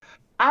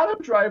Adam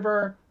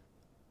Driver,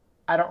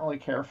 I don't really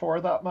care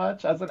for that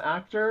much as an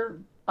actor.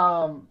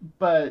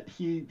 But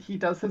he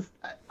does his.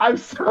 I'm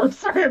so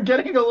sorry. I'm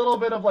getting a little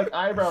bit of like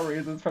eyebrow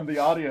raises from the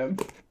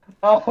audience.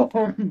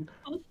 Um,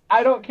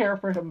 I don't care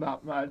for him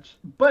that much,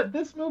 but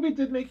this movie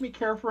did make me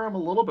care for him a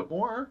little bit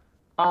more.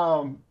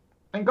 Um,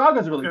 and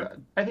Gaga's really Okay.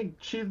 good. I think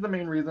she's the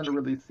main reason to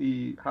really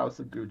see House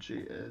of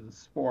Gucci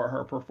is for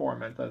her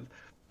performance as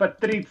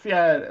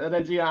Patrizia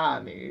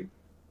Reggiani.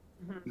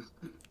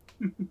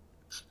 Mhm.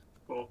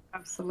 Cool.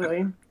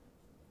 Absolutely.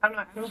 I'm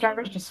not. Adam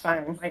Driver's just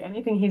fine. Like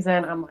anything he's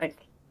in, I'm like,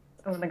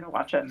 I'm gonna go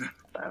watch it.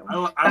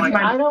 So I that's like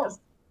my I don't.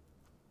 biggest.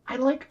 I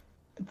like.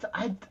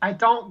 I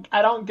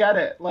don't get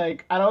it.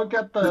 Like I don't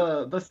get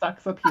the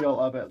sex appeal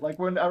of it. Like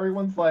when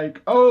everyone's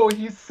like, "Oh,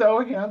 he's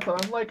so handsome."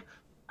 I'm like,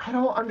 I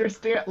don't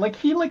understand. Like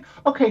he like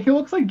okay, he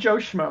looks like Joe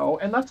Schmo,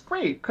 and that's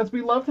great because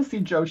we love to see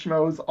Joe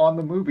Schmoes on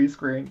the movie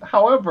screen.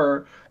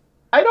 However,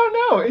 I don't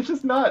know. It's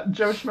just not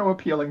Joe Schmo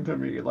appealing to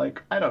me.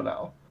 Like I don't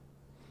know.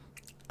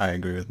 I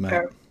agree with Matt.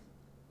 Fair.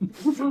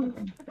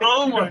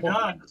 Oh my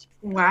god.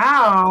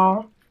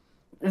 Wow.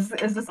 Is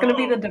this gonna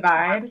be the Oh,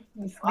 divide?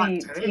 Is hot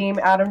the take. team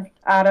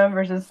Adam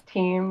versus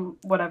team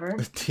whatever?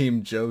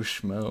 Team Joe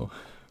Schmo.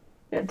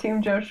 Yeah,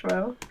 team Joe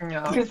Schmo.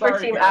 Yeah, Who's for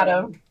sorry, team Aaron.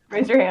 Adam?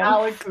 Raise your hand.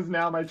 Alex is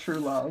now my true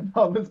love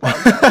on this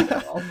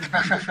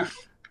podcast.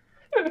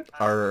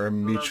 Our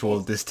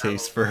mutual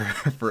distaste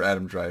for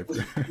Adam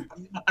Driver.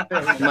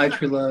 My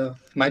true love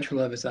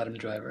is Adam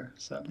Driver.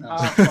 So no.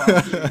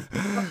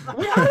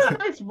 We had a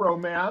nice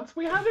romance.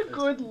 We had a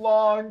good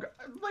long,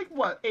 like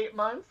what, 8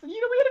 months? You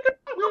know, we had a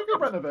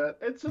good run of it.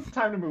 It's just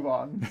time to move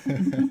on. I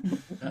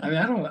mean,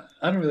 I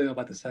don't really know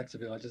about the sex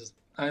appeal.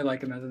 I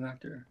like him as an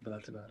actor, but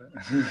that's about it.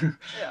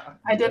 Yeah.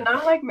 I did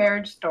not like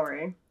Marriage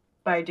Story,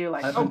 but I do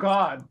like Oh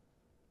God,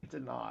 I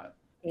did not.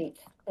 eight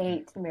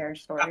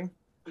Marriage Story.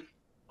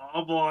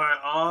 Oh boy.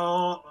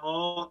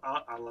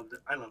 I loved it.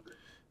 I loved it.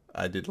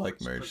 I did like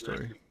Marriage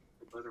Story.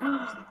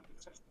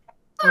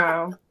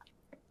 Wow.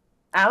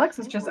 Alex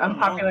is just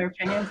unpopular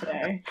opinion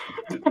today.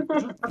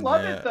 I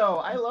love Yeah. it though.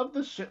 I love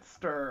the shit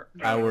stir.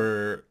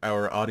 Our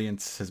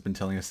audience has been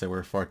telling us that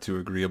we're far too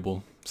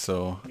agreeable,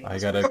 so I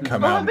gotta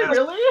come Oh, out. have they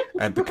really?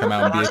 I had to come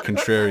out and be a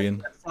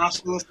contrarian.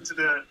 Sasha listened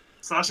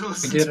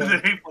to did,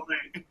 the hateful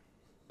thing.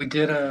 We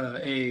did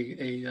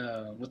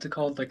a what's it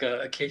called, like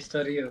a case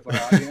study of our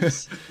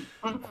audience.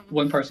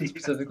 One person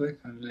specifically.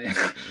 I mean,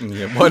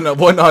 Yeah,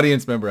 one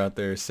audience member out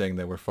there is saying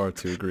that we're far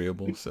too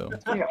agreeable. So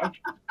Yeah.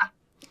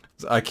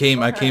 I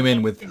came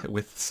in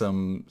with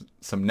some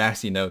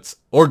nasty notes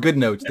or good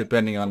notes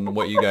depending on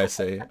what you guys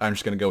say. I'm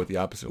just gonna go with the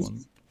opposite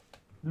one.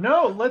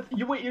 No,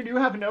 wait. You do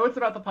have notes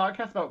about the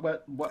podcast about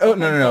what? Oh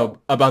no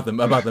about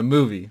the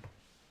movie.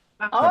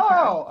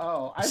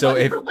 Oh. I So thought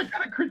you if- were like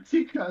kind of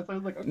critique us. I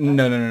was like, okay.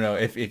 No.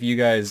 If you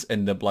guys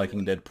end up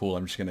liking Deadpool,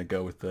 I'm just gonna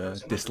go with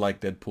the dislike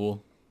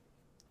Deadpool.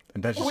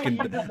 And that's just Wait,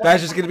 gonna you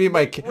that's just gonna be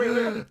my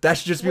wait. that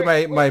should just be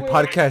Wait, my wait, wait.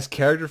 podcast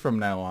character from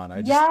now on. I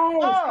just Yes.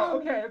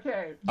 Oh,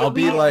 okay. I'll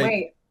be like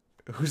Wait.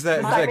 who's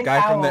that Simon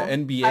guy from the Cowell.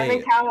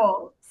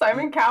 NBA?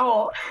 Simon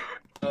Cowell.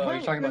 you're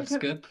Wait, talking about then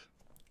Skip?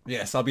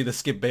 Yes, I'll be the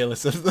Skip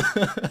Bayless of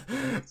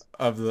the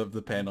of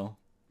the panel.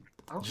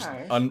 Just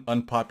Okay.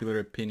 unpopular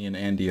opinion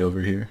Andy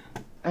over here.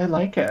 I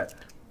like it.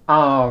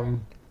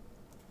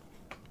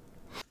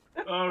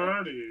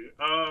 Alrighty.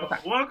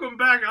 Welcome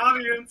back,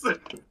 audience,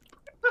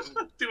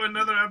 to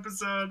another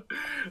episode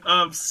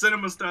of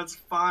Cinema Studs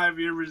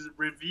 5-year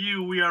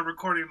review. We are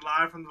recording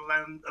live from the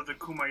land of the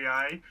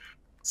Kumayai,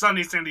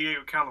 sunny San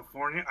Diego,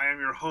 California. I am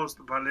your host,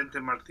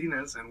 Valente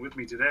Martinez, and with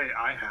me today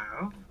I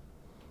have...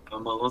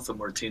 Melissa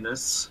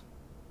Martinez.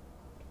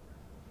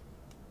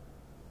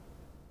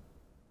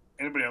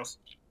 Anybody else?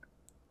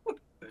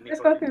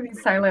 Let's go through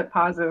these silent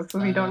pauses so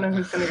we don't know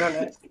who's gonna go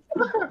next.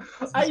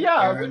 Yeah,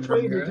 I've Aaron been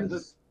waiting to do Ramirez.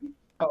 this.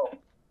 Oh,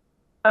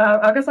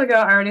 I guess I'll go.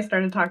 I already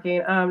started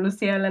talking.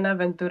 Lucia Elena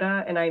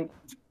Ventura, and I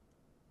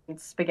eat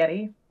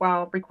spaghetti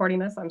while recording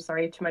this. I'm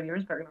sorry to my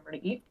viewers, but remember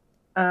to eat.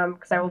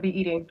 Because I will be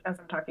eating as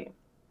I'm talking.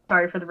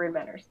 Sorry for the rude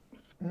manners.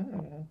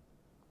 Mm.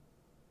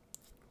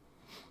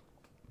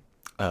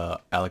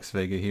 Alex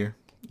Vega here,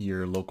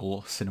 your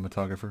local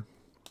cinematographer.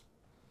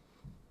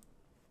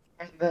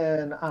 And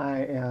then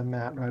I am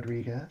Matt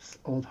Rodriguez,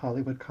 old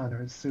Hollywood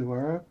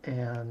connoisseur,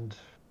 and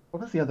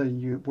what was the other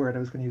word I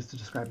was going to use to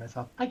describe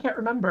myself? I can't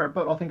remember,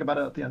 but I'll think about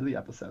it at the end of the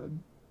episode.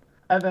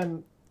 And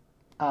then,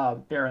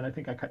 Aaron, I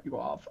think I cut you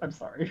off. I'm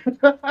sorry.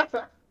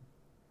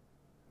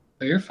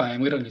 Oh, you're fine.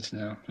 We don't need to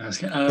know. No, I was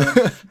kidding.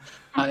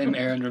 I am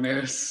Aaron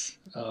Ramirez.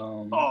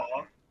 Aw.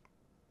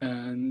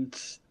 And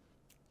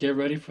get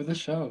ready for the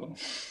show.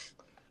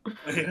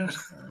 Yeah.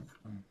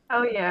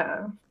 Oh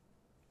yeah.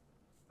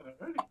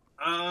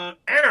 Alrighty.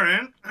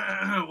 Aaron,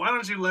 why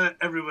don't you let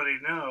everybody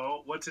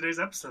know what today's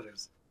episode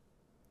is?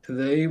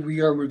 Today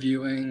we are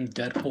reviewing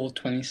Deadpool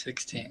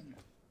 2016.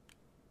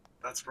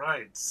 That's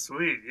right.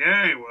 Sweet.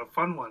 Yay. What a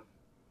fun one.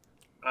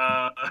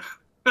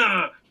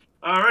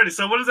 Alrighty.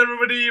 So what does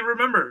everybody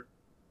remember?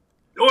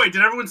 Oh, wait.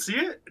 Did everyone see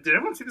it? Did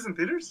everyone see this in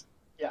theaters?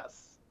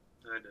 Yes.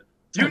 I did.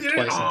 You Oh, did it?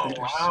 twice in Oh, theaters.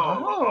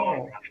 wow.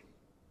 Oh.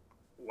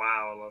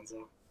 Wow,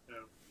 Alonso. Yeah.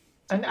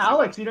 And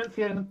Alex, you didn't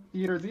see it in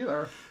theaters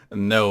either.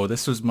 No,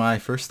 this was my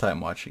first time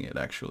watching it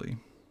actually.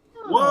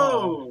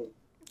 Whoa.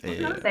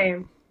 Yeah.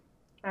 Same.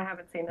 I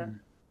haven't seen it.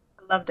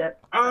 I loved it.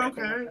 Oh, I haven't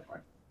seen it okay.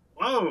 before.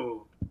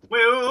 Whoa.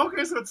 Wait,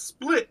 okay, so it's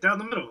split down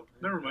the middle.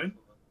 Never mind.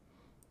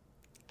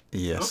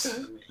 Yes. Okay.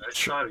 I mean, I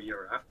saw it a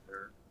year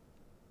after.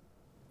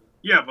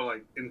 Yeah, but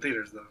like in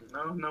theaters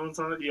though. No one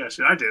saw it. Yeah,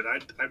 shit, I did. I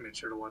made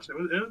sure to watch it.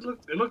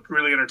 It looked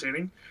really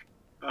entertaining.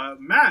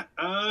 Matt.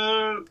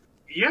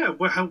 Yeah.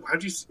 What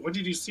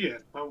did you see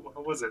it? How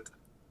was it?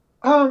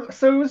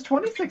 So it was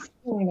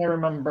 2016, I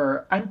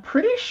remember. I'm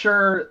pretty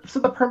sure. So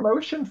the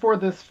promotion for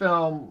this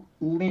film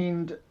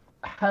leaned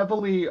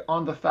heavily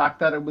on the fact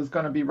that it was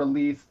going to be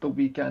released the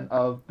weekend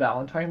of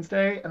Valentine's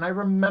Day, and I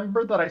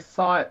remember that I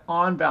saw it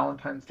on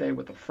Valentine's Day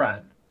with a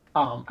friend.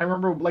 I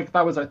remember like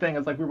that was our thing.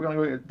 It's like we were going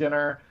to go get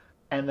dinner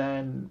and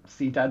then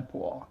see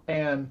Deadpool,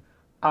 and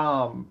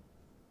um,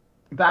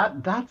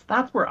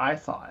 that's where I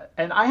saw it.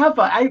 And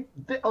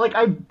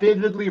I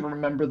vividly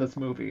remember this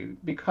movie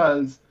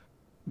because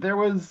there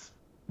was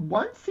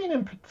one scene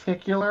in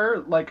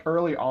particular, like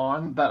early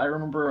on, that I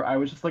remember I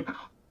was just like,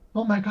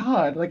 oh my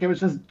God, like it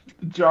was just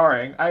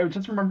jarring. I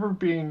just remember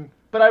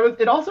but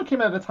it also came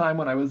at a time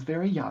when I was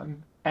very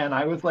young and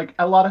I was like,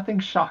 a lot of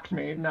things shocked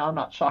me. Now I'm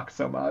not shocked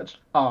so much.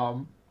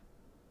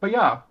 But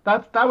yeah,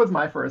 that was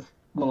my first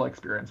little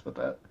experience with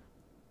it.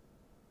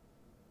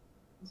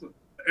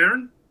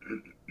 Aaron?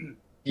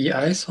 Yeah,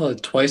 I saw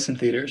it twice in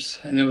theaters,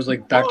 and it was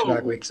like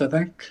back-to-back Whoa. weeks, I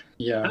think.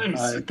 Yeah,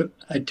 Nice.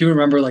 I do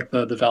remember like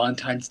the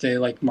Valentine's Day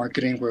like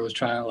marketing where it was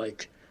trying to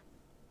like,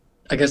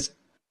 I guess,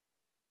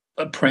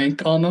 a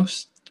prank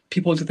almost.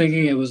 People into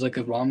thinking it was like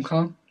a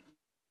rom-com,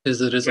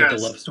 because it is like a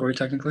Yes. love story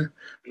technically.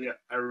 Yeah,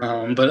 I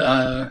remember. But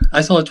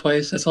I saw it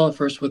twice. I saw it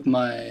first with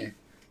my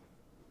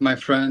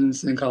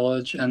friends in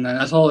college, and then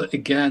I saw it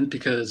again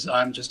because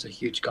I'm just a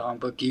huge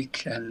comic book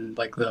geek, and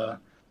like the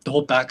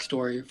whole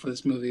backstory for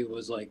this movie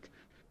was like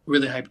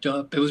really hyped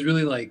up. It was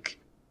really like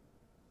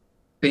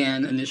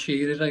fan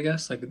initiated, I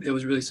guess. Like it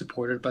was really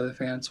supported by the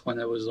fans when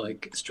it was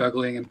like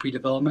struggling in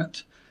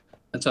pre-development,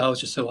 and so I was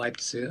just so hyped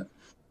to see it.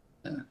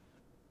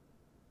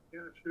 Yeah,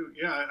 shoot.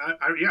 Yeah,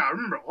 I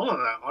remember all of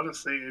that.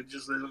 Honestly, it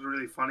was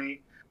really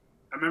funny.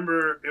 I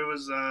remember it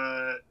was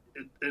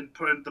in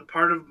the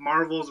part of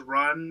Marvel's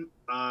run,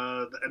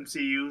 the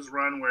MCU's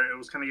run, where it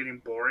was kind of getting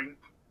boring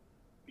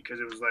because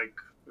it was like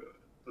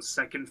the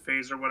second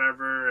phase or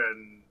whatever,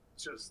 and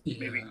just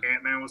maybe Yeah.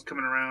 Ant-Man was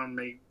coming around,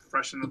 they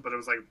freshened it, but it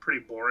was like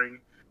pretty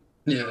boring.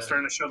 It Yeah, was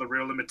starting to show the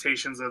real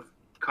limitations of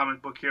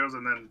comic book heroes,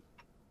 and then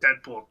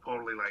Deadpool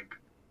totally like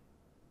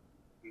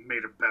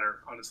made it better.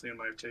 Honestly, in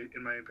my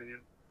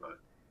opinion, but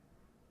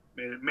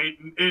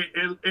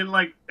it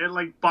like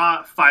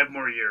bought 5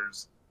 more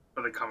years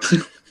for the comic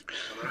book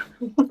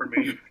for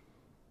me.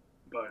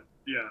 But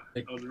yeah,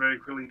 I was very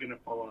quickly gonna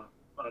fall off.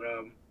 But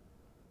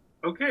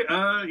okay,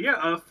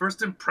 yeah.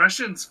 First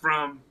impressions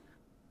from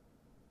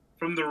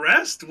the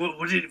rest.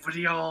 What do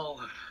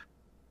y'all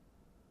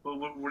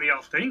what do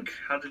y'all think?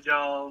 How did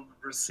y'all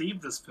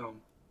receive this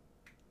film?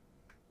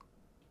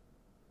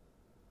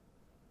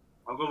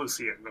 I'll go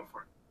Lucia. Go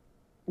for it.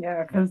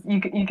 Yeah, because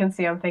you can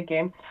see I'm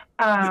thinking.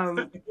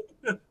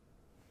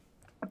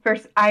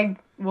 First, I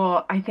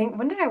think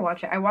when did I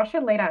watch it? I watched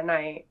it late at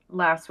night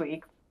last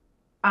week.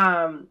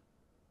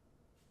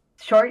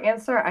 Short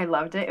answer, I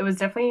loved it. It was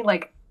definitely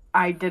like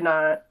I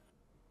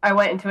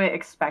went into it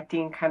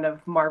expecting kind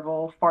of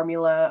Marvel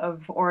formula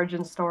of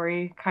origin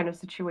story kind of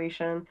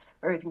situation.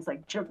 Everything's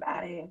like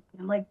dramatic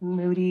and like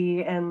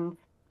moody, and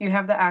you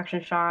have the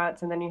action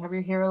shots, and then you have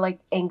your hero like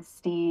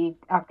angsty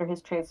after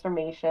his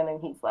transformation,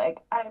 and he's like,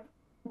 I've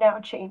now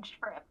changed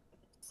forever. It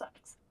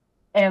sucks.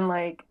 And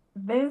like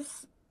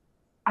this,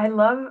 I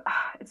love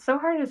it's so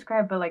hard to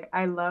describe, but like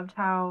I loved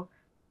how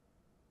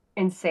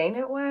insane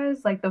it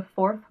was. Like the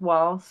fourth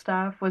wall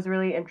stuff was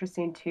really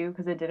interesting too,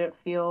 because it didn't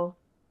feel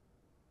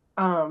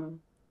um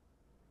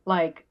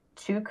like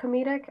too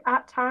comedic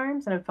at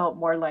times, and it felt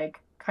more like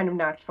kind of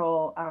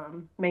natural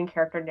main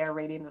character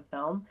narrating the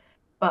film.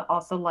 But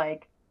also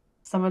like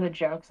some of the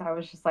jokes I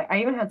was just like,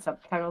 I even had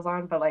subtitles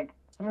on, but like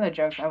some of the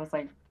jokes I was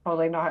like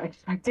totally not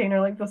expecting,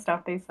 or like the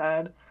stuff they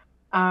said.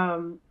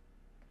 um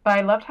but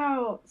I loved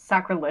how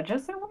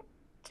sacrilegious it was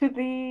to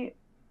the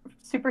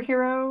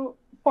superhero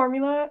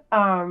formula,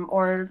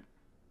 or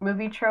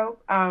movie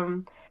trope.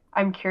 I'm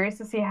curious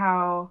to see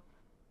how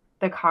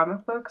the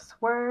comic books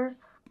were,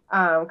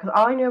 because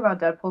all I knew about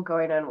Deadpool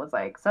going in was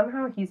like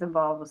somehow he's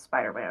involved with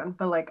Spider-Man,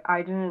 but like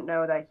I didn't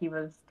know that he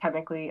was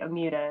technically a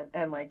mutant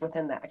and like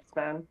within the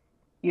X-Men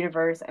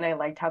universe. And I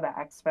liked how the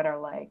X-Men are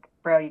like,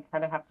 bro, you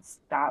kind of have to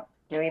stop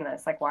doing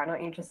this. Like, why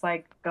don't you just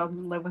like go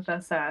live with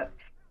us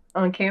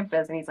on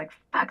campus? And he's like,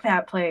 fuck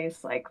that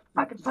place, like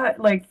fuck it, but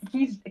like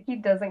he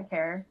doesn't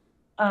care,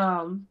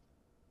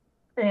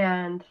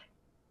 and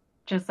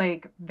just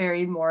like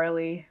very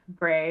morally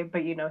gray,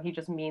 but he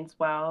just means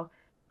well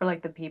for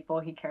like the people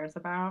he cares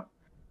about.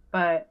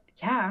 But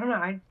yeah, I don't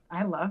know.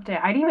 I loved it.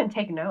 I didn't even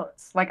take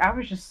notes. Like I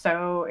was just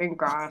so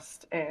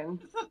engrossed in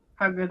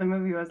how good the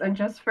movie was. And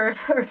just for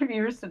our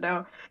viewers to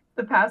know,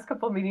 the past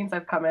couple meetings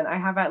I've come in, I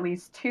have at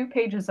least 2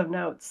 pages of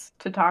notes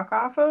to talk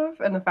off of,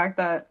 and the fact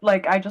that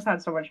like I just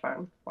had so much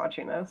fun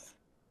watching this.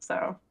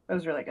 So it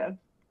was really good.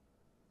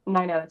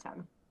 9 out of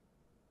 10.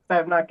 So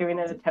I'm not giving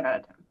it a 10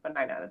 out of 10, but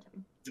 9 out of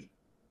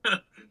 10.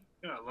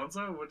 Yeah,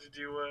 Alonso, what did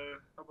you?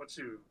 How about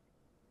you?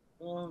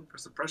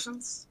 First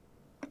impressions?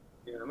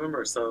 Yeah, I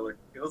remember I saw like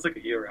it was like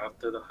a year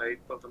after the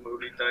hype of the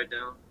movie died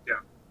down. Yeah.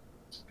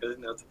 Because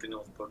that's the thing that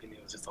was bugging me.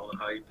 It was just all the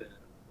hype,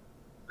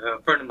 and a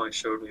friend of mine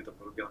showed me the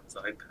movie on his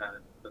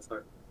iPad. That's how.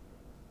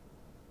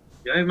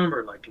 Yeah, I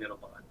remember liking it a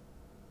lot.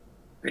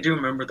 I do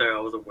remember that I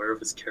was aware of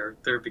his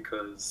character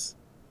because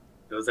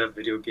there was that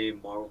video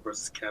game Marvel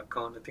vs.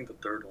 Capcom. I think the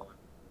third one,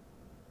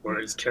 where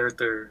his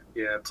character,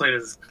 yeah, played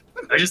as.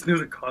 I just knew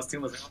the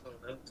costume was like,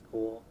 oh, that was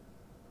cool.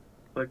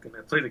 Like, and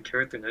I played the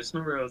character, and I just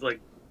remember I was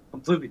like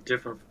completely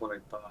different from what I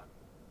thought.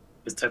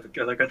 This type of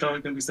guy, like I thought it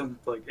was gonna be some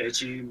like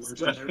edgy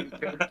mercenary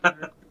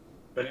character,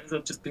 but it ends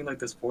up just being like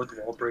this fourth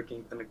wall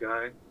breaking kind of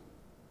guy.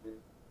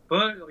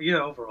 But yeah,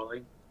 overall,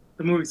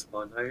 the movie's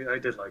fun. I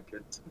did like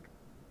it.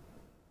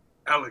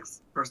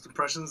 Alex, first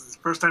impressions. Is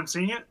the first time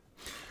seeing it?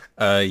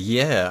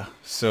 Yeah.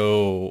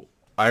 So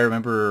I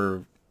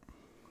remember,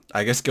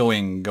 I guess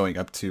going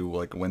up to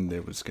like when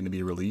it was going to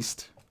be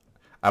released.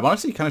 I'm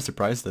honestly kind of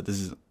surprised that this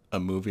is a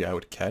movie I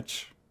would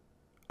catch.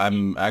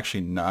 I'm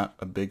actually not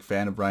a big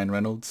fan of Ryan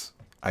Reynolds.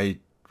 I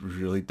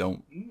really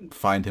don't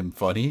find him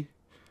funny,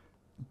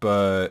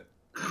 but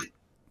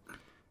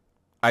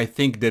I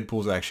think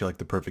Deadpool's actually like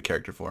the perfect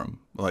character for him.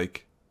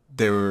 Like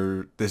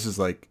this is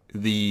like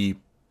the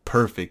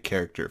perfect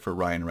character for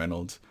Ryan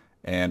Reynolds,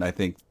 and I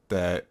think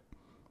that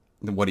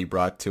what he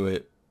brought to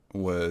it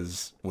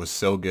was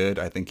so good.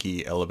 I think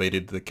he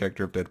elevated the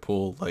character of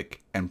Deadpool like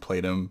and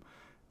played him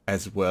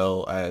as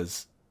well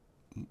as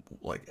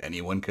like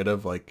anyone could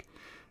have. Like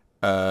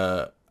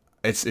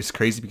it's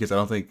crazy because I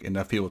don't think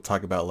enough people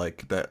talk about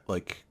like that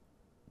like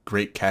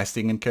great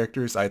casting in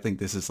characters. I think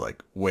this is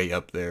like way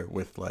up there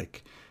with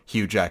like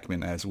Hugh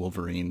Jackman as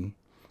Wolverine.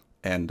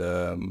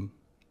 And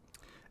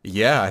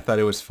yeah, I thought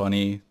it was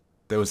funny.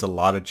 There was a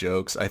lot of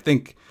jokes. I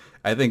think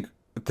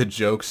the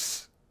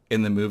jokes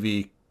in the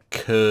movie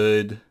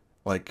could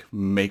like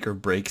make or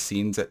break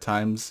scenes at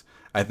times.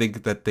 I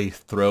think that they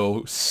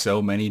throw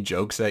so many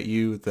jokes at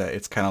you that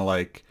it's kind of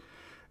like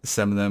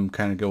some of them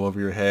kind of go over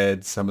your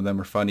head, some of them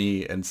are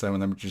funny, and some of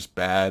them are just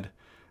bad.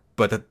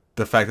 But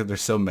the fact that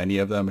there's so many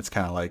of them, it's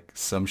kind of like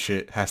some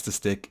shit has to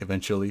stick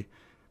eventually.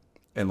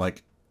 And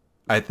like,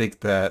 I think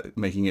that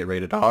making it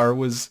rated R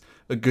was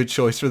a good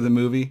choice for the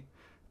movie.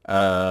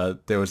 There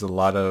was a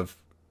lot of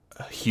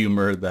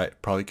humor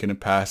that probably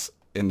couldn't pass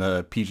in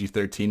a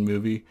PG-13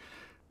 movie,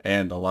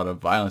 and a lot of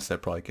violence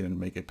that probably couldn't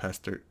make it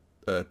past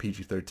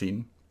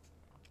PG-13.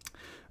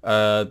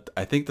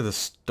 I think that the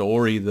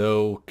story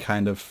though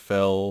kind of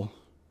fell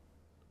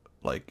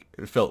like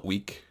it felt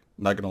weak.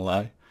 Not gonna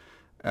lie.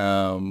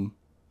 Um,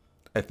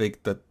 I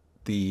think that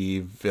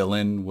the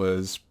villain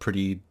was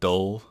pretty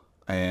dull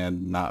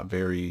and not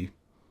very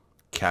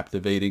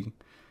captivating,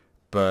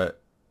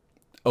 but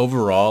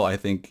overall, I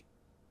think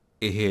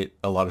it hit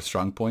a lot of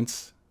strong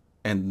points,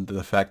 and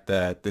the fact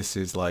that this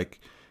is like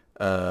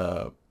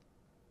uh,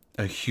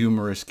 a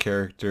humorous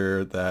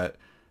character that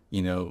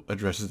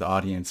addresses the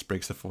audience,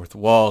 breaks the fourth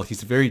wall.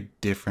 He's very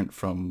different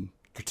from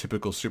your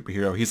typical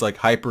superhero. He's like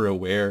hyper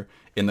aware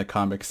in the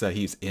comics that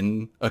he's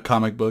in a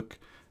comic book,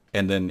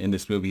 and then in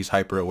this movie he's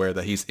hyper aware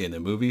that he's in a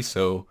movie.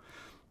 So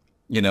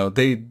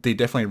they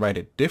definitely write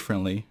it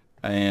differently,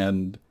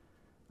 and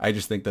I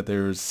just think that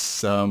there's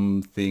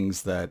some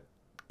things that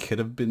could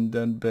have been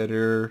done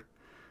better.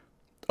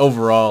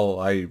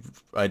 Overall, I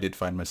did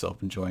find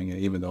myself enjoying it,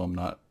 even though I'm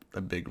not a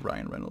big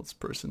Ryan Reynolds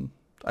person.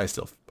 I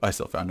still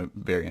found it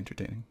very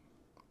entertaining.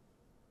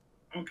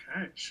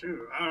 Okay,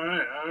 shoot. All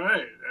right, all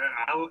right.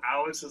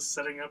 Alex is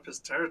setting up his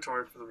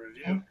territory for the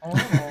review.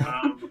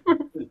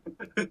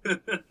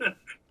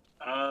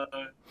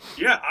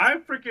 Yeah, I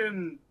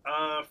freaking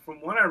from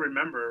what I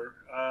remember,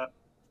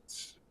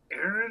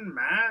 Aaron,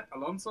 Matt,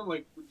 Alonso,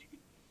 like,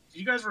 do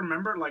you guys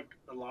remember like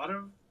a lot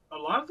of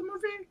the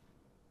movie?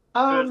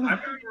 Because I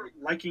remember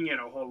liking it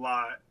a whole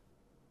lot.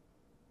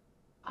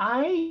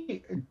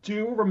 I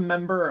do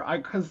remember,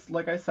 because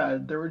like I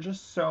said, there were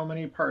just so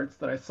many parts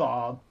that I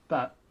saw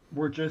that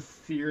were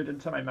just seared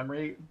into my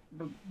memory,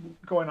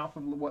 going off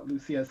of what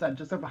Lucia said,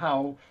 just of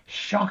how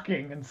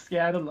shocking and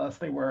scandalous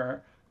they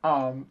were,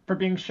 for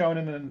being shown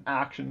in an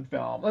action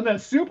film, in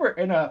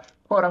a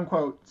quote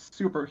unquote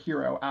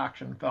superhero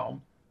action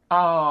film.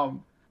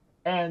 Um,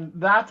 and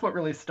that's what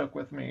really stuck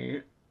with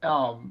me.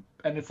 And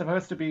it's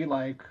supposed to be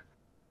like,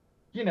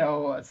 the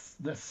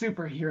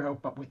superhero,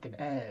 but with an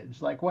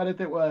edge. Like, what if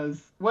the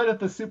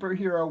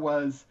superhero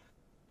was,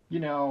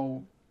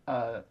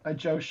 a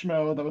Joe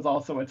Schmo that was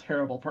also a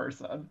terrible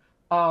person?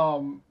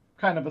 Kind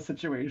of a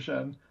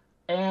situation.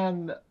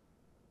 And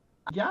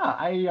yeah,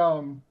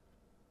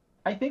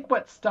 I think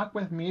what stuck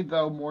with me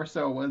though more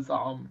so was,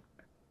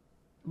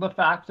 the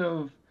fact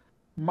of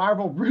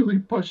Marvel really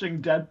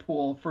pushing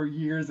Deadpool for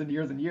years and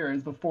years and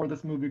years before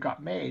this movie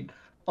got made.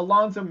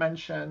 Alonso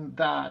mentioned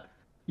that,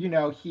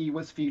 he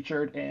was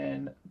featured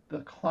in the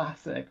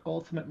classic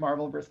Ultimate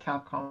Marvel vs.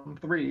 Capcom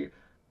 3,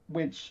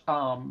 which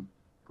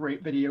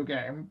great video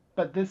game.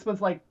 But this was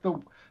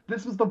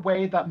the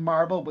way that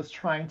Marvel was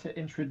trying to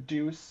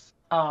introduce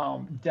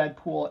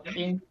Deadpool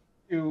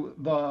into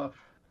the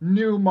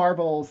new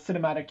Marvel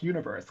Cinematic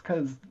Universe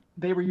because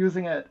they were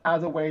using it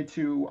as a way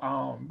to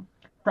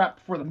prep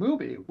for the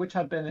movie, which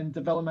had been in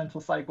developmental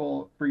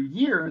cycle for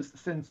years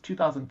since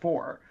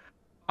 2004.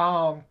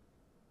 Um,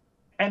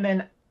 and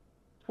then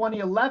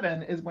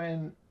 2011 is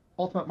when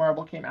Ultimate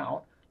Marvel came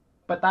out,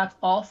 but that's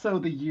also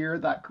the year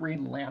that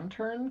Green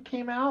Lantern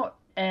came out.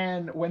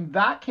 And when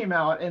that came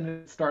out and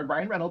it starred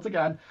Ryan Reynolds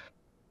again,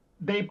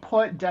 they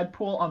put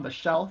Deadpool on the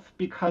shelf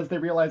because they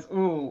realized,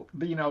 ooh,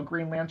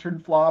 Green Lantern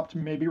flopped.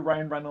 Maybe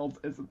Ryan Reynolds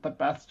isn't the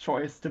best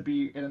choice to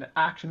be in an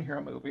action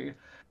hero movie.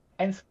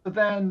 And so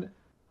then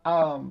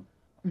um,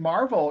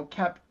 Marvel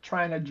kept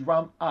trying to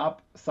drum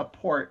up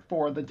support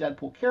for the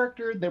Deadpool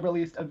character. They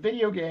released a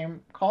video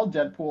game called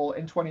Deadpool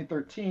in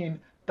 2013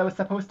 that was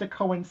supposed to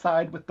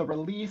coincide with the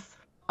release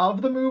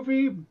of the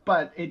movie,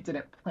 but it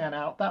didn't plan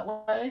out that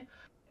way.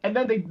 And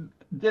then they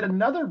did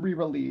another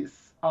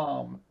re-release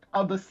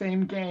of the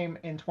same game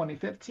in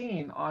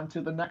 2015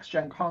 onto the next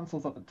gen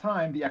consoles at the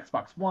time, the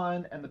Xbox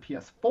One and the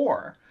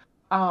PS4.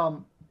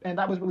 And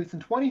that was released in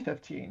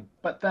 2015.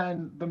 But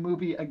then the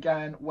movie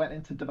again went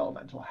into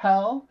developmental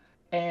hell,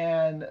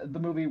 and the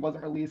movie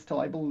wasn't released till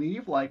I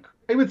believe like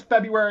it was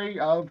February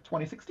of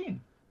 2016.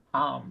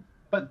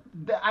 But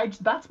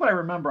that's what I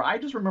remember. I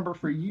just remember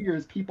for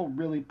years people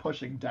really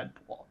pushing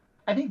Deadpool.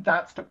 I think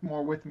that stuck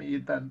more with me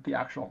than the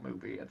actual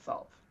movie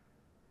itself.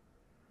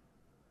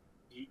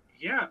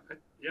 Yeah,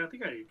 yeah, I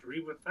think I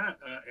agree with that.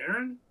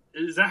 Aaron,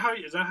 is that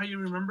how you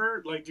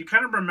remember? Like, do you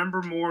kind of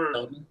remember more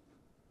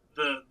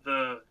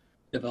the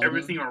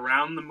everything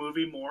around the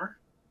movie more?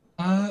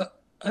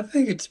 I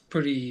think it's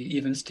pretty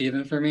even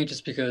Steven for me,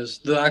 just because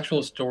the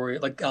actual story,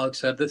 like Alex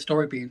said, the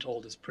story being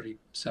told is pretty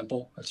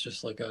simple. It's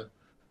just like a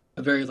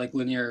very like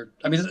linear.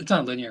 I mean, it's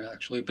not linear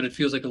actually, but it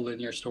feels like a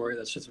linear story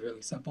that's just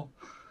really simple.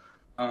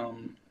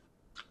 Um,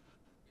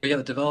 but yeah,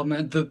 the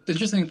development. The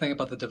interesting thing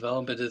about the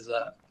development is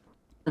that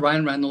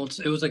Ryan Reynolds,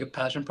 it was like a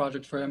passion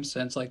project for him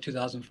since like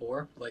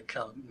 2004, like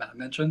Matt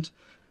mentioned.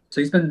 So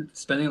he's been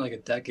spending like a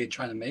decade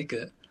trying to make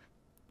it.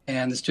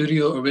 And the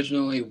studio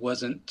originally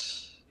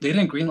wasn't, they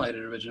didn't greenlight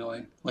it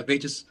originally. Like they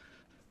just,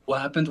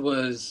 what happened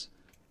was,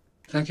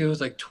 I think it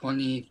was like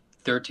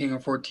 2013 or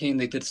 14,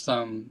 they did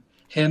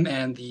him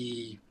and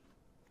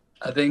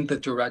I think the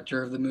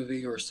director of the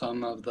movie or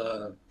some of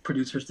the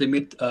producers, they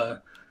made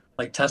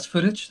like test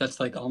footage that's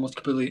like almost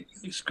completely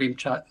screen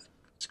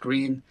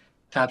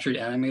captured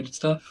animated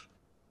stuff,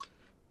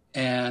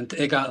 and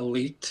it got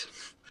leaked,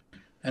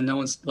 and no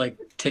one's like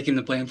taking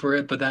the blame for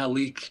it. But that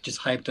leak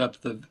just hyped up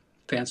the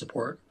fan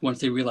support once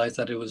they realized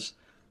that it was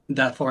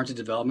that far into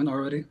development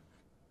already,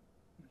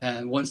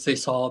 and once they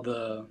saw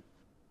the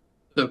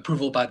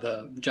approval by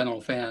the general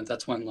fans,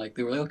 that's when like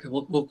they were like, okay,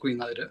 we'll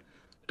greenlight it.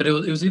 But it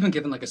was even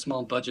given like a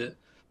small budget,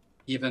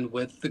 even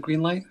with the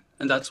green light,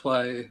 and that's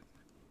why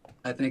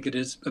I think it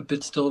is a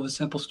bit still of a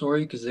simple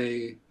story because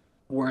they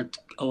weren't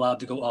allowed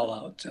to go all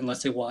out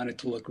unless they wanted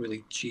to look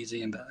really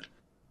cheesy and bad.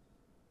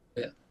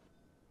 Yeah.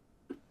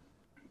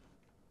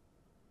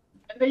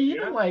 And they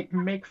even like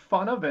make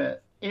fun of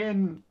it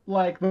in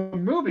like the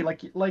movie.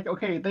 Like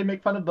okay, they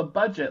make fun of the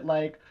budget.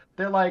 Like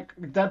they're like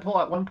Deadpool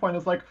at one point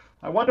is like,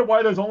 I wonder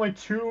why there's only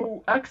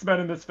 2 X-Men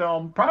in this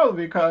film.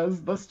 Probably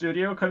because the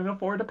studio couldn't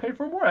afford to pay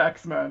for more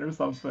X-Men or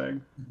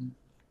something.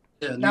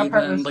 Yeah, and That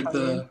part even was like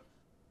funny.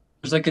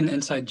 there's like an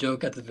inside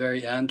joke at the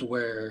very end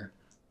where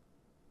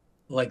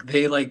like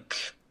they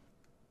like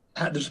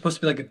there's supposed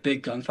to be like a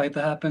big gunfight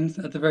that happens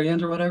at the very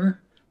end or whatever,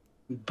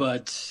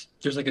 but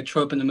there's like a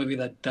trope in the movie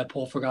that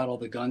Deadpool forgot all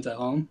the guns at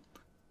home,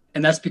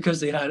 and that's because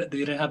they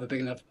didn't have a big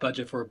enough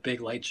budget for a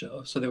big light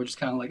show, so they were just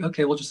kind of like,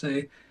 okay, we'll just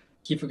say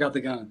he forgot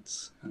the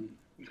guns. And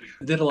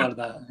they did a lot of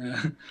that.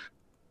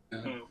 Yeah.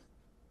 Yeah.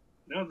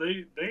 No,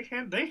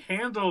 they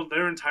handled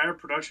their entire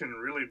production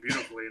really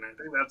beautifully, and I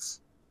think that's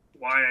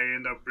why I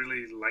end up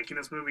really liking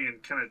this movie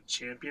and kind of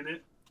champion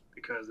it,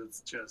 because it's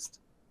just,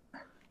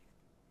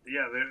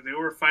 yeah, they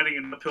were fighting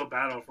an uphill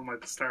battle from like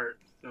the start.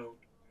 So,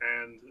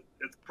 and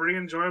it's a pretty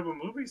enjoyable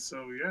movie.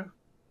 So yeah.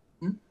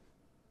 Hmm?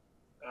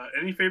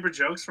 Any favorite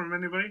jokes from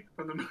anybody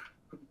from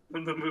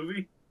the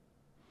movie?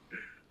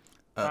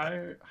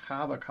 I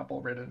have a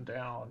couple written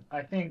down.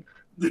 I think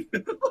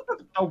the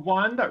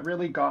one that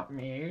really got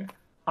me,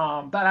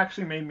 that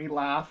actually made me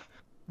laugh,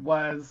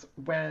 was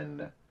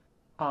when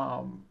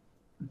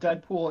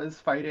Deadpool is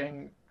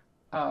fighting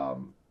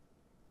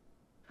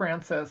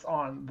Francis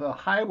on the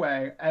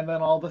highway, and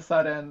then all of a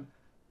sudden,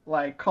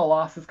 like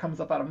Colossus comes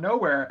up out of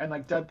nowhere, and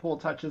like Deadpool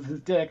touches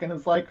his dick and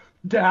is like,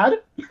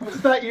 "Dad,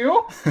 is that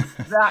you?"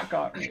 That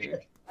got me.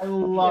 I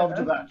loved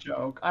Yeah. that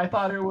joke. I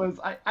thought it was,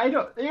 I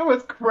don't, it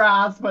was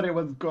crass, but it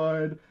was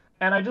good,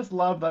 and I just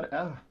love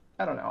that.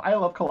 I don't know. I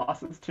love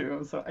Colossus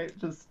too, so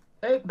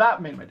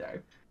that made my day.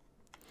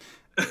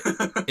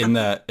 In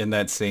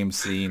that same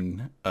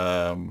scene,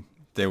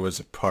 there was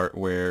a part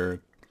where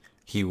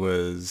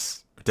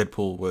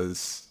Deadpool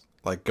was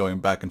like going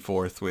back and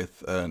forth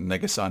with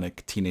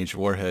Negasonic Teenage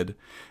Warhead,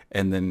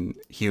 and then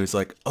he was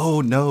like,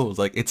 "Oh no,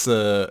 like it's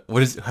how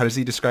does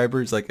he describe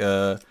her? It's like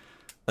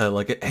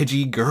like an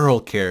edgy girl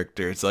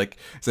character. It's like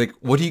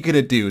what are you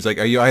gonna do? It's like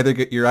you're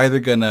either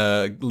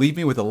gonna leave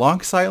me with a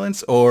long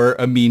silence or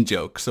a mean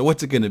joke. So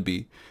what's it gonna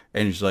be?"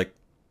 And he's like,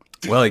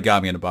 "Well, he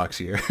got me in a box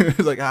here." It's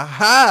like,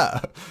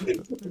 aha.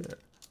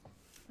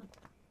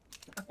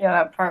 Yeah,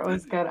 that part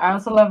was good. I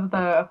also love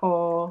the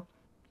whole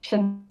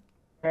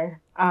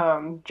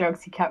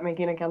jokes he kept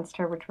making against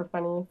her, which were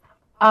funny.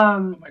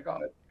 Oh my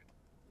god.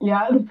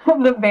 Yeah,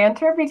 the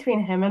banter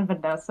between him and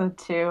Vanessa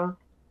too.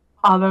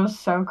 Oh, that was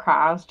so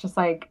crass. Just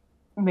like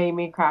made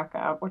me crack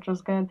up, which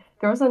was good.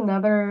 There was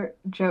another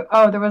joke.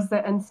 Oh, there was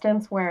the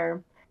instance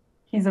where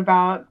he's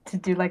about to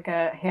do like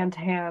a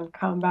hand-to-hand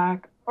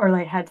combat or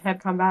like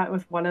head-to-head combat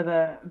with one of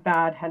the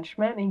bad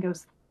henchmen, and he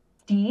goes,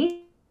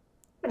 "Steve?"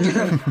 And he's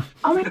like,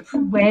 "Oh my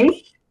god,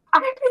 wait, I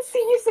haven't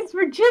seen you since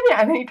Virginia."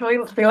 And then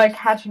they're like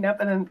catching up,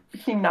 and then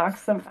he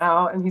knocks them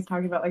out, and he's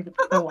talking about like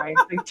the white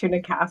like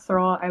tuna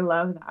casserole. I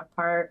love that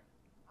part.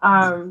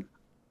 And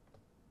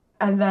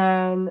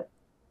then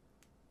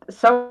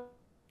some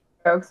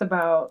jokes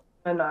about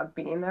them not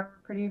being there were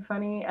pretty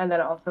funny, and then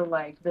also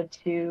like the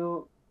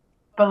two,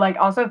 but like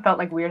also felt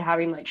like weird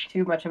having like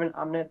too much of an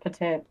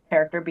omnipotent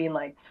character being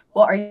like,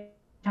 "Well, are you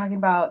talking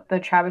about the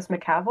Travis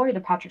McAvoy or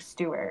the Patrick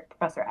Stewart,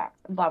 Professor X?"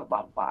 And blah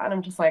blah blah blah. And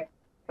I'm just like,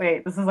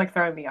 wait, this is like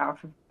throwing me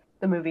off of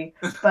the movie.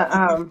 But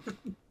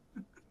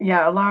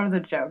yeah, a lot of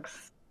the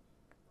jokes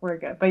were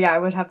good. But yeah, I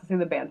would have to say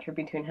the banter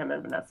between him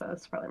and Vanessa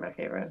is probably my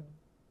favorite.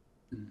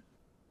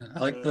 I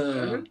like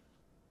the.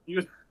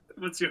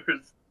 What's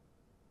yours?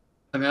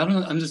 I mean, I don't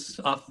know. I'm just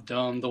off the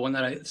dome. The one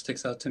that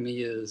sticks out to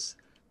me is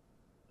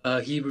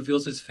he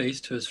reveals his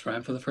face to his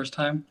friend for the first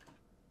time,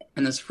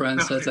 and his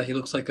friend says that he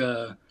looks like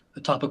a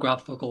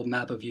topographical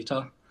map of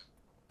Utah,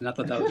 and I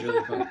thought that was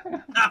really fun.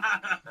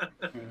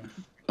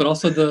 But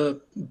also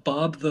the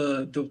Bob,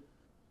 the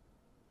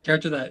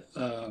character that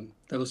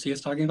Lucia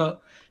is talking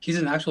about, he's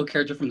an actual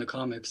character from the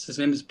comics. His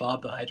name is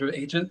Bob, the Hydra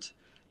agent.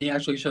 He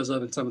actually shows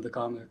up in some of the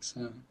comics.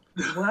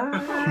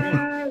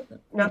 What?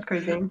 That's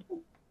crazy.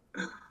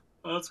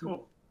 Oh, that's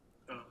cool.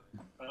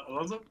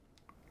 Alonso?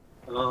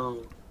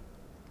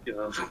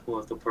 Yeah,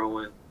 well, the pro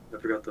one. I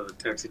forgot the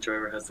taxi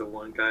driver has the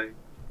one guy.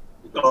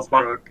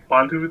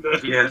 Bantu?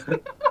 Yeah,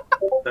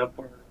 that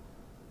part.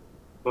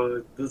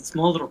 But the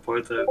small little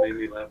part that made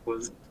me laugh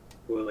was,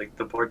 well, like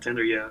the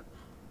bartender, yeah,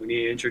 when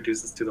he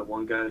introduces to the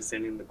one guy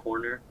standing in the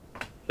corner,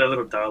 that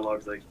little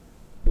dialogue's like,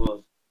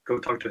 well, go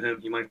talk to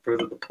him, he might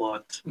further the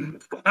plot.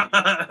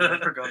 I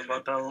forgot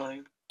about that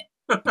line.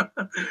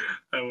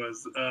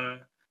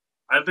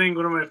 I think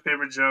one of my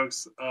favorite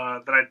jokes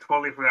that I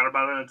totally forgot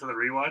about until the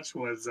rewatch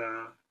was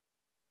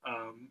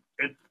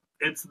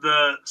it's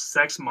the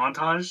sex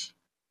montage,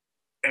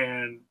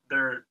 and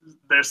they're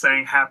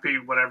saying happy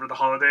whatever the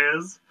holiday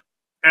is,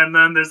 and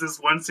then there's this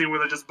one scene where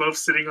they're just both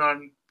sitting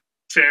on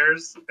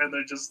chairs and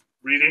they're just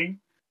reading, and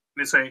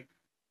they say,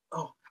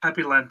 "Oh,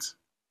 happy Lent."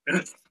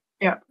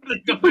 Yeah.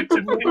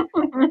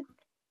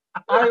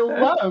 I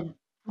love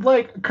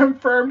like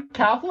confirmed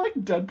Catholic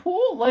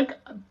Deadpool. Like,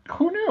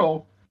 who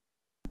knew?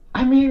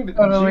 I mean,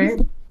 Totally.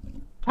 geez,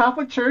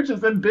 Catholic Church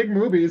is in big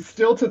movies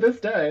still to this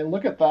day.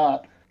 Look at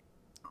that.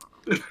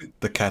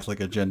 The Catholic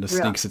agenda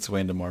sneaks its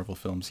way into Marvel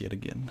films yet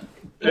again.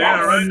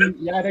 Yeah, right.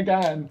 Yet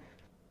again.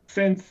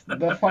 Since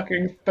the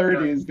fucking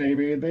 30s,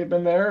 baby. They've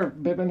been there.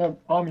 They've been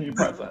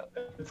omnipresent.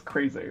 It's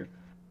crazy.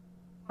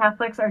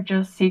 Catholics are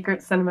just secret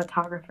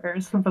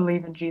cinematographers who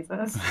believe in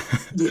Jesus.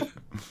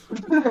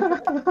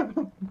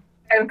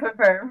 And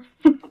confirm.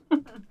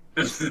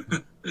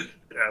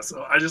 Yeah,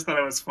 so I just thought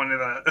it was funny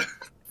that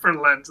for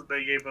Lent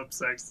they gave up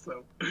sex.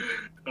 So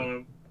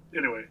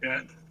anyway,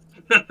 yeah.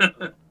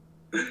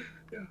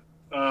 Yeah.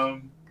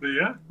 But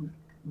yeah.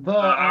 All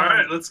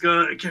right, let's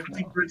go get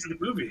deeper into the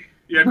movie.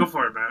 Yeah, go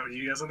for it, Matt.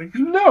 You got something?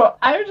 No,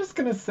 I was just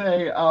gonna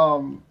say,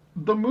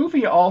 the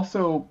movie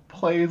also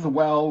plays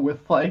well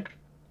with like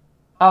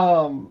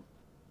for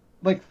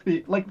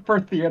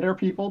theater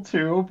people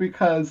too,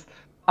 because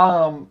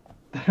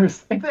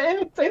there's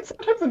it's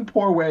sometimes in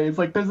poor ways.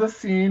 Like there's the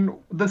scene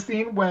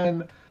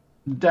when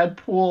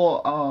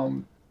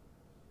Deadpool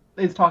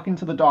is talking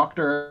to the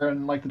doctor,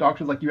 and like the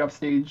doctor's like, "You have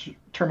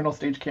terminal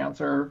stage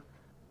cancer."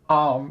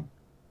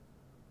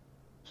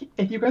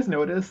 If you guys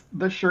notice,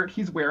 the shirt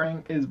he's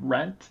wearing is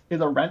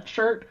a Rent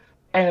shirt,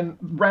 and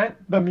Rent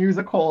the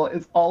musical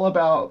is all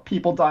about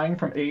people dying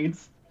from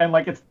AIDS, and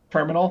like it's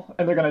terminal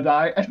and they're gonna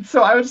die. And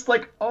so I was just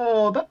like,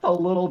 oh, that's a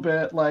little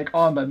bit like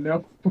on the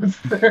nose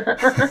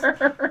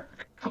there.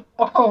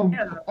 Or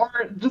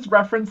just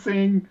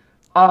referencing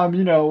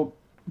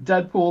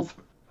Deadpool's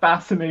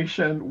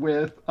fascination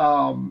with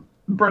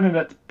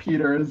Bernadette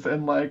Peters,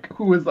 and like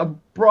who is a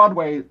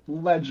Broadway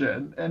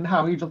legend, and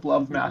how he just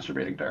loves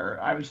masturbating to her.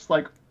 I was just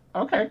like,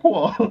 Okay,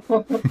 cool.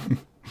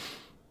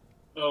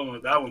 Oh,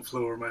 that one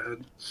flew over my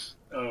head.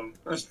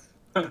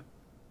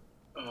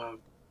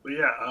 But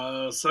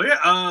yeah,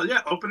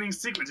 yeah, opening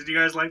sequence. Did you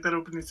guys like that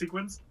opening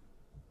sequence?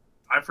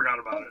 I forgot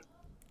about it.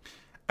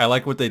 I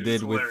like what they It was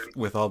did hilarious.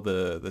 with all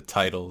the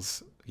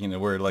titles, you know,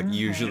 where like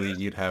usually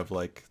you'd have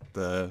like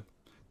the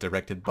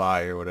directed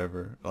by or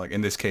whatever. Like in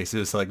this case, it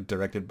was like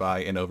directed by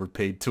an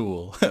overpaid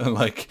tool.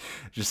 Like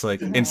just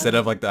like instead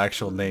of like the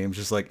actual names,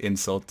 just like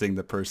insulting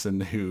the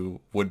person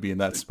who would be in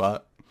that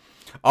spot.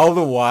 All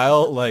the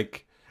while,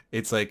 like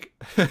it's like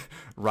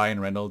Ryan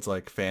Reynolds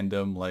like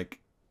fandom, like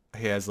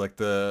he has like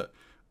the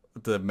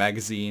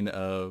magazine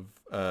of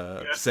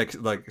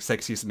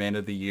sexiest man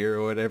of the year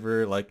or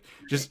whatever, like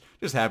just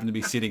happened to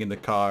be sitting in the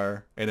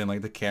car, and then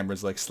like the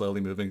camera's like slowly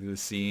moving through the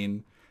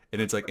scene,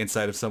 and it's like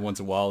inside of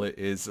someone's wallet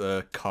is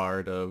a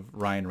card of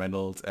Ryan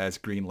Reynolds as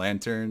Green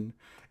Lantern,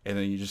 and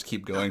then you just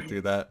keep going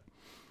through that.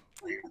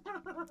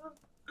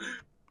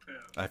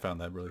 I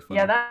found that really funny.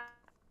 Yeah, that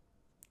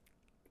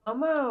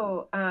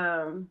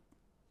Momo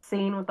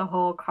scene with the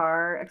whole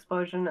car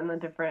explosion and the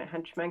different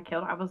henchmen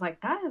killed, I was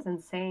like, that is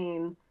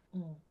insane.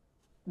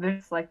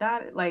 This like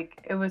that,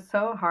 like it was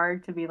so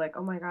hard to be like,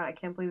 oh my god, I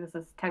can't believe this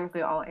is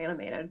technically all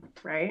animated,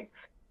 right?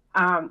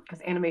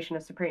 Because animation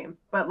is supreme.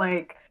 But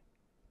like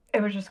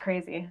it was just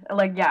crazy.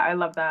 Like, yeah, I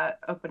love that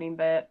opening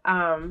bit.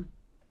 What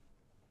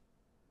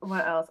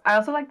else? I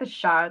also like the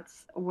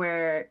shots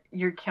where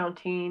you're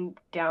counting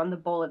down the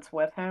bullets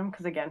with him,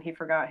 because again, he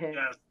forgot his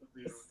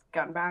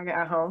gun bag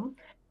at home.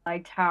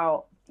 Liked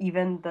how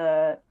even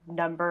the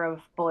number of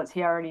bullets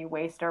he already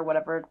wasted, or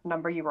whatever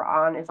number you were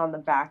on, is on the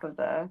back of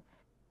the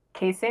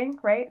casing,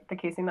 right? The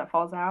casing that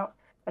falls out.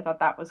 I thought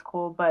that was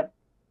cool. But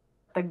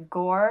the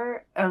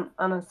gore, on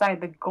the side,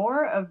 the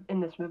gore of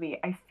in this movie,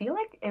 I feel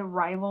like it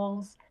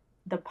rivals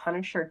The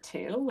Punisher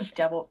 2 with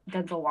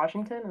Denzel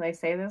Washington. And I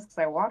say this because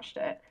I watched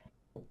it.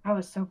 I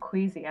was so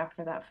queasy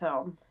after that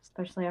film,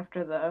 especially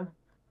after the,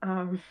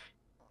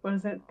 what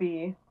is it,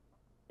 the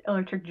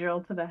electric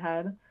drill to the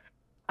head.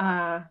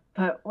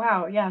 But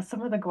wow, yeah,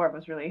 some of the gore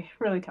was really,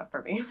 really tough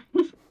for me.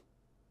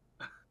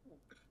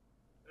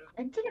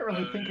 I didn't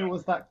really think it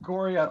was that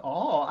gory at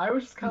all. I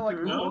was just kind of like,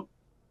 No.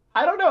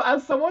 I don't know.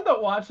 As someone that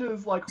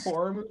watches like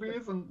horror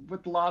movies and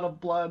with a lot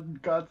of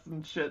blood, guts,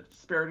 and shit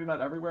spurting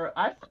out everywhere,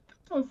 I thought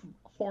this was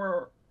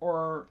horror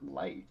or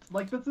light.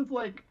 Like this is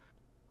like,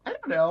 I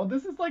don't know.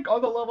 This is like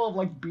on the level of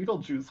like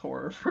Beetlejuice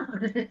horror for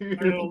me.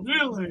 Oh,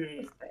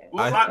 really?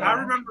 Well, I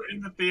remember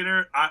in the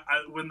theater,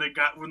 when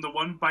the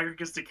one biker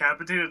gets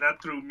decapitated,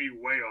 that threw me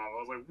way off. I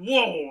was like,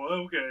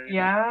 "Whoa, okay."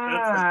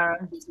 Yeah.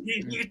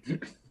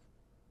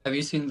 Have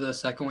you seen the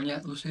second one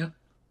yet, Lucia?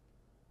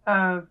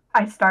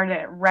 I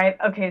started right.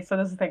 Okay, so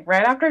this is the thing.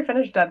 Right after I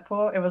finished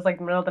Deadpool, it was like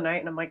the middle of the night,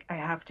 and I'm like, I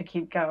have to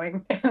keep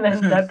going. And then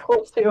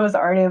Deadpool 2 was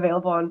already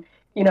available on,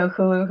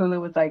 Hulu.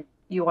 Hulu was like,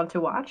 you want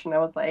to watch? And I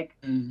was like,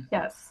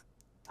 yes.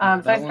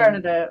 So I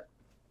started it.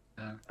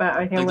 Yeah. But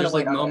I think like, there's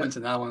like moments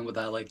in that one with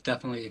that like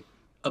definitely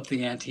up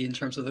the ante in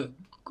terms of the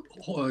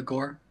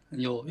gore,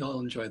 and you'll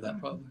enjoy that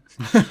probably.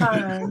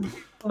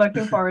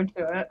 Looking forward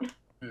to it.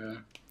 Yeah.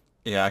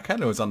 Yeah, I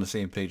kind of was on the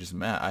same page as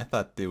Matt. I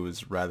thought it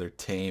was rather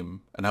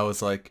tame, and I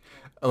was like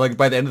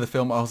by the end of the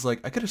film, I was like,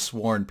 I could have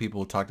sworn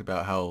people talked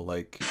about how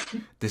like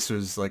this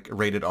was like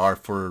rated R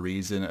for a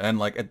reason, and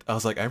like I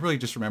was like, I really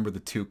just remember the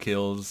two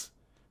kills,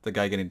 the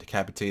guy getting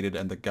decapitated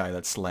and the guy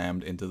that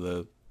slammed into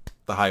the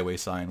highway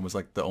sign was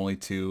like the only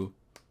two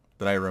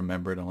that I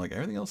remembered. I'm like,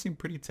 everything else seemed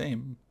pretty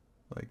tame.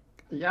 Like,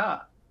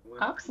 yeah,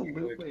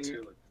 absolutely.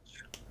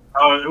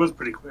 Oh, it was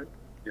pretty quick.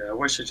 Yeah, I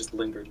wish it just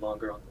lingered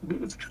longer on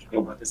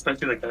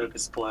especially like that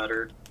is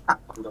splattered on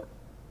the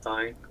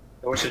sign.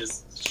 I wish it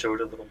just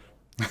showed a little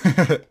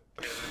more.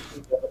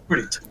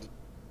 Pretty tame.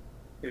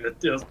 Yeah,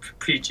 it was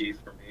PG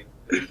for me.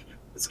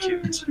 It's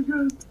cute. Oh my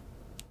God.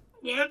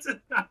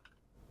 What?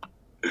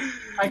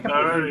 I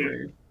completely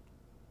agree.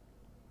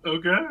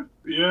 Okay.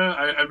 Yeah.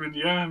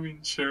 I mean,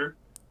 sure.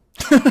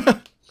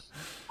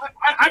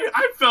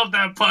 I felt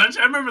that punch.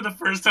 I remember the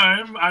first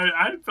time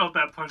I felt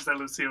that punch that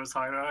Lucia was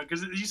talking about.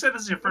 Because you said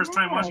this is your first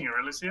time watching it,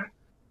 right, Lucia?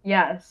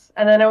 Yes.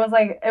 And then it was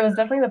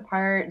definitely the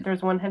part,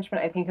 there's one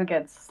henchman I think who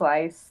gets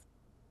sliced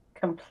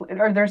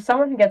or there's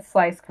someone who gets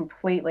sliced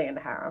completely in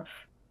half.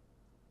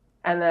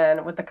 And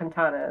then with the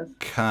katanas.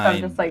 So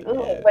I'm just like,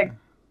 ugh, like,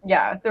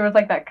 yeah, there was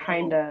like that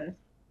kind of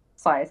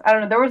slice. I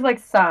don't know. There was like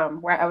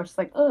some where I was just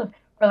like, ugh.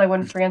 Or like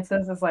when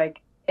Francis is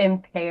like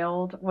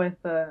impaled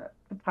with the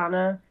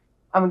katana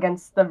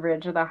against the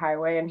ridge of the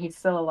highway and he's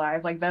still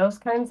alive. Like those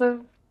kinds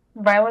of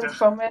violence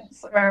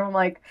moments where I'm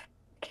like,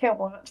 can't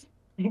watch.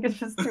 Like, it's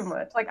just too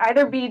much. Like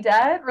either be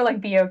dead or like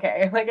be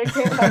okay. Like I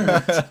can't.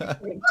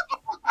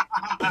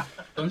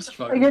 I'm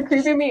struggling. Like you're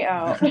creeping me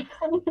out.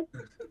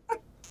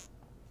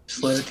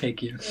 Just let it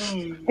take you.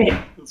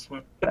 Yeah. That's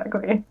fun.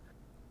 Exactly.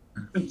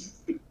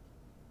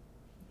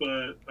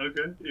 But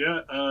okay,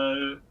 yeah.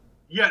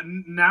 Yeah,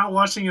 now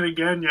watching it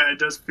again, yeah, it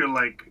does feel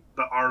like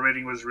the R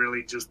rating was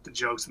really just the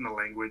jokes and the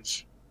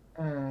language.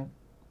 Yeah.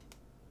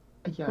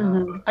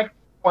 Mm-hmm.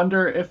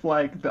 wonder if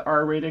like the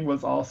R rating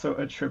was also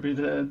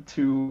attributed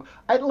to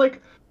I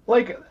don't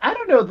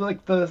know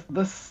like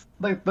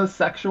the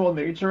sexual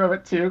nature of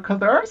it too, because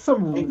there are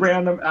some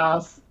random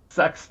ass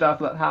sex stuff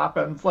that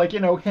happens, like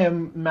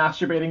him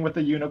masturbating with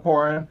the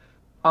unicorn,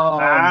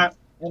 That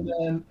and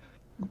then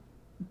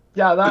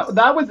yeah,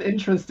 that was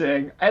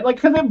interesting. And like,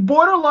 cause it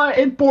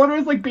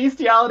borders like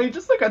bestiality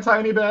just like a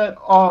tiny bit.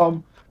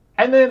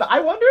 And then I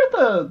wonder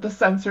if the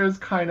censors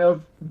kind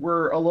of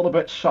were a little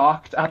bit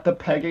shocked at the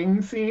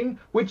pegging scene,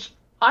 which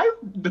I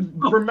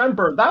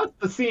remember that was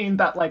the scene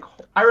that like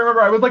I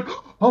remember I was like,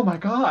 oh my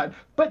God.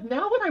 But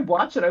now when I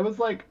watch it, I was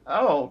like,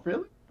 oh,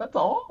 really? That's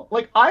all?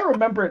 Like I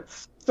remember it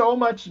so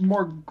much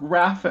more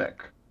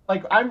graphic.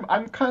 Like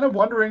I'm kind of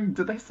wondering,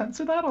 did they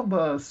censor that on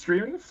the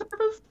streaming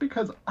service?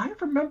 Because I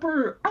thought I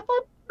remember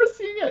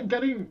seeing it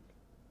getting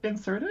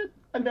inserted.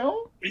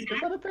 No, is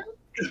that a thing?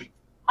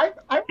 I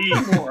he,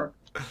 remember more.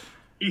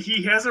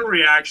 he has a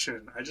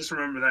reaction. I just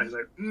remember that he's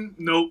like,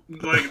 nope,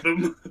 like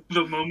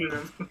the moment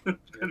of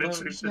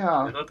penetration.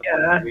 Yeah. I thought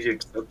the movie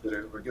accepted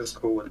it, or he was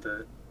cool with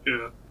it.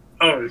 Yeah.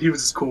 Oh, he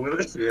was just cool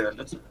with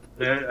it.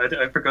 Yeah,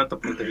 I forgot the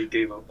part that he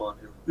gave up on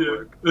it.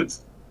 Yeah.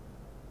 It's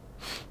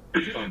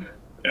fun, man.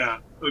 Yeah.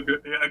 Okay.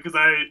 Yeah, because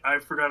I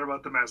forgot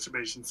about the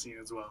masturbation scene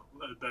as well.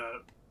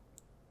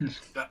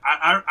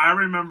 I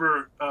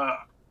remember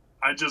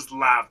I just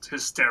laughed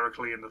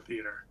hysterically in the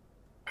theater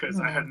because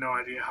I had no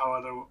idea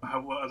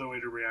what other way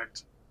to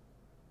react.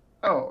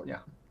 Oh yeah.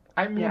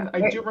 I mean, Yeah.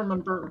 I do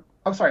remember.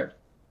 Oh, sorry.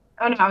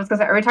 Oh no, I was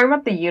gonna say, are we talking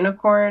about the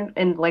unicorn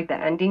in like the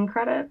ending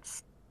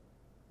credits?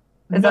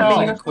 Is that No. the Like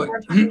a unicorn quick-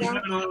 we're talking The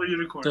about? little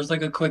unicorn. There's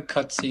like a quick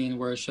cutscene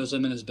where it shows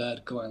him in his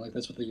bed going like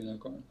this with the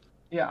unicorn.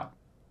 Yeah.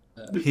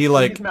 He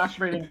like He's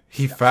masturbating.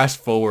 he fast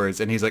forwards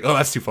and he's like, oh,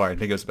 that's too far,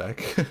 and he goes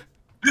back.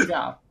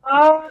 Yeah.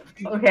 Oh,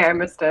 okay, I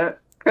missed it.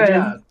 Good.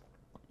 Yeah.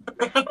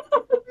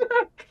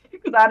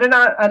 Because I did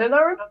not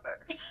remember.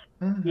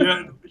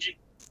 Yeah,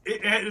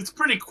 it's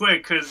pretty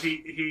quick because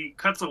he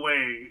cuts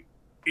away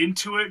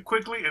into it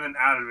quickly and then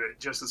out of it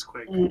just as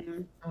quick.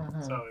 Mhm.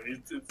 So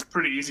it's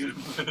pretty easy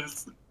to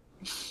miss.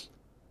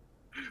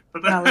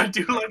 But then I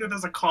do like that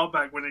there's a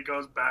callback when he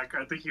goes back.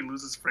 I think he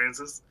loses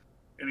Francis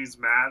and he's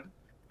mad.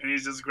 And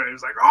he's just great.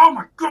 He's like, "Oh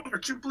my God, I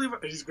can't believe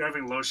it!" And he's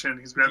grabbing lotion.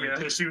 He's grabbing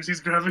tissues. He's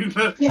grabbing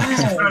the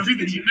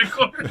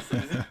unicorn.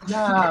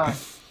 Yeah.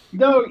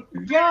 No,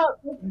 yeah.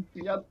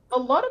 A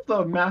lot of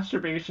the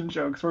masturbation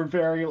jokes were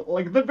very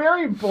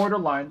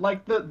borderline.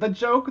 Like the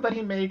joke that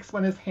he makes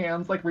when his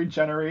hand's like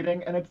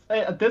regenerating, and it's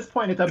at this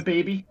point it's a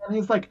baby, and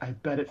he's like, "I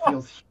bet it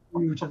feels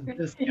huge in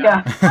this."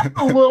 Yeah.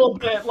 A little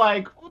bit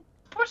like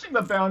pushing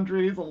the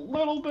boundaries a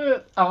little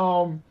bit.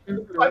 I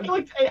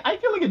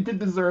feel like it did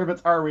deserve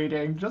its R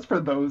rating just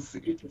for those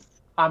scenes.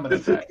 I'm gonna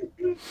say.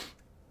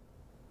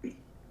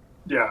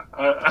 Yeah,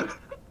 I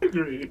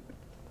agree.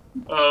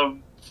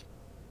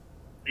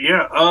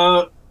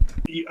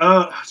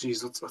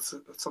 Geez, what's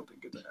something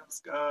good to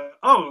ask?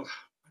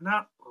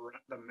 Not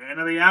the man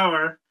of the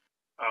hour.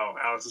 Oh,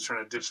 Alex is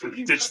trying to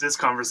ditch this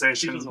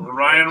conversation.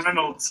 Ryan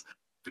Reynolds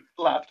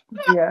Left.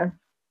 Yeah.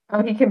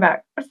 Oh, he came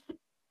back.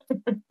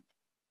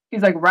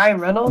 He's like, Ryan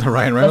Reynolds?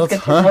 Ryan Reynolds,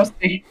 Let's get huh? to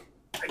roasting.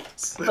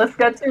 Let's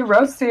get to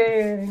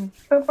roasting.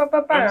 Friend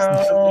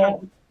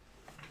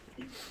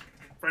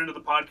of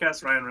the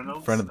podcast, Ryan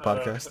Reynolds. Friend of the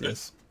podcast,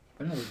 yes.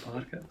 Another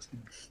podcast.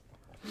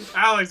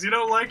 Alex, you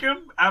don't like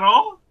him at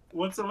all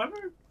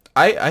whatsoever?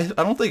 I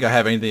don't think I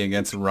have anything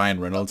against Ryan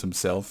Reynolds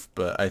himself,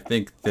 but I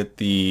think that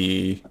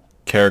the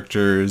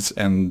characters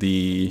and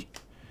the,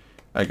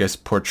 I guess,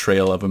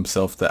 portrayal of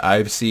himself that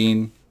I've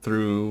seen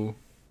through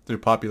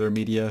popular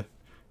media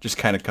just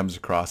kind of comes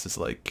across as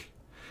like,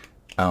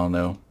 I don't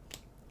know,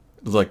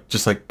 like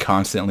just like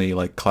constantly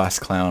like class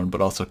clown,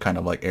 but also kind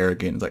of like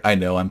arrogant. Like, I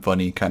know I'm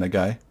funny kind of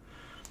guy.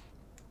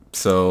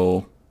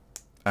 So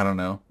I don't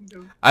know.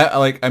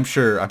 I'm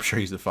sure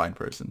he's a fine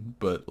person,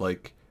 but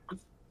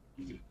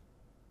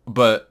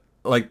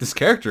this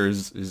character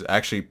is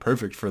actually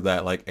perfect for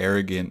that, like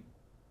arrogant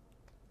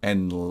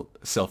and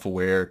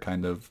self-aware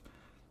kind of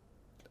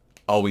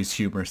always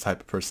humorous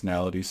type of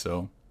personality.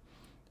 So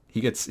he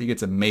gets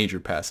a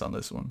major pass on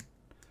this one.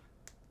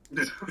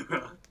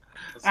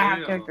 I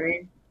have to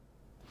agree.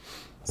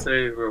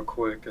 Say real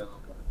quick,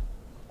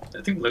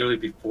 I think literally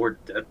before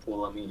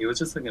Deadpool, I mean, he was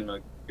just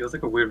like he was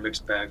like a weird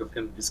mixed bag of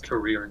his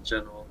career in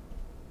general.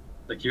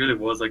 Like he really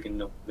was like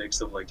in a mix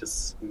of like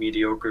just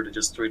mediocre to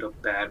just straight up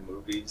bad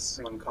movies.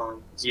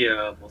 Rom-com.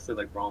 Yeah, mostly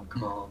like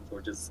rom-coms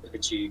or just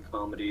edgy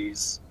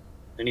comedies.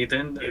 And it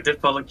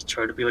did felt like he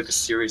tried to be like a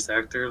serious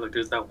actor. Like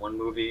there's that one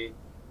movie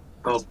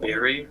called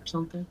Barry or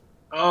something.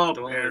 Oh,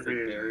 The one with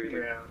Barry. Barry.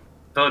 Yeah.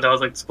 Oh, that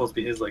was like supposed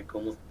to be his like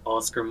almost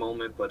Oscar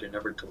moment, but it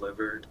never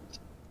delivered.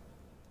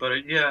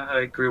 But yeah,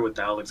 I agree with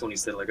Alex when he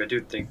said like I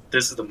do think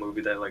this is the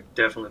movie that like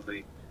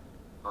definitely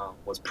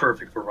was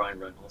perfect for Ryan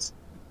Reynolds,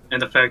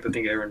 and the fact I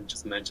think Aaron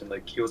just mentioned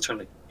like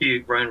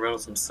Ryan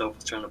Reynolds himself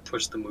was trying to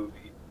push the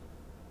movie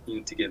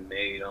to get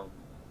made. And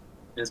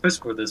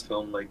especially for this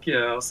film, like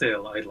yeah, I'll say I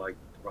like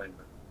Ryan Reynolds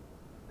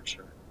for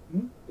sure.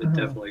 It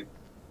definitely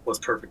was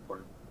perfect for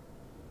him.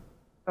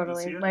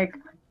 Totally. You see it? Like,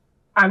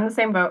 I'm the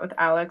same boat with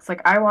Alex.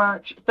 Like I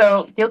watch,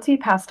 so guilty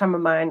pastime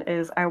of mine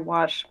is I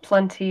watch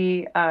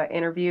plenty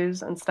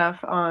interviews and stuff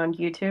on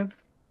YouTube.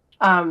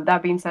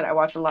 That being said, I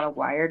watch a lot of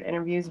Wired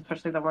interviews,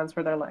 especially the ones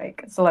where they're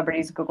like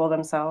celebrities Google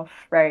themselves,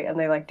 right? And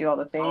they like do all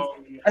the things. Oh,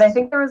 yes. And I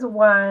think there was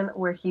one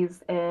where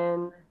he's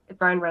in it's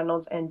Ryan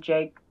Reynolds and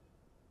Jake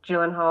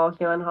Gyllenhaal.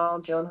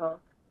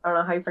 I don't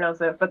know how you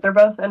pronounce it, but they're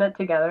both in it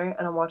together.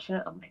 And I'm watching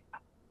it. I'm like,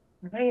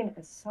 Ryan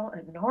is so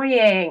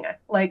annoying.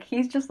 Like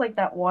he's just like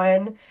that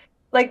one,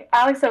 like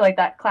Alex said, like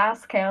that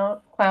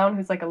clown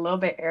who's like a little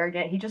bit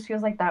arrogant. He just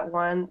feels like that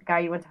one guy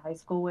you went to high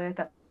school with.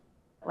 That,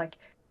 like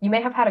you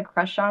may have had a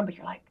crush on, but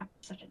you're like, I'm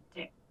such a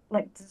dick.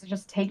 Like this is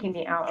just taking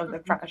me out of the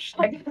crush.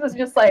 Like it was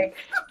just like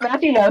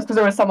Matthew knows because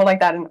there was someone like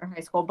that in our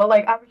high school. But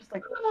like I was just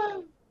like,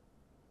 oh,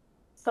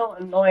 so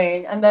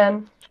annoying. And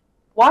then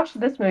watched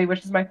this movie,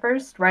 which is my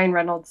first Ryan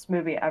Reynolds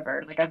movie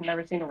ever. Like I've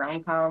never seen a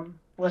rom-com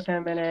with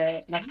him in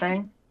it,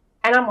 nothing.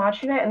 And I'm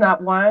watching it, and that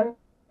one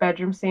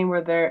bedroom scene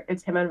where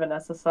it's him and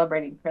Vanessa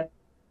celebrating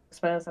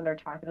Christmas and they're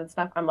talking and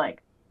stuff. I'm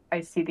like,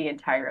 I see the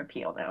entire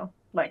appeal now.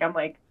 Like I'm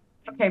like,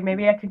 okay,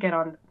 maybe I could get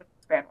on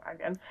this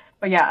bandwagon.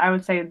 But yeah, I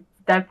would say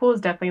Deadpool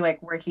is definitely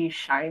like where he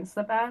shines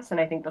the best, and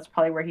I think that's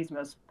probably where he's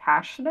most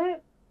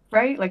passionate,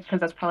 right? Like because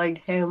that's probably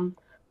him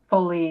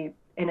fully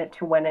in it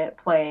to win it,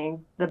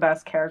 playing the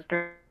best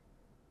character.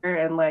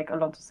 And like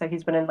Alonso said,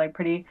 he's been in like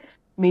pretty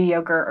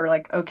mediocre or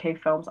like okay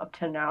films up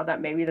to now.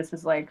 That maybe this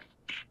is like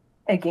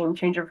a game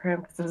changer for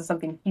him because this is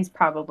something he's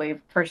probably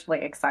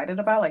personally excited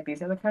about. Like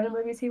these are the kind of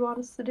movies he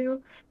wants to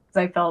do.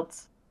 Because I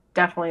felt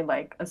definitely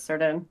like a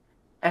certain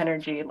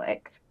energy,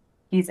 like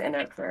he's in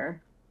it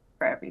for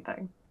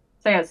everything.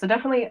 So yeah, so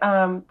definitely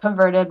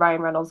converted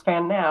Ryan Reynolds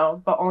fan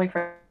now, but only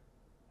for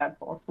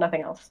Deadpool,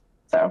 nothing else.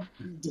 So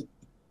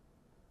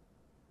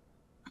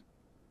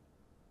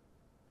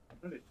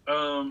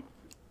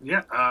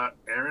Yeah,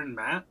 Aaron,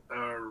 Matt,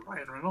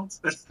 Ryan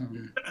Reynolds.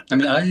 I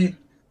mean,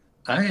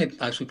 I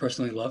actually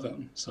personally love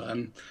him, so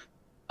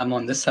I'm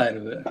on this side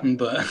of it.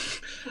 But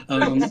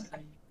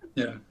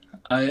yeah,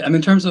 I mean,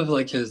 in terms of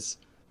like his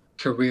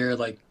career,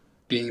 like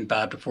being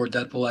bad before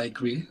Deadpool, I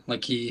agree.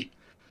 Like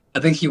I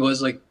think he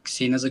was like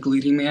seen as like a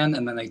leading man,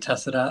 and then they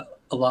tested out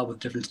a lot with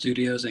different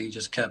studios, and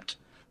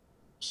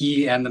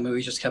he and the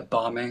movie just kept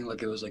bombing.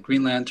 Like it was like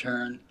Green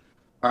Lantern,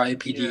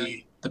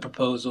 R.I.P.D., The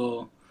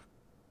Proposal,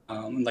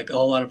 and like a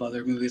lot of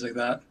other movies like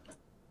that.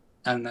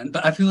 And then,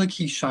 but I feel like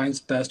he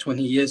shines best when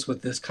he is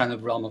with this kind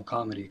of realm of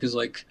comedy. Because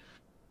like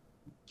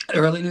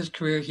early in his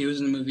career, he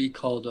was in a movie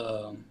called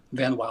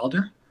Van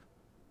Wilder,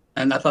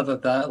 and I thought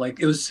that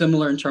like it was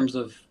similar in terms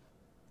of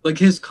like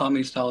his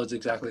comedy style is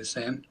exactly the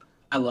same.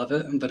 I love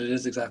it, but it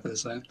is exactly the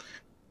same.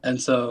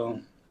 And so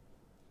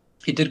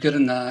he did good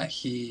in that.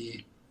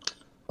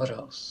 What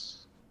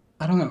else?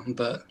 I don't know,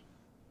 but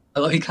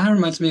he kind of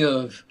reminds me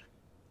of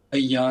a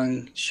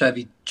young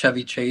Chevy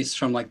Chase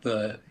from like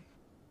the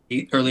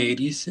early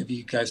 80s, if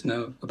you guys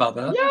know about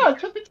that. Yeah,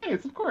 Chevy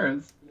Chase, of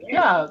course.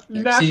 Yeah,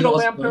 National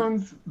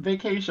Lampoon's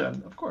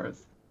Vacation, of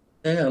course.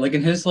 Yeah, like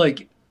in his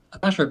like, I'm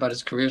not sure about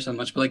his career so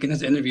much, but like in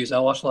his interviews, I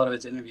watched a lot of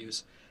his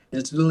interviews, and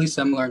it's really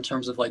similar in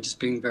terms of like just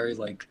being very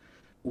like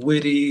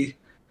witty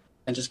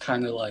and just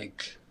kind of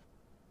like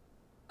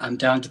I'm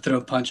down to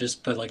throw punches,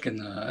 but like in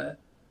a,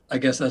 I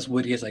guess as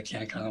witty as I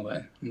can kind of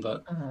way.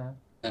 But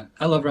yeah,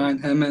 I love Ryan.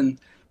 Him and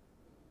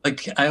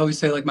like I always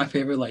say like my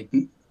favorite like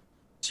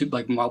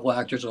Marvel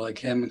actors are like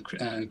him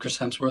and Chris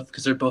Hemsworth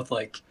because they're both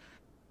like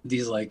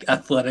these like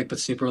athletic but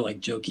super like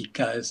jokey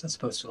guys as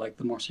opposed to like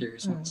the more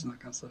serious ones and that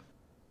kind of stuff.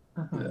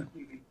 Yeah.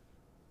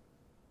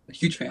 A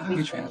huge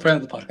fan,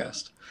 friend of the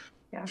podcast.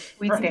 Yeah,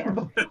 we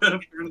stand.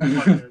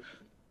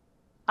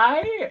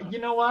 You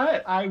know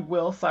what? I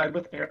will side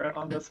with Aaron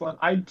on this one.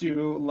 I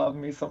do love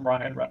me some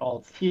Ryan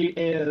Reynolds. He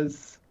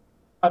is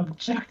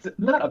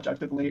not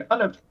objectively,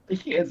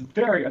 he is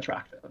very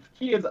attractive.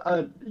 He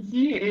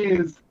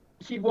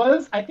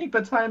was, I think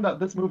the time that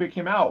this movie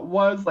came out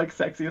was like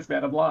Sexiest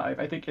Man Alive,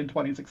 I think in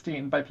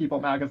 2016 by People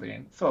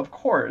magazine. So of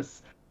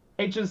course,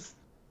 it just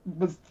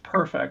was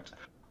perfect.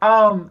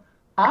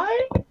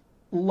 I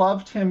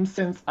loved him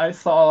since I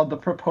saw The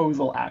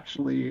Proposal,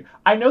 actually.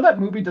 I know that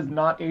movie does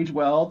not age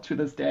well to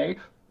this day,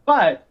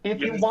 but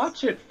if you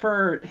watch it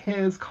for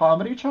his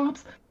comedy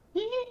chops,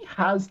 he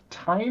has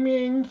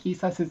timing, he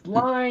says his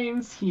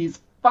lines, he's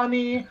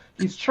funny,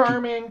 he's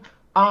charming.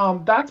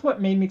 That's what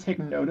made me take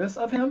notice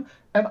of him.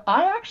 And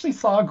I actually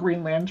saw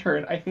Green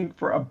Lantern, I think,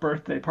 for a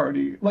birthday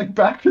party, like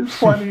back in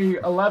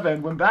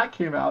 2011 when that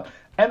came out.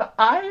 And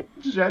I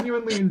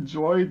genuinely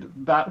enjoyed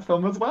that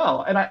film as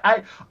well. And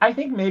I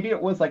think maybe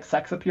it was like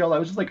sex appeal. I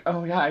was just like,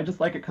 oh yeah, I just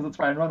like it because it's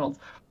Ryan Reynolds.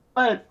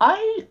 But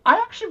I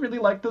actually really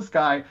like this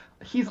guy.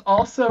 He's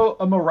also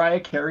a Mariah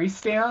Carey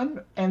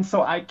stan, and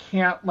so I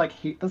can't like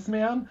hate this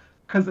man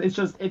because it's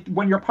just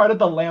when you're part of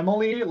the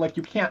Lamely, like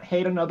you can't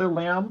hate another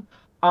lamb,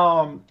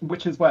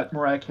 which is what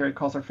Mariah Carey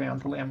calls her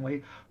fans, the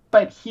Lamely.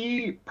 But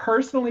he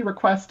personally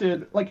reached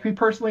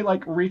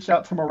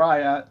out to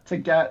Mariah to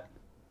get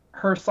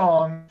her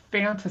song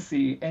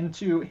Fantasy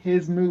into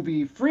his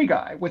movie Free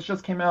Guy, which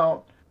just came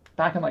out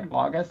back in like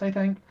August, I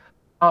think.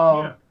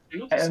 Um,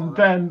 Yeah, I saw and that.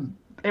 then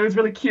it was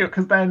really cute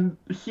because then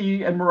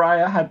he and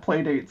Mariah had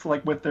play dates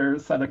like with their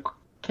set of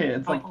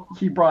kids. Like Oh.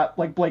 he brought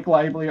like Blake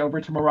Lively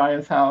over to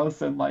Mariah's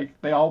house and like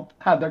they all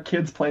had their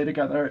kids play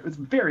together. It was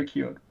very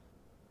cute.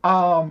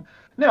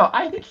 No,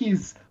 I think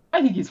he's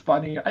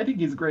funny. I think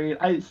he's great.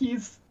 I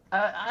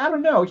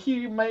don't know.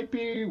 He might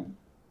be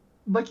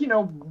like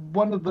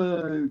one of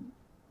the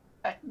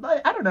I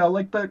don't know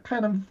like the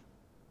kind of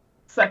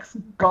sex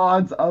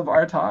gods of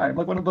our time.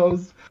 Like one of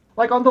those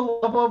like on the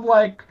level of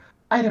like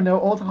I don't know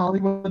old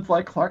Hollywood's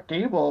like Clark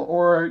Gable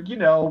or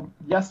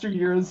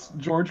yesteryear's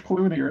George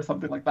Clooney or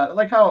something like that.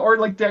 Like how or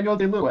like Daniel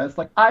Day-Lewis.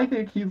 Like I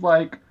think he's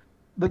like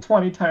the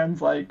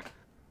 2010s like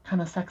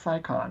kind of sex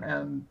icon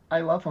and I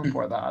love him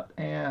for that.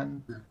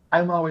 And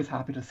I'm always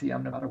happy to see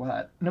him no matter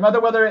what. No matter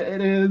whether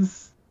it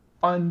is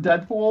on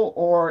Deadpool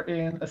or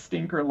in a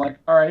stinker like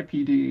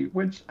R.I.P.D.,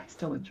 which I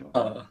still enjoy.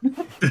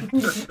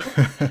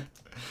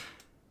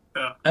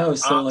 Yeah. I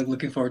was so like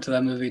looking forward to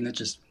that movie, and it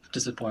just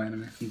disappointed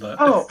me. But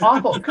Oh,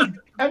 awful! 'Cause,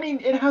 I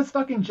mean, it has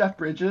fucking Jeff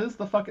Bridges,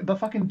 the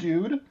fucking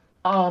dude.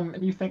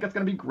 And you think it's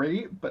gonna be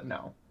great, but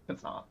no,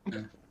 it's not.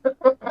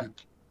 I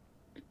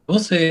will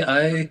say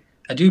I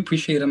do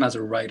appreciate him as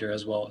a writer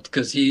as well,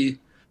 because he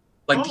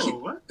like he,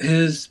 what?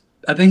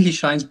 I think he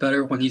shines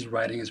better when he's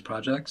writing his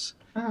projects,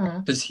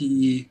 Mhm. because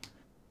he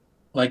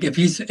like if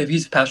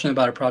he's passionate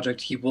about a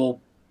project, he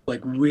will like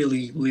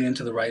really lean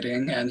into the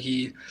writing, and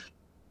he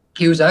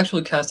was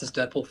actually cast as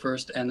Deadpool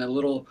first, and a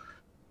little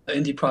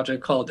indie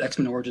project called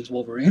X-Men Origins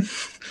Wolverine.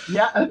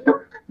 Yeah.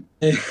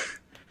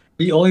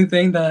 The only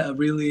thing that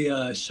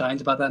really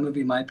shines about that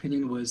movie, in my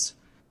opinion, was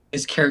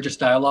his character's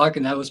dialogue,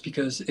 and that was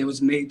because it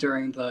was made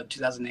during the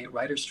 2008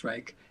 writer's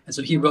strike, and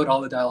so he wrote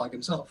all the dialogue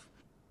himself.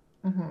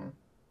 hmm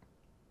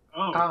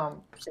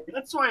Oh, so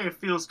that's why it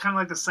feels kind of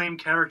like the same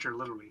character,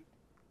 literally.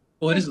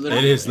 Well, it is It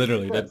literally. is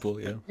literally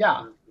Deadpool, yeah.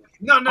 Yeah.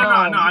 No, Um,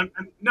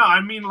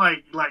 I mean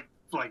like,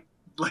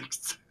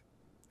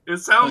 it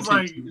sounds Okay.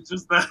 like it's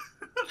just that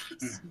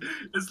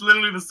it's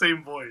literally the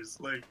same voice.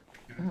 Like,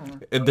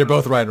 mhm. They're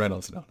both Ryan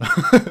Reynolds now.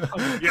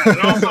 yeah,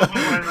 they're also.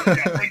 Yeah,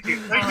 thank you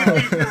for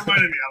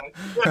reminding me,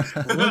 Alex.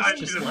 It looks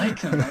just like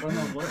him. I don't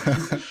know what.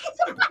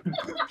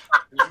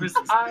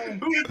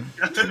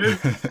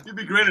 You'd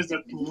be great as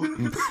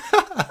Deadpool.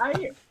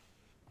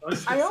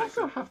 I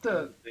also have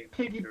to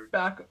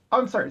piggyback.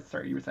 I'm sorry,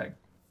 you were saying.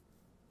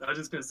 I was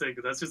just gonna say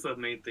because that's just the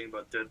main thing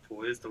about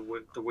Deadpool is the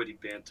witty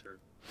banter.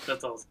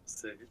 That's all I was gonna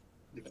say.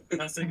 I'm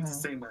not saying it's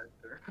the same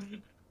actor.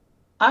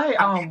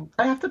 I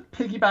have to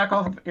piggyback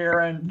off of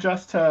Aaron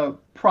just to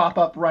prop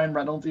up Ryan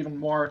Reynolds even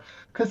more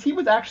because he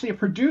was actually a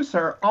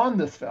producer on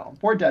this film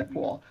for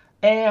Deadpool.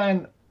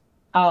 And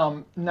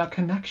now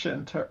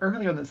connection to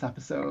earlier in this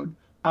episode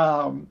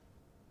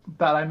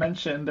that I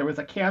mentioned, there was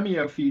a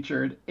cameo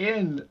featured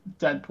in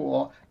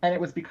Deadpool, and it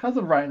was because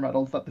of Ryan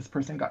Reynolds that this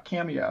person got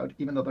cameoed,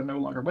 even though they're no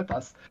longer with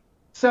us.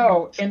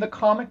 So, in the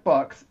comic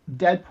books,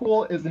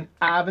 Deadpool is an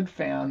avid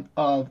fan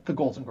of the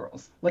Golden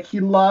Girls. Like, he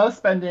loves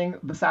spending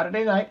the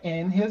Saturday night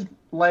in his,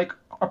 like,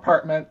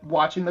 apartment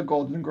watching the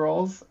Golden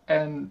Girls,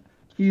 and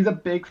he's a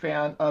big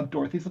fan of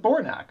Dorothy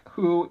Zbornak,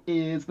 who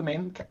is the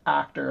main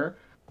actor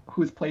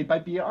who's played by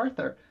Bea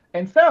Arthur.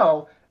 And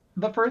so,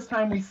 the first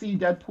time we see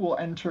Deadpool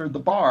enter the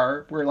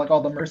bar, where, like,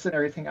 all the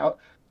mercenaries hang out,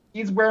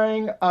 he's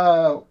wearing,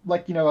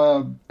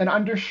 an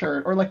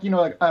undershirt, or,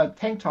 a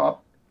tank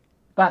top,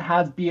 that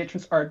has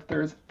Beatrice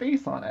Arthur's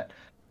face on it.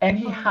 And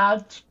he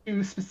had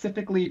to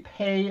specifically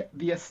pay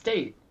the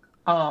estate,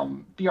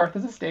 the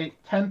Arthur's estate,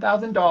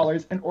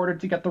 $10,000 in order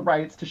to get the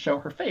rights to show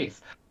her face.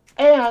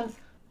 And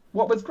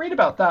what was great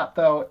about that,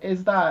 though,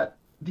 is that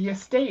the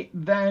estate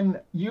then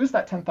used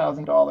that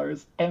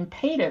 $10,000 and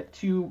paid it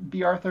to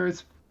B.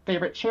 Arthur's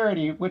favorite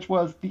charity, which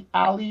was the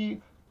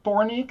Ali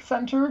Fornique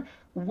Center,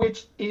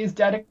 which is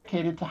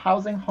dedicated to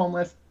housing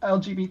homeless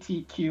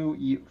LGBTQ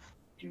youth.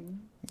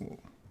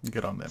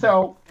 Get on them.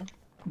 So,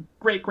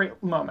 great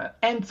moment.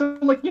 And so,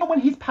 when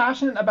he's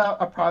passionate about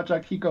a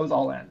project, he goes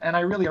all in. And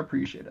I really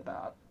appreciated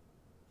that.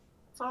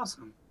 It's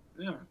awesome.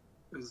 Yeah.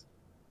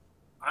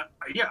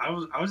 I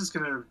was just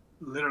going to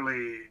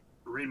literally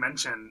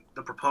re-mention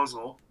The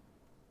Proposal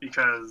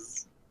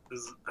because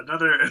there's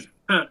another...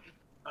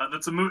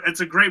 it's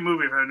a great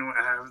movie if anyone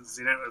hasn't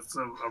seen it. It's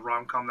a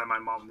rom-com that my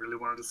mom really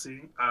wanted to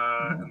see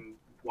and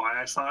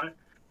why I saw it.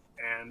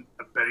 And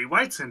Betty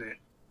White's in it.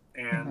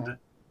 And...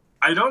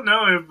 I don't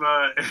know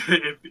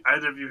if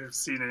either of you have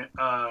seen it,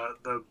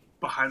 the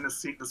behind the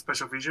scene, the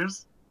special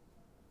features.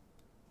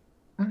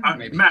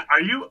 Maybe. Matt,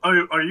 are you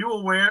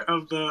aware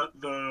of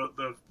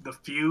the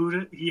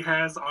feud he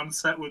has on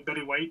set with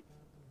Betty White?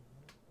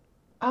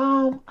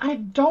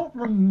 I don't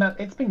remember.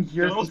 It's been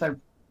years No? since I've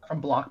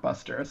from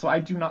Blockbuster, so I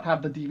do not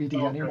have the DVD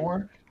Okay.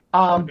 anymore.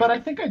 Okay. But I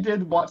think I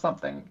did watch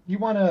something. You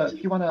wanna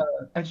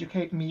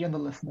educate me and the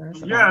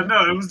listeners? Yeah,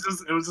 about no, it was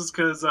just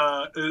because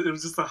it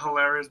was just a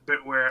hilarious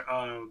bit where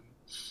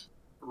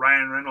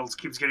Ryan Reynolds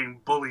keeps getting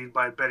bullied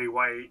by Betty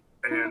White,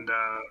 and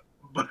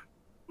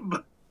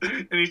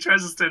and he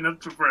tries to stand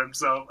up for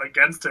himself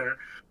against her,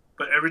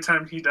 but every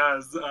time he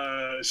does,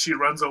 she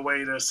runs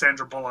away to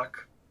Sandra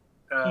Bullock,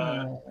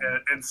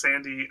 and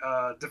Sandy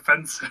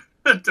defends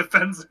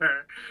defends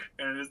her,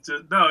 and it's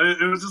just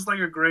it was just like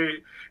a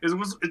great.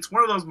 It's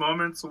one of those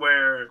moments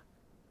where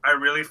I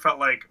really felt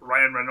like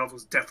Ryan Reynolds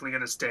was definitely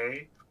gonna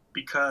stay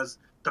because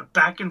the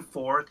back and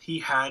forth he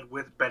had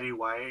with Betty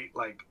White,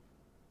 like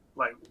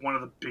one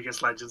of the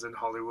biggest legends in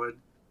Hollywood,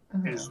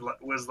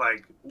 was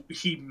like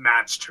he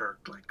matched her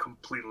like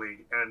completely,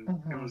 and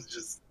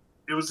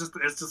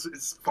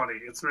it's funny.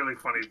 It's really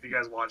funny if you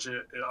guys watch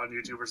it on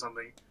YouTube or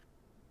something.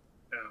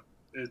 Yeah,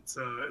 it's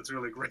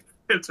really great.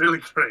 It's really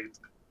great.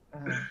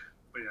 But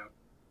yeah.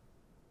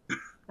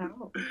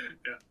 Oh.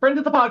 Yeah. Friend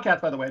of the podcast,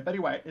 by the way. Betty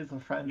White is a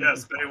friend.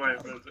 Yes, of this Betty White.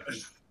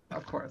 podcast.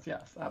 Of course,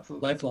 yes,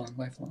 absolutely.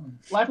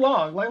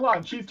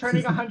 Lifelong. She's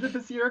turning 100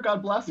 this year.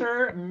 God bless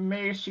her.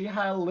 May she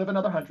live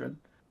another 100.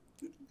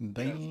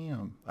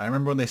 Damn. I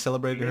remember when they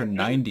celebrated her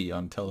 90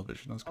 on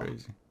television. That was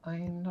crazy. I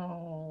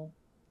know.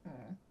 I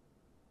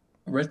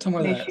read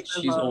somewhere May that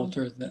she she's live on.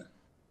 older than.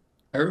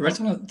 I read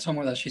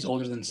somewhere that she's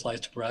older than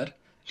sliced bread.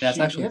 That's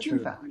actually is, in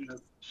true. fact.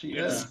 She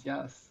Yeah. is,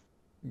 yes.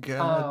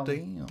 God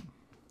damn.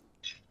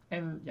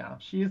 And yeah,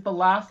 she's the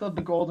last of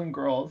the Golden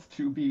Girls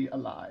to be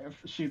alive.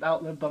 She's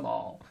outlived them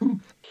all.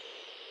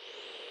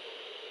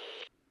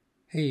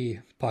 Hey,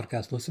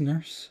 podcast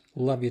listeners.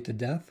 Love you to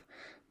death.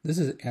 This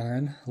is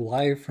Aaron,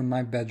 live from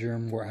my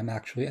bedroom where I'm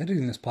actually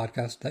editing this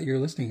podcast that you're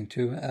listening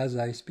to as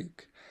I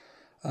speak.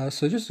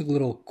 So just a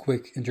little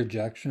quick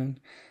interjection.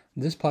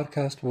 This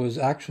podcast was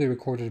actually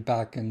recorded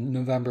back in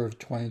November of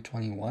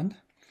 2021.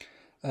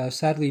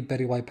 Sadly,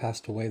 Betty White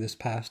passed away this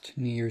past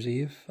New Year's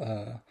Eve,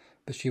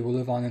 but she will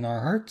live on in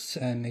our hearts,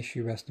 and may she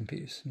rest in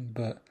peace.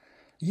 But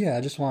yeah,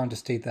 I just wanted to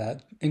state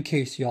that in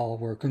case y'all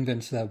were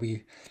convinced that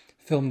we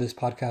filmed this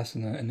podcast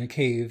in a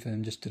cave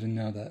and just didn't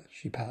know that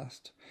she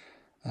passed.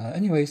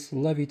 Anyways,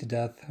 love you to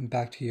death, and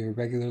back to your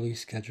regularly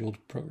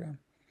scheduled program.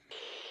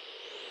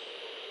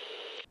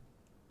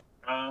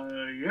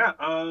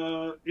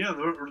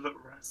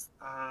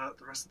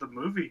 The rest of the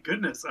movie.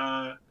 Goodness.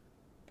 How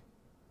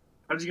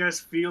did you guys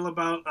feel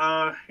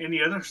about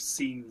any other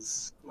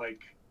scenes?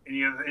 Like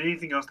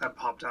anything else that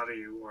popped out of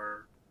you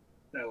or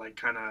that like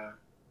kind of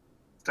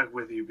stuck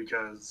with you?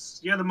 Because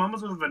yeah, the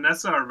moments with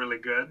Vanessa are really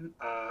good.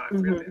 I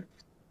forget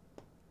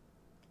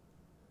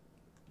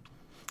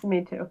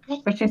Me too.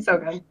 But she's so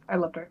good. I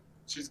loved her.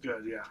 she's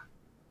good. Yeah.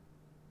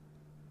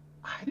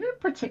 I didn't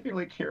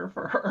particularly care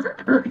for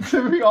her,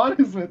 to be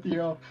honest with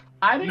you.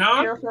 I didn't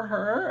No? care for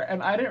her,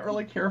 and I didn't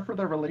really care for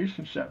the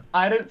relationship.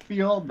 I didn't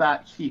feel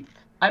that heat.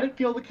 I didn't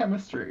feel the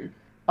chemistry.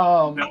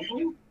 No,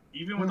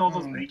 even with all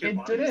those naked It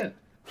bodies. didn't.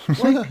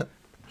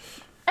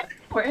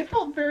 Like, it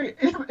felt very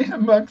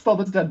amongst all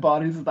those dead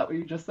bodies. Is that what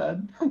you just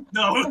said?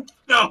 No,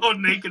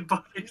 naked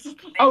bodies.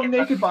 Oh,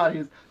 naked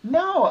bodies.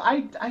 No,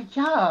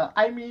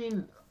 I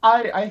mean,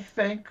 I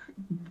thank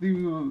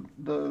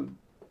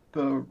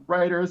the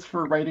writers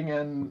for writing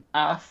in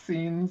ass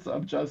scenes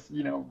of just,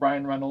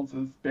 Ryan Reynolds'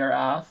 bare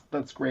ass.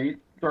 That's great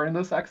during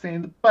the sex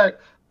scenes.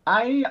 But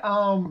I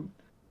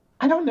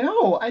don't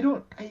know. I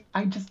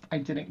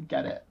didn't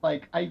get it.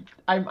 Like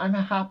I'm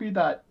happy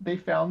that they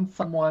found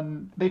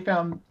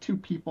two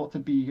people to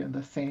be in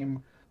the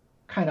same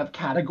kind of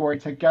category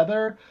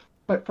together.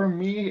 But for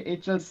me,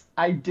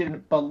 I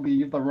didn't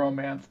believe the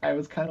romance. I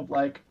was kind of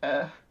like,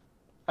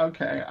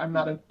 okay,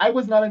 I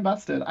was not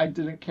invested. I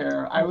didn't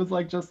care. I was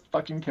like, just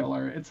fucking kill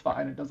her. It's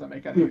fine. It doesn't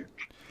make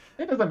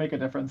a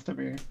difference to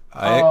me.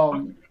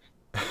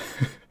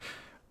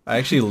 I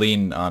actually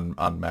lean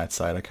on Matt's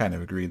side. I kind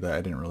of agree that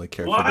I didn't really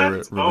care for What? their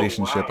Oh,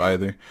 relationship wow.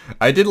 either.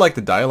 I did like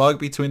the dialogue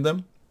between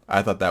them.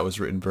 I thought that was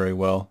written very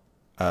well.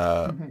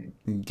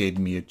 Gave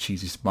me a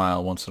cheesy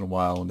smile once in a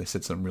while when they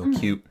said something real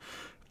cute.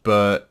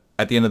 But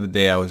at the end of the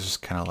day, I was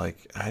just kind of like,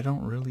 I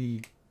don't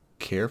really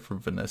care for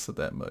Vanessa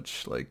that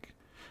much. Like,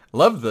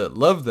 love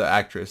the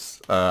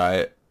actress.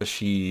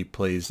 She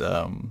plays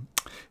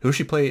who does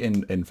she play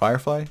in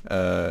Firefly?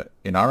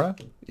 Inara?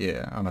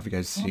 Yeah, I don't know if you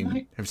guys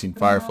have seen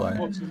Firefly.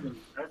 Oh, she's in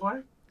Firefly?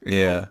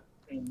 Yeah.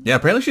 Yeah,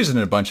 apparently she's in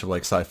a bunch of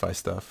like sci-fi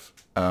stuff.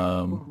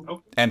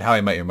 Oh, And How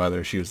I Met Your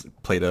Mother. She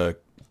played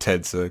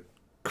Ted's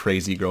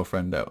crazy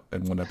girlfriend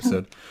in one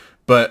episode.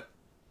 But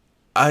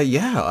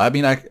yeah, I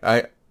mean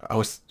I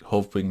was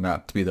hoping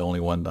not to be the only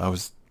one. I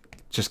was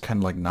just kind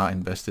of like not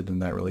invested in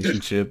that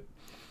relationship.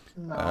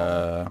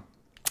 No.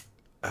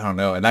 I don't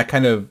know, and that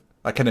kind of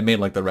made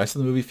like the rest of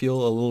the movie feel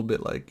a little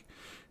bit like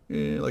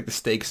the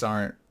stakes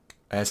aren't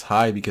as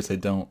high because I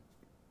don't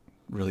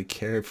really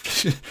care if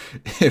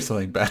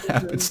something bad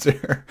happens to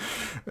her.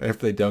 If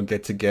they don't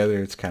get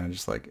together, it's kind of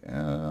just like,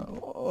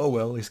 oh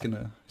well, he's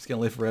gonna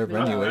live forever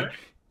Yeah, anyway. right.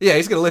 Yeah,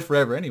 he's gonna live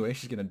forever anyway.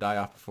 She's gonna die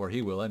off before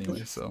he will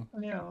anyway. So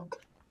Yeah.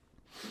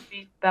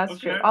 That's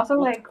Okay. true. Also,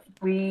 like,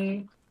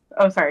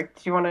 oh, sorry. Do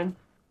you want to?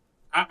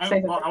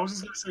 Say I was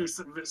just gonna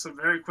say some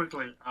very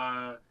quickly.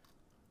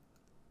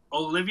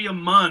 Olivia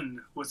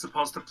Munn was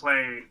supposed to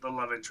play the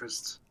love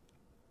interest.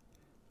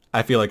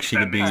 I feel like she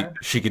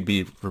Okay. could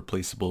be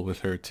replaceable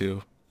with her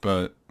too.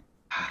 But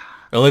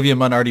Olivia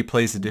Munn already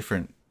plays a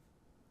different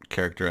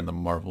character in the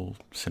Marvel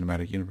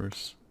Cinematic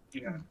Universe.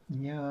 Yeah.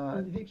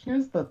 Yeah.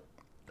 Here's the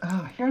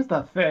here's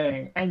the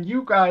thing, and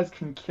you guys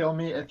can kill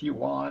me if you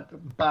want,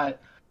 but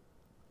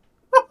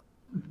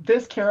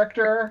this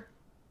character,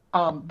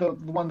 the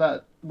one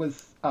that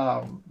was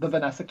the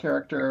Vanessa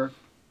character,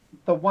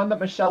 the one that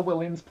Michelle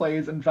Williams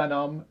plays in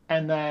Venom,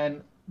 and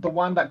then the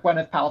one that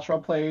Gwyneth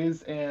Paltrow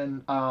plays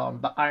in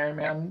the Iron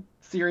Man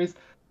series,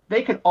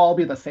 they could all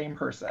be the same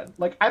person.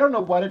 Like, I don't know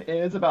what it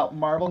is about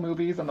Marvel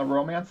movies and the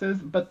romances,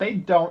 but they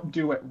don't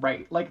do it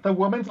right. Like, the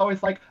woman's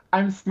always like,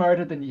 I'm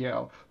smarter than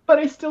you, but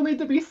I still need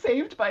to be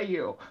saved by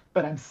you,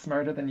 but I'm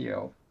smarter than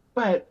you.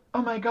 But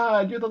oh my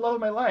God, you're the love of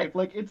my life.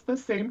 Like, it's the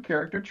same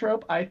character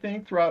trope, I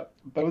think, throughout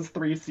those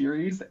three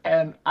series,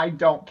 and I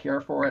don't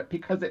care for it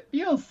because it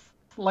feels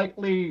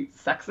slightly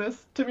sexist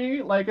to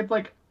me. Like, it's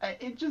like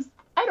it just,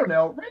 I don't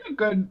know, write a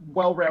good,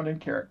 well-rounded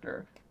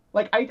character.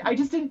 Like, I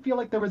just didn't feel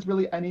like there was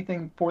really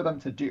anything for them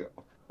to do.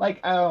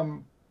 Like,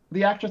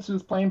 the actress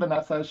who's playing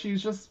Vanessa,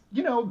 she's just,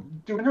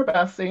 doing her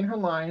best, saying her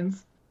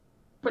lines,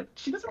 but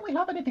she doesn't really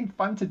have anything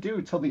fun to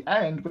do till the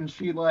end when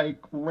she like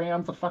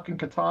rams a fucking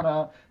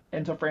katana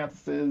into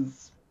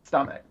Francis's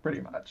stomach,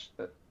 pretty much.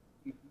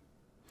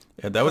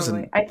 Yeah, that was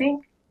Totally. an. I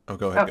think. Oh,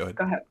 go Oh, ahead. Go ahead.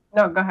 go ahead.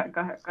 No, go ahead.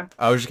 Go ahead. Go ahead.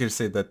 I was just gonna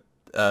say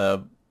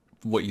that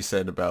what you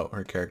said about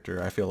her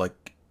character, I feel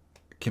like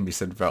can be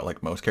said about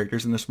like most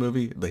characters in this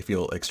movie. They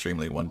feel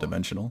extremely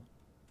one-dimensional.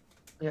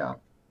 Yeah.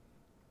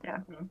 Yeah.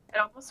 It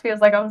almost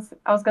feels like I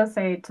was gonna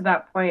say to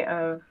that point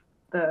of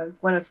the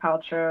Gwyneth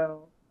Paltrow,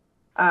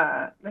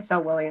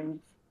 Michelle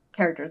Williams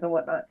characters and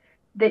whatnot.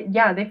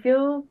 They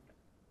feel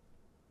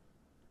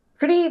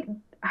pretty.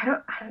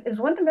 Is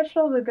one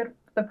dimensional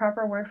the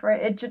proper word for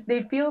it?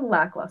 They feel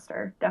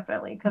lackluster,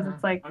 definitely, because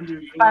it's like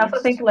I also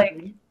think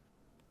like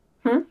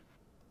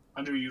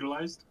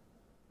Underutilized.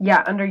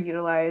 yeah,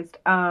 underutilized,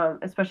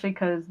 especially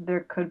because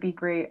there could be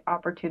great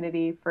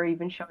opportunity for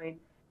even showing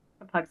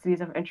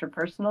complexities of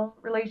interpersonal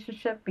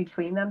relationship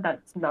between them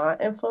that's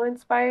not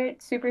influenced by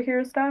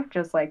superhero stuff,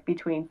 just like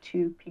between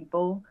two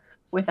people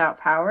without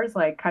powers,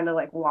 like kind of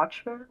like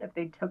Watchmen, if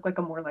they took like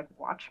a more like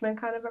Watchmen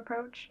kind of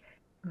approach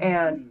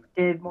and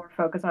did more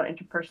focus on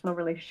interpersonal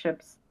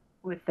relationships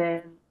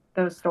within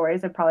those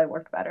stories, it probably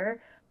worked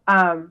better.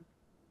 Um,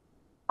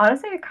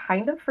 Honestly, I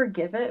kind of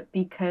forgive it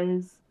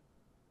because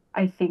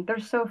I think they're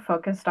so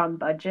focused on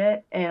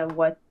budget and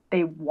what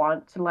they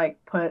want to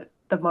like put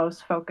the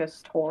most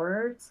focus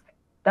towards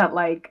that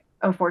like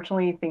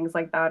unfortunately things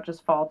like that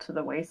just fall to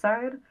the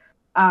wayside.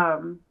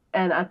 And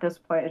at this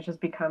point it's just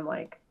become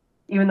like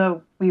even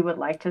though we would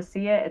like to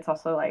see it, it's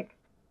also like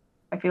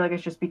I feel like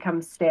it's just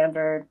become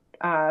standard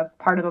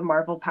part of a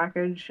Marvel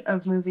package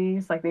of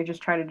movies. Like they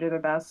just try to do their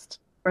best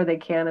where they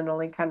can and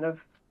only kind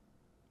of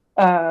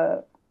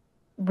uh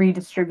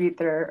redistribute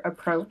their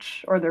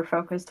approach or their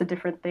focus to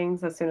different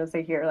things as soon as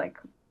they hear like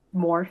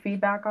more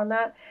feedback on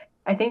that.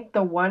 I think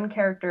the one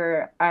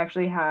character I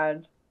actually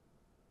had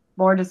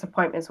more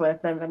disappointments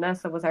with than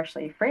Vanessa was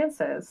actually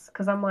Francis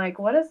because I'm like,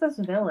 what is this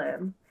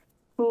villain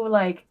who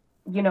like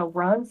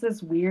runs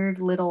this weird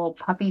little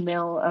puppy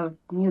mill of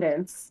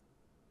mutants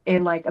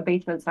in like a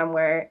basement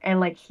somewhere and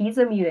like he's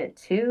a mutant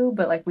too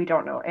but like we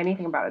don't know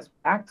anything about his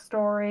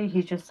backstory.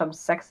 He's just some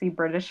sexy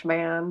British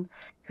man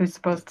who's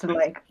supposed to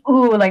like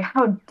ooh like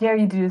how dare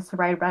you do this to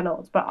Ryan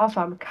Reynolds, but also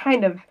I'm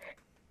kind of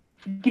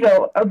you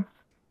know uh,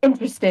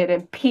 interested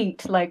and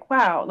piqued like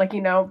wow like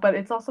but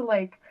it's also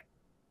like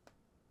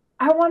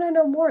I want to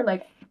know more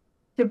like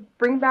to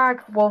bring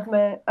back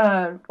Wolfman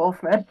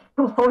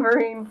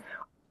Wolverine,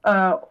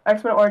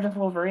 X-Men Origins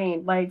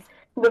Wolverine. Like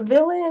the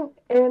villain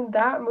in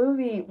that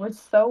movie was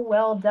so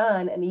well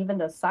done, and even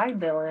the side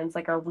villains,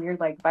 like our weird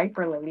like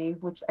Viper lady,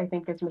 which I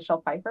think is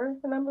Michelle Pfeiffer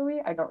in that movie.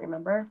 I don't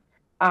remember.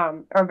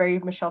 Or very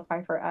Michelle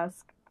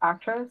Pfeiffer-esque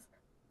actress,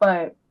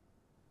 but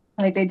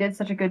like they did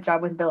such a good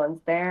job with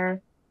villains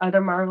there.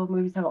 Other Marvel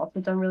movies have also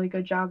done really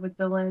good job with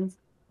villains.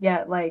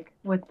 Yet, like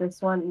with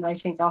this one, and I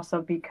think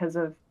also because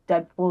of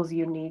Deadpool's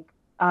unique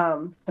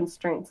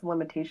constraints and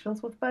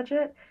limitations with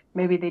budget,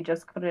 maybe they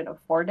just couldn't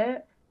afford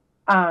it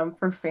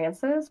for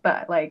Francis.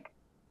 But like,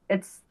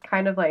 it's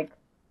kind of like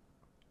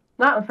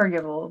not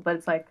unforgivable, but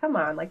it's like, come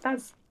on, like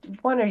that's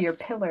one of your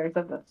pillars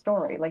of the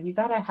story. Like you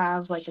gotta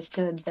have like a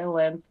good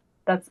villain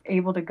that's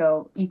able to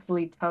go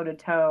equally toe to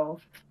toe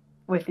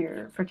with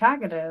your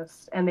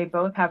protagonist, and they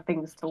both have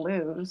things to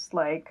lose,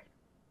 like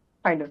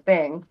kind of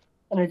thing,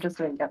 and it just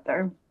didn't get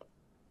there.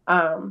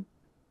 Um,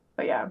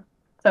 but yeah,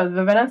 so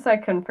the Vanessa I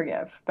couldn't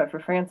forgive, but for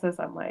Francis,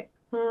 I'm like,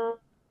 I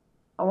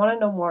want to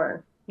know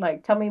more.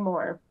 Like, tell me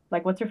more.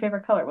 Like, what's your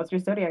favorite color? What's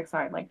your zodiac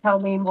sign? Like, tell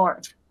me more.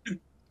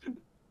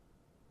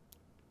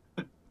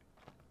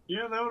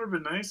 Yeah, that would have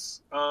been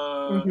nice.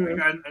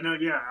 Mhm. I know.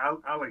 Yeah,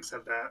 I'll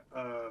accept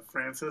that.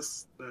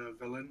 Francis, the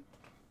villain,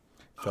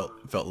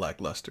 Felt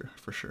lackluster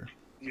for sure.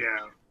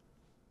 yeah.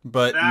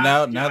 But That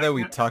now yeah, that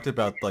we talked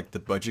about like the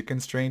budget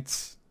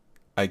constraints,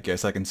 I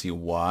guess I can see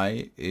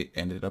why it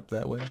ended up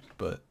that way.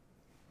 But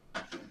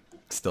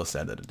still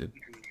sad that it did.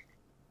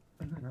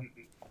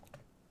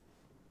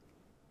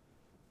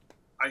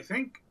 I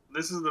think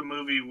this is the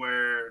movie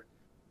where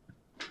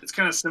it's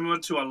kind of similar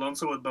to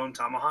Alonso with Bone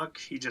Tomahawk.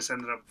 He just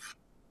ended up,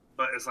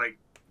 but it's like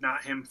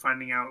not him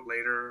finding out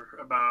later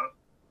about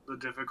the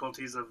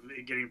difficulties of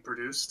it getting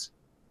produced.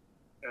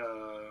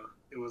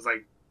 It was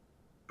like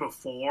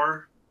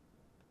before,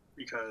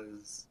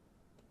 because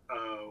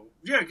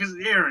because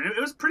Aaron,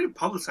 it was pretty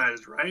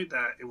publicized, right?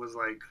 That it was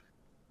like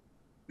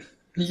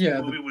Yeah,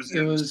 the movie was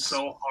it was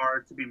so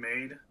hard to be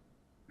made.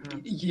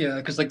 Yeah,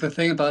 because like the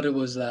thing about it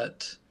was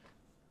that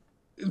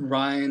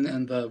Ryan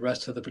and the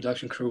rest of the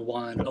production crew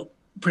wanted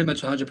pretty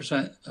much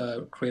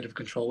 100% creative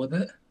control with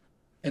it,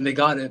 and they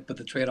got it, but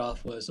the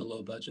trade-off was a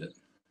low budget.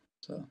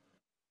 So,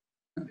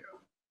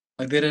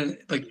 like they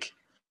didn't like.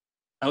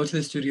 I went to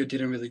the studio,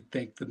 didn't really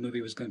think the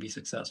movie was going to be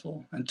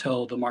successful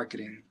until the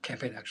marketing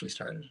campaign actually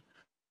started.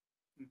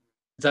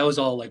 That was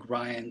all like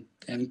Ryan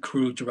and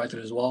crew directed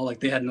as well. Like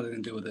they had nothing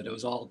to do with it. It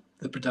was all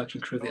the production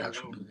crew, the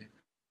actual movie.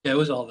 Yeah, it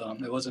was all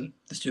them. It wasn't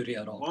the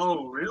studio at all.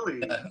 Whoa, really?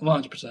 Yeah,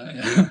 100%.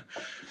 Yeah.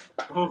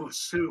 Oh,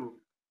 shoot.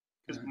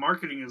 Because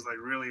marketing is like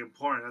really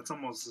important. That's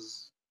almost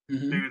as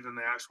bigger than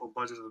the actual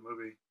budget of the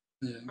movie.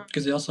 Yeah,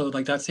 because they also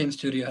like that same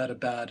studio had a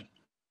bad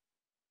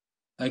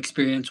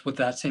experience with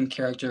that same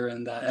character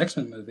in that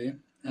X-Men movie,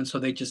 and so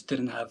they just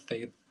didn't have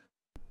faith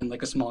in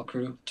like a small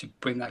crew to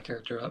bring that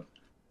character up,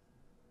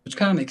 which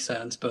kind of makes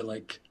sense, but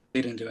like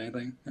they didn't do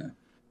anything.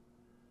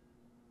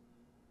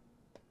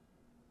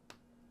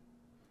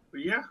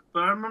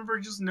 But I remember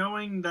just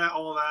knowing that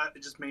all that,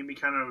 it just made me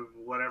kind of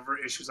whatever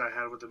issues I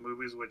had with the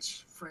movies,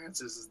 which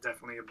Francis is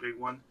definitely a big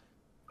one.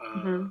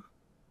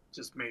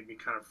 Just made me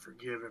kind of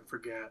forgive and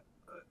forget.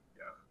 But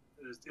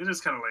yeah, it is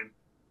kind of lame.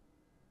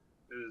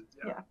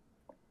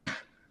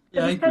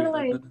 Yeah, I It's agree. kind of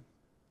like.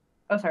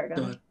 Oh, sorry.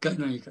 Go ahead.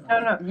 No, you go.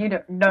 No, you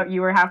don't. No,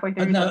 you were halfway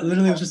through. No,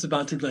 literally, I was just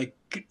about to like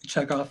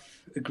check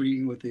off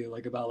agreeing with you,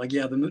 like about like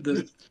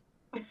the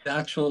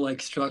actual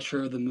like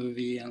structure of the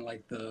movie and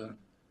like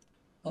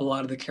a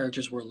lot of the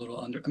characters were a little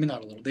under. I mean,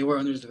 not a little. They were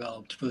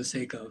underdeveloped for the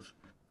sake of,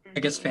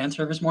 I guess, fan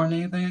service more than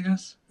anything. I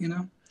guess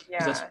Yeah.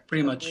 that's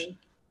pretty much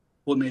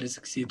what made it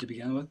succeed to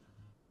begin with.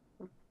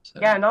 So.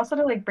 Yeah, and also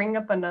to like bring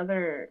up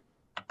another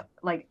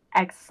like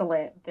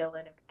excellent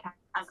villain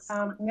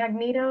of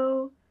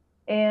Magneto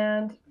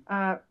and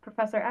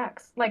Professor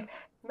X. Like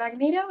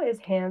Magneto is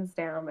hands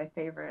down my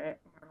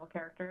favorite Marvel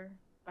character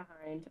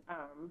behind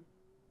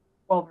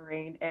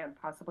Wolverine and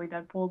possibly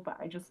Deadpool, but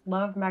I just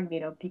love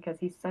Magneto because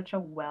he's such a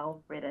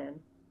well-written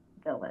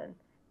villain.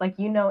 Like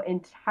you know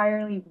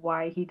entirely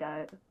why he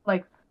does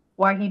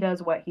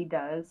what he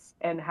does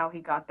and how he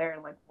got there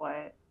and like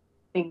what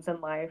things in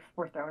life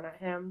were thrown at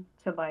him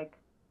to like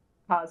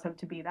cause him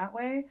to be that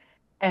way.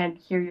 And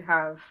here you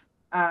have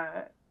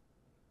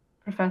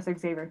Professor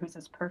Xavier, who's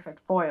his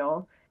perfect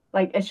foil.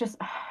 Like it's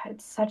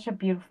such a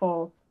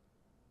beautiful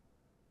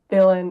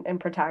villain and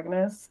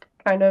protagonist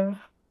kind of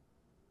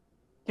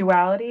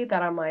duality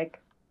that I'm like,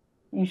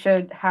 you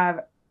should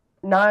have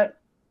not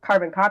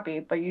carbon copy,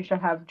 but you should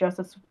have just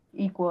as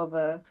equal of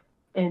a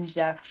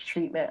in-depth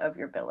treatment of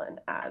your villain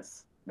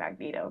as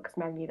Magneto, because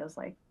Magneto's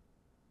like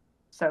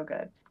so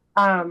good.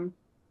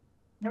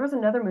 There was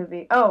another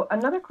movie. Oh,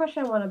 another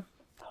question I want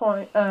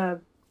to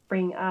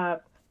bring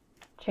up,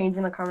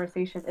 changing the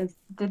conversation, is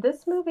did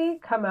this movie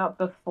come out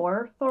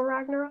before Thor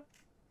Ragnarok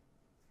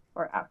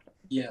or after?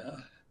 Yeah.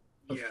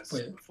 Yes.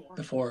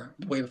 Before,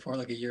 way before,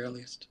 like a year at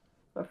least.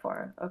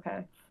 Before,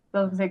 okay. So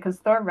I was gonna say, because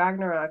Thor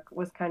Ragnarok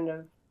was kind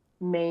of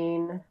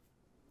main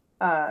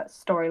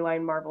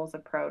storyline Marvel's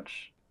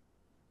approach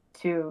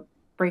to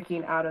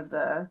breaking out of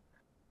the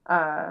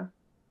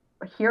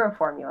hero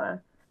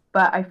formula.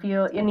 But I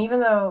feel, and even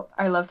though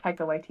I love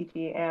Taika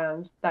Waititi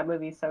and that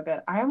movie is so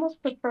good, I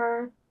almost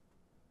prefer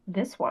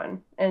this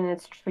one and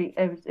its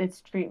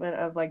treatment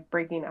of like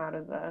breaking out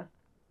of the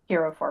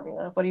hero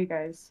formula. What do you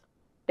guys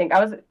think?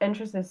 I was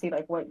interested to see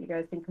like what you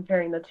guys think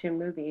comparing the two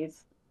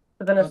movies.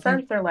 Because in a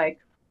sense, they're like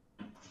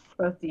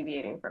both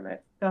deviating from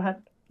it. Go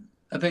ahead.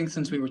 I think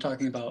since we were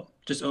talking about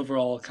just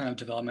overall kind of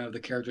development of the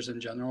characters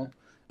in general,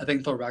 I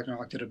think Thor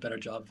Ragnarok did a better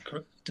job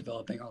of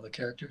developing all the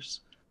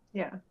characters.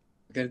 Yeah.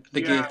 They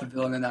gave the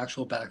villain an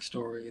actual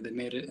backstory. They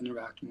made it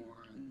interact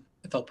more, and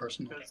it felt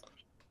personal.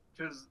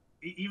 Because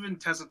even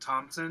Tessa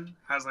Thompson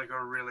has like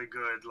a really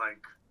good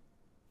like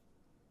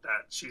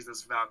that she's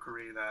this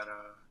Valkyrie that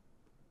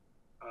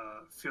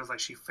feels like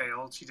she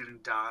failed. She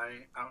didn't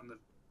die out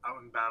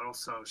in battle,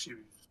 so she's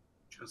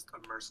just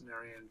a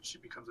mercenary and she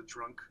becomes a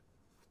drunk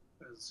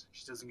because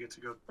she doesn't get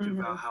to go to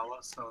Valhalla.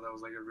 So that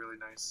was like a really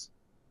nice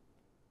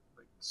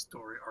like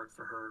story arc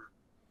for her.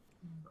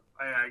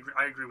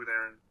 I agree with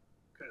Aaron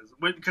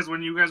because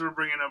when you guys were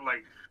bringing up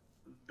like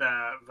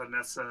that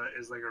Vanessa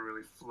is like a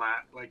really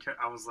flat, like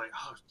I was like,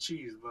 oh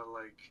geez, but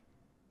like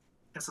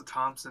Tessa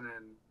Thompson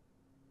and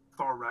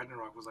Thor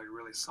Ragnarok was like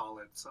really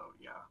solid. So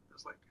yeah,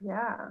 there's like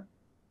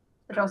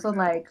which also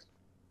like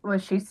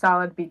was she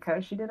solid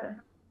because she didn't have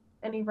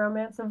any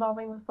romance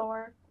involving with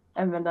Thor,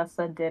 and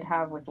Vanessa did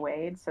have with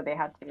Wade, so they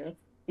had to,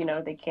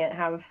 they can't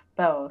have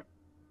both.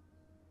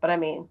 But I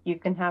mean, you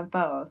can have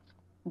both.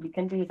 You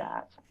can do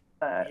that.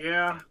 But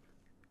yeah,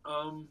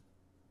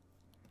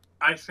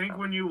 I think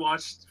when you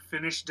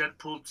finished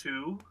Deadpool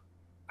 2,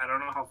 I don't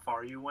know how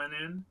far you went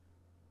in,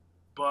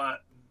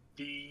 but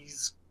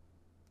these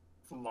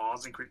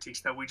flaws and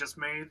critiques that we just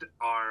made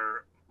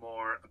are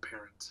more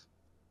apparent.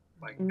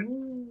 Like,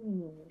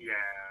 Ooh. yeah.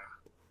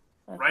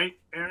 Right,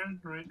 Aaron?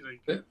 Right?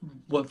 Like,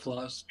 What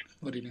flaws?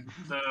 What do you mean?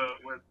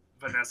 with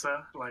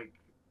Vanessa, like,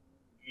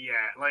 yeah,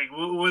 like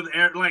with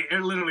Aaron, like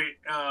literally,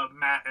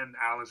 Matt and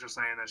Alice are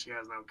saying that she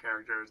has no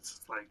character. It's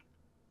just like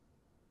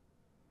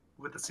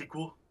with the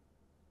sequel.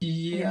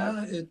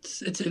 Yeah,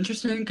 it's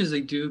interesting because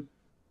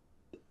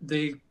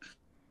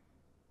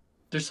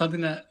there's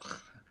something that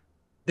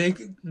they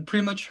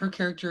pretty much her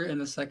character in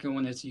the second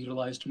one is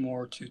utilized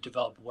more to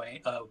develop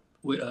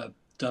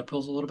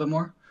Deadpool's a little bit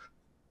more,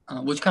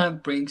 which kind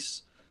of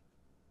brings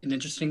an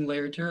interesting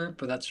layer to her,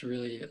 but that's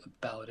really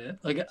about it.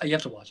 Like, you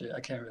have to watch it. I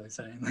can't really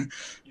say anything.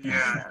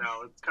 Yeah,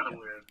 no, it's kind of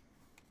weird.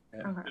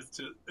 Yeah. Okay.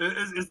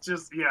 It's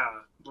just yeah.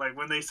 Like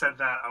when they said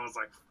that, I was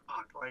like,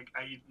 fuck. Like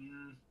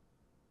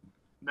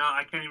no,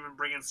 I can't even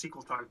bring in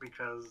sequel talk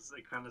because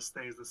it kind of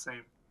stays the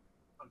same,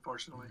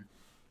 unfortunately.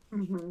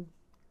 Mm-hmm.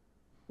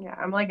 Yeah,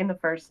 I'm like in the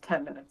first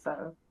 10 minutes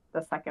of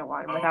the second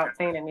one Oh, without okay.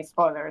 saying any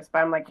spoilers, but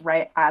I'm like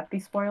right at the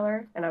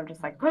spoiler, and I'm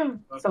just like,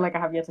 so like I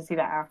have yet to see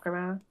the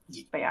aftermath.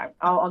 But yeah,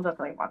 I'll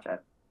definitely watch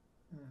it.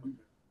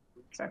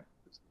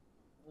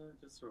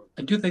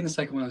 I do think the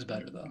second one was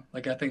better though.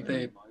 Like, I think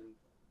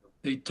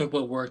they took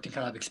what worked and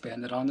kind of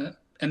expanded on it,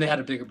 and they had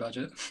a bigger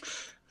budget.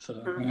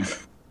 So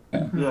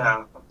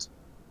Yeah.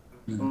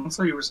 Mhm.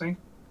 So you were saying?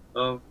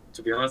 To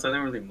be honest, I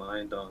didn't really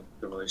mind the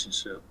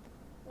relationship,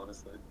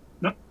 honestly.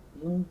 No?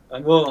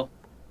 Well,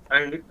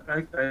 I do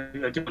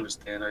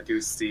understand. I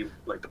do see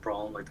like the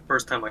problem. Like the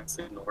first time I just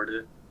ignored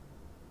it,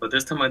 but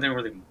this time I didn't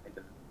really mind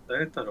it.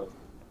 I thought it was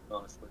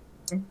honestly,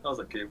 I was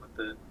okay with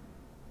it.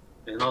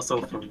 And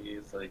also for me,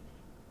 it's like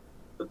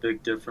the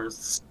big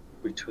difference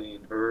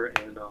between her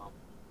and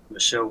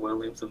Michelle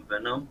Williams and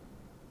Venom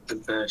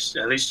is that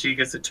at least she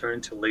gets to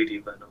turn to Lady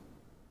Venom,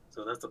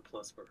 so that's a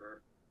plus for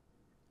her.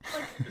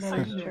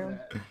 That's true.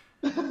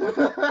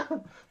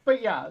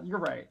 But yeah, you're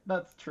right.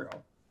 That's true.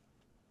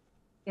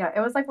 Yeah,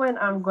 it was like when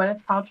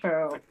Gwyneth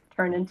Paltrow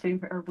turned into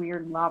her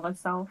weird lava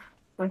self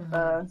with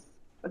the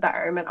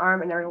Iron Man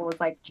arm, and everyone was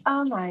like,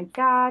 "Oh my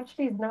God,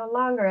 she's no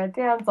longer a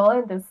damsel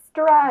in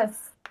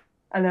distress,"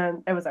 and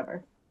then it was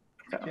over.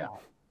 So. Yeah.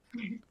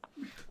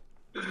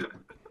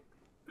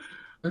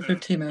 We're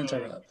 15 minutes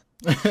are up.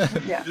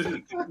 Yeah.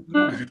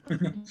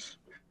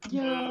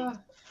 Yeah.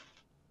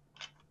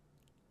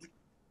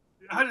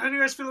 How do you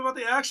guys feel about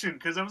the action?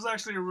 Because that was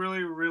actually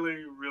really,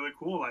 really, really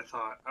cool. I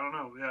thought. I don't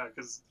know. Yeah,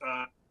 because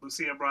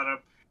Lucia brought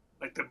up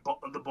like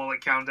the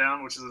bullet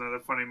countdown, which is another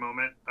funny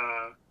moment.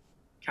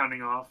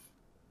 Counting off,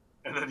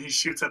 and then he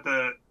shoots at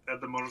the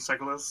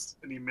motorcyclist,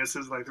 and he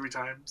misses like 3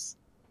 times.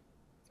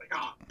 It's like,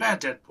 oh,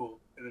 bad Deadpool,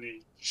 and then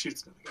he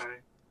shoots another guy.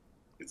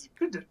 It's a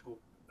good Deadpool.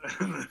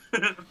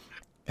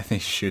 And he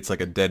shoots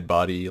like a dead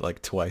body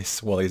like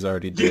twice while he's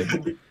already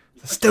dead.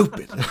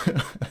 Stupid.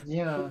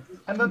 Yeah.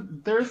 And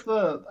then there's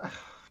the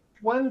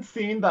one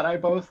scene that I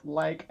both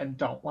like and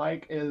don't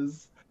like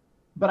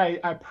but I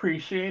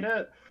appreciate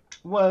it,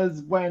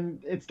 was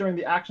when it's during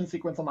the action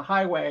sequence on the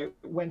highway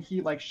when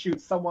he like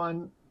shoots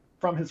someone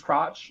from his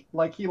crotch.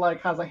 Like he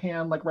like has a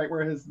hand like right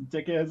where his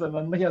dick is, and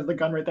then he has the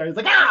gun right there. He's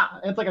like, ah!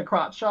 It's like a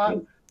crotch shot.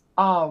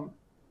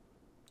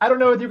 I don't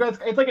know if you guys.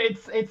 It's like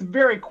it's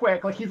very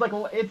quick. Like he's like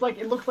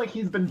it looks like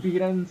he's been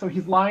beaten, so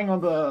he's lying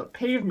on the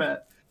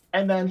pavement,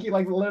 and then he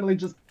like literally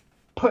just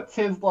puts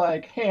his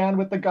like hand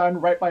with the gun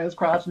right by his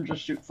crotch and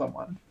just shoots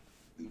someone.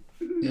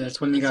 Yeah,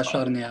 it's when you got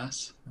shot in the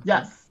ass.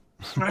 Yes.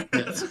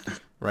 Yes.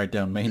 Right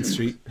down Main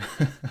Street.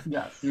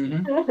 Yes.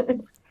 Mm-hmm.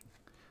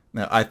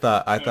 Now I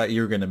thought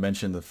you were gonna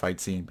mention the fight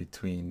scene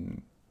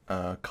between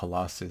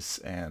Colossus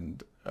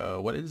and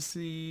what is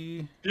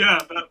the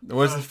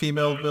what's the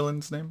female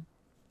villain's name?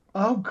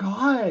 Oh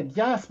God,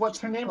 yes. What's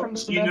her name from The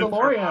Gina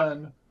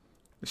Mandalorian?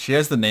 She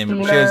has the name.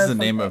 Gina She has the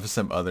name something. of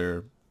some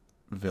other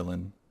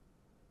villain.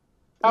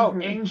 Oh,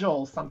 Mhm.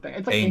 Angel something.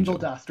 It's like Angel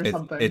Dust or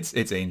something.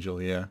 It's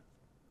Angel, yeah.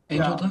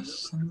 Angel Yeah.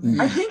 Dust?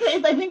 I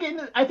think in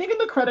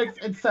the credits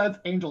it says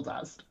Angel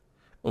Dust.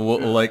 Well,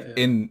 Yeah, like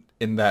yeah.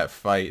 in that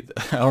fight,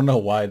 I don't know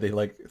why they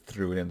like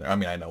threw it in there. I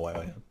mean, I know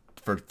why,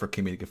 for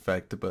comedic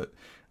effect, but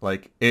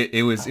like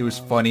it was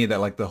funny that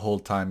like the whole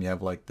time you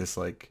have like this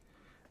like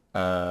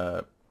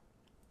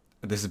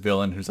this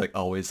villain who's like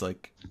always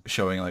like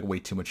showing like way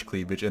too much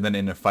cleavage, and then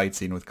in a fight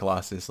scene with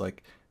Colossus,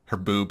 like her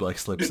boob like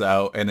slips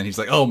out, and then he's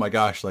like, "Oh my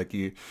gosh!" Like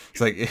it's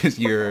like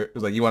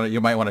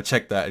you might want to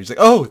check that. And he's like,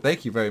 "Oh,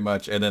 thank you very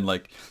much," and then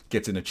like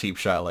gets in a cheap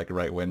shot like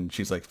right when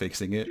she's like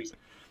fixing it.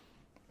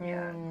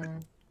 Yeah.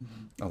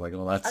 I was like,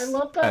 "Well, that's I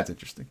love that. that's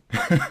interesting."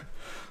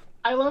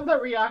 I love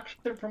that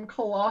reaction from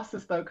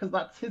Colossus though, because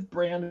that's his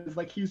brand. Is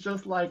like he's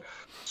just like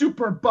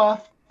super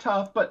buff,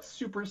 tough, but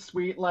super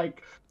sweet.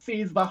 Like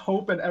sees the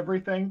hope and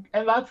everything,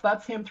 and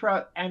that's him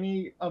throughout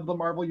any of the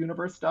Marvel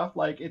Universe stuff.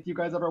 Like if you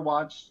guys ever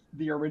watched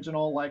the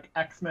original like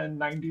X-Men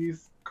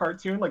 '90s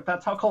cartoon, like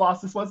that's how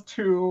Colossus was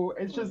too.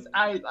 It's just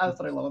that's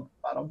what I love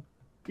about him.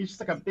 He's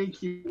just like a big,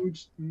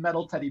 huge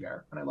metal teddy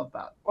bear, and I love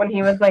that. When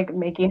he was like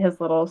making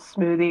his little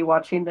smoothie,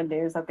 watching the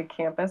news at the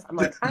campus, I'm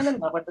like, I'm in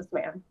love with this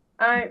man.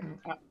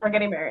 We're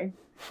getting married.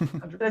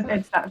 100%.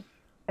 It's done.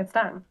 It's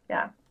done.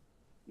 Yeah.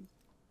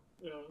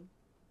 Yeah,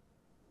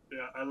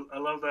 I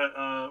love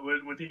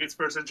that when he gets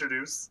first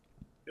introduced,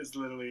 it's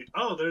literally,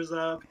 oh, there's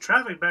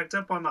traffic backed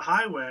up on the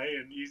highway,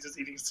 and he's just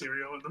eating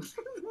cereal in the.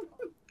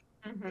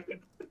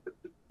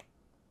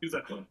 He's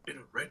like, in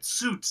a red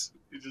suit.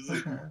 He just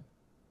like,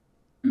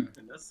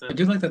 I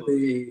do like that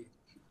they.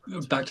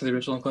 Back to the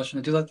original question,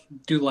 I do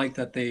like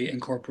that they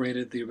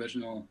incorporated the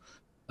original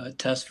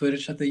test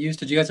footage that they used.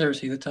 Did you guys ever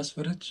see the test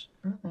footage?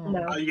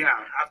 No. yeah,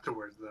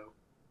 afterwards though.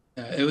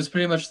 Yeah, it was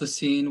pretty much the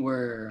scene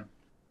where,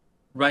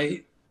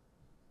 right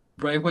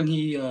when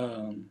he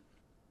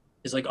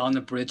is like on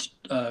the bridge,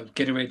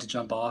 getting ready to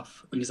jump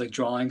off, when he's like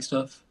drawing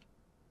stuff.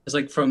 It's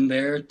like from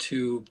there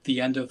to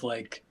the end of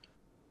like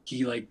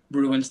he like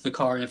ruins the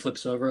car and it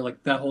flips over.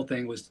 Like that whole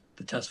thing was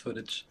the test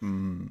footage,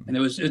 and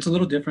it's a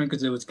little different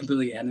because it was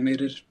completely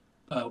animated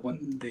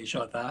when they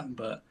shot that,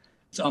 but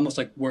it's almost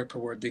like word per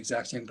word the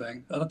exact same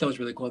thing. I thought that was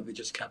really cool that they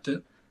just kept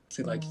it because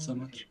they liked it so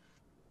much.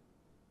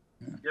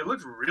 Yeah, it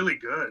looked really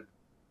good.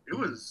 It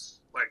was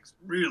like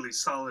really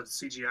solid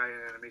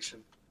CGI animation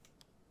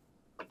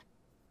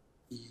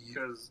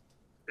because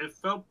it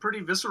felt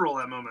pretty visceral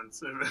at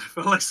moments. It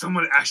felt like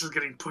someone actually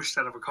getting pushed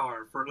out of a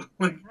car for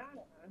like.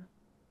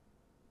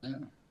 Yeah.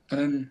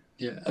 And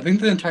then, I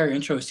think the entire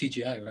intro is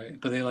CGI, right?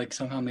 But they like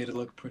somehow made it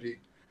look pretty,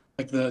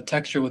 like the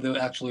texture with it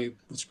actually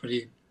was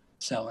pretty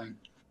selling.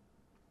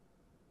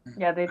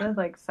 Yeah, they did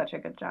like such a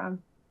good job.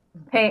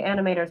 Pay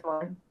animators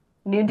more.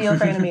 New deal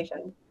for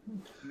animation.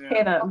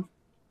 Pay them.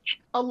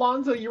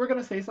 Alonzo, you were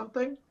gonna say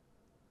something?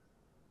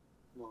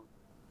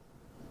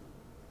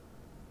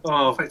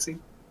 Oh, Fight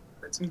scene.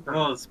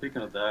 well,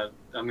 speaking of that,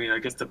 I mean, I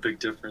guess the big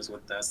difference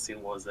with that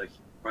scene was that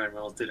Ryan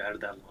Reynolds did add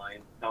that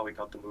line, how he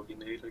got the movie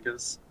made, I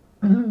guess.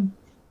 Mm-hmm.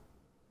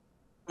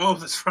 Oh,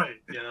 that's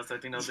right. Yeah, I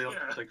think that was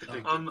like the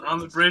big on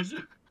the bridge.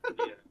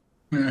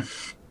 Yeah,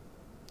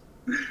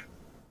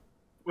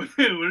 What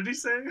did he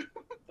say?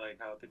 like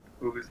how the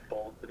movie's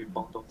bald, that he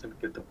bumped off to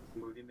get the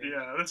movie made.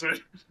 Yeah, that's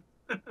right.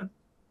 But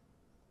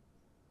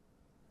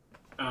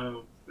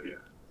yeah.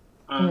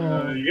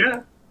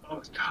 Yeah.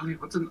 Oh, golly,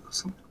 what's in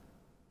some?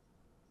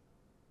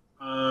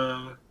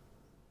 I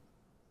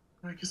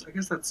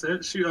guess that's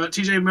it.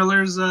 T.J.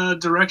 Miller's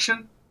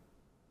direction.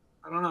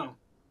 I don't know.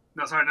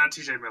 No, sorry, not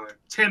T.J. Miller.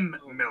 Tim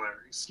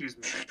Miller. Excuse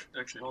me.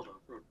 Actually, hold on.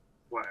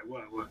 What?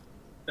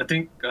 I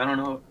think I don't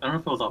know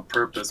if it was on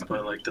purpose,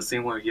 but like the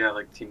same way,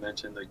 like he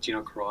mentioned, like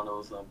Gina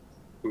Carano's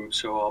boobs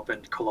show up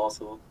in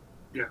Colossal.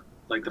 Yeah.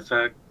 Like the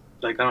fact,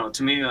 like I don't know.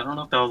 To me, I don't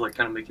know if that was like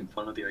kind of making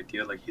fun of the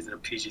idea, like he's in a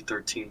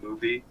PG-13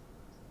 movie,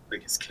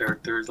 like his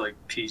character is like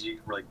PG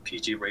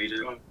rated.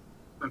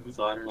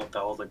 So I don't know if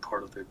that was like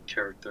part of the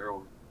character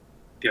or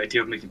the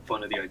idea of making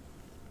fun of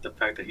the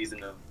fact that he's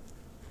in a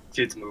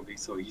kids movie,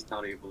 so he's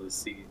not able to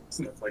see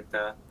stuff like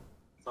that.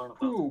 So I don't know if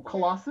that was Who? the point.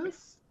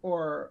 Colossus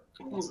or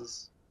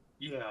Colossus.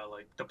 Yeah,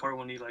 like the part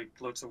when he like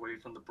looks away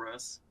from the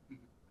breast.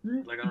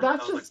 Like I don't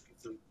That's know. just.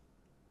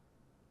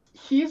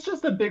 He's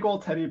just a big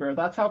old teddy bear.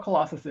 That's how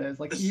Colossus is.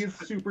 Like he's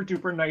super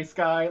duper nice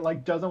guy.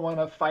 Like doesn't want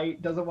to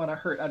fight, doesn't want to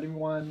hurt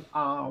anyone.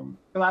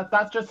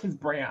 That's just his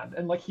brand,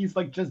 and like he's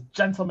like just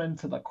gentleman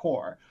to the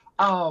core.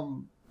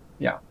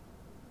 Yeah.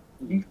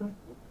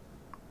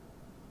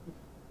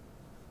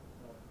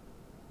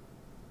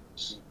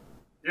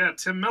 Yeah,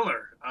 Tim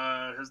Miller.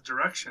 His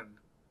direction.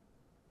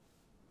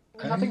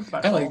 Nothing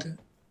special. I liked it.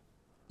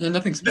 Yeah,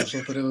 nothing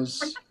special, but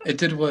it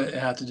did what it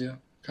had to do.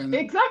 Kind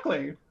of.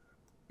 Exactly.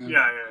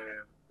 Yeah.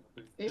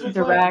 It was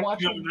Direct.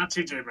 like No, watching. not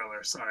T.J.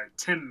 Miller. Sorry,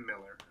 Tim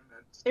Miller.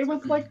 It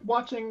was like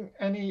watching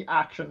any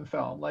action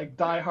film, like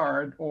Die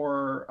Hard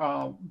or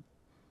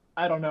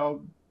I don't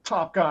know,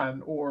 Top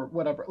Gun or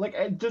whatever. Like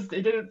it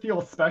didn't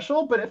feel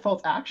special, but it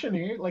felt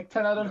actiony. Like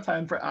 10 out of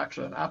 10 for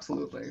action,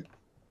 absolutely.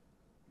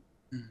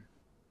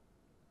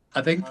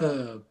 I think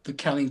the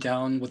counting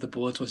down with the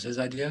bullets was his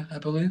idea, I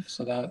believe.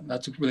 So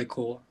that's a really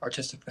cool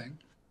artistic thing.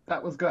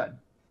 That was good.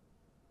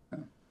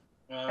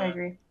 I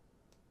agree.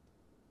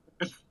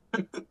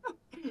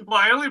 Well,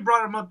 I only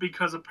brought him up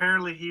because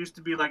apparently he used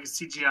to be like a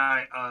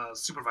CGI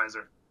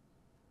supervisor.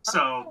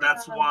 So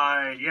that's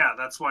why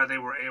they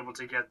were able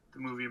to get the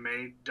movie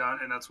done,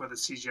 and that's why the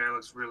CGI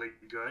looks really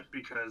good,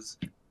 because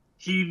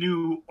he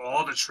knew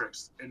all the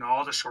tricks and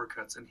all the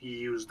shortcuts, and he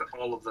used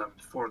all of them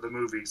for the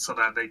movie so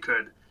that they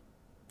could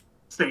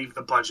save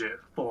the budget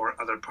for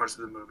other parts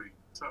of the movie.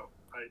 So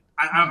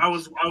I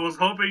was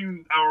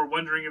hoping, or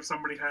wondering if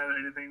somebody had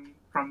anything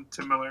from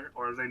Tim Miller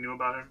or they knew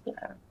about him.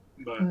 Yeah.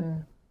 But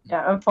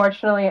Yeah,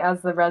 unfortunately,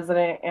 as the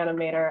resident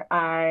animator,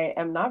 I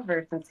am not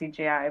versed in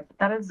CGI, but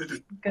that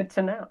is good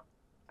to know.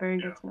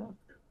 Very good to know.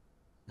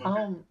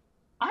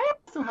 I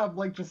also have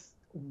like just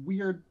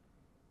weird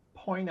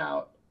point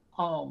out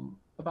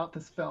about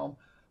this film.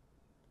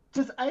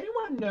 Does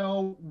anyone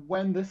know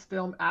when this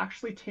film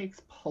actually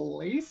takes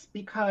place?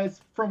 Because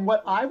from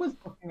what I was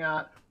looking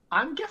at,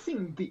 I'm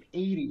guessing the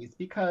 80s,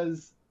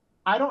 because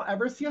I don't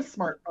ever see a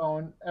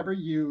smartphone ever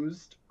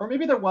used, or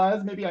maybe there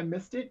was, maybe I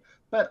missed it,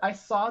 but I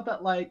saw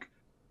that like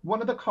one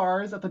of the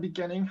cars at the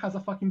beginning has a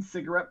fucking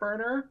cigarette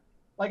burner.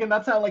 Like, and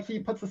that's how like he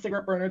puts the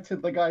cigarette burner to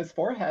the guy's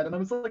forehead, and I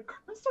was like,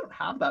 cars don't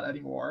have that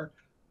anymore.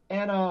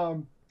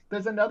 And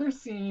there's another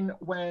scene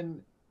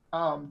when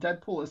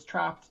Deadpool is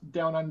trapped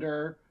down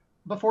under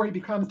before he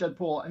becomes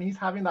Deadpool, and he's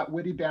having that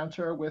witty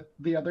banter with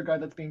the other guy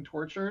that's being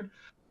tortured.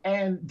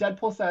 And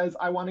Deadpool says,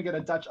 I want to get a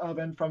Dutch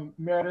oven from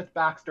Meredith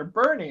Baxter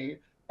Burney.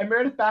 And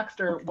Meredith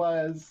Baxter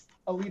was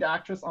a lead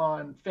actress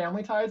on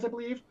Family Ties, I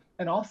believe,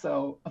 and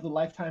also of the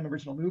Lifetime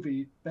original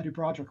movie, Betty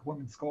Broderick,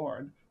 Woman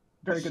Scorned.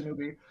 Very good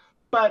movie.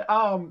 But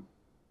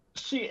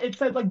it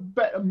said like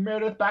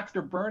Meredith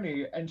Baxter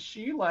Burney, and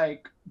she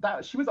like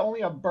that she was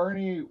only a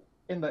Burney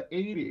in the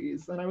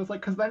 80s. And I was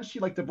like, because then she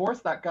like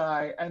divorced that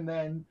guy and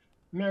then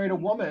married a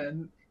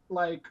woman,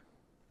 like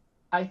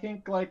I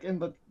think like in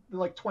the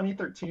like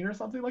 2013 or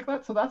something like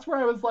that. So that's where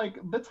I was like,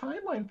 the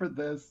timeline for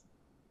this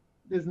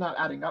is not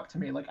adding up to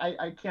me. Like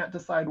I can't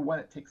decide when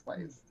it takes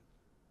place.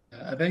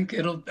 I think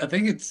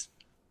it's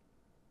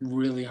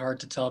really hard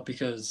to tell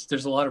because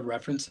there's a lot of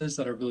references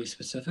that are really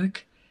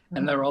specific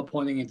and they're all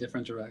pointing in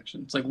different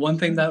directions. Like one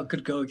thing that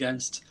could go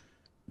against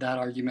that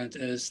argument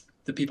is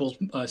the People's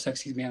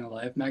Sexiest Man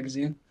Alive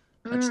magazine.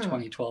 That's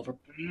 2012.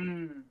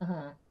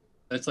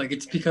 It's like,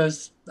 it's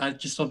because I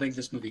just don't think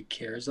this movie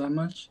cares that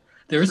much.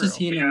 There is a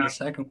scene in the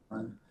second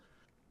one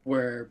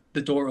where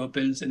the door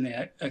opens in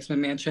the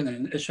X-Men mansion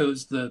and it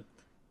shows the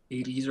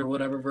 80s or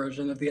whatever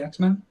version of the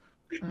X-Men.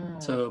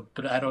 So,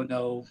 but I don't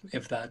know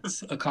if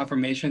that's a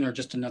confirmation or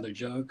just another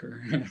joke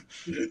or.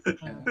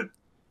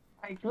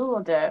 I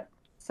googled it.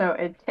 So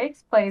it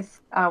takes place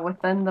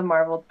within the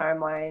Marvel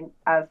timeline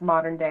as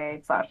modern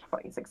day /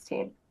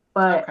 2016.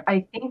 But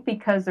I think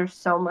because there's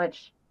so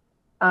much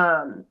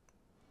content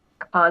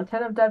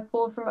of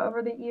Deadpool from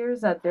over the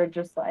years that they're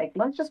just like,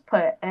 let's just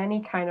put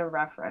any kind of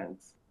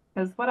reference.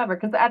 Because whatever.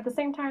 Because at the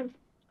same time,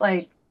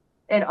 like,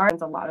 it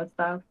argues a lot of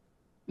stuff,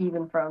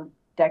 even from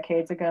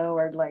decades ago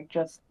or like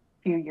just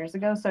few years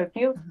ago, so it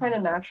feels kind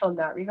of natural in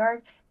that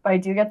regard. But I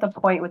do get the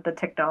point with the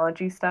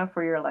technology stuff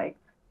where you're like,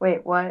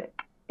 wait, what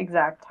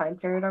exact time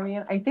period are we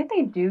in? I think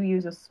they do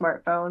use a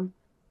smartphone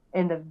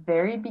in the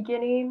very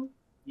beginning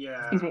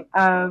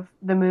of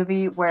the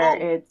movie where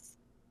it's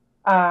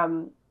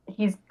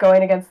he's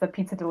going against the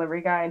pizza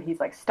delivery guy and he's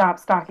like, stop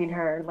stalking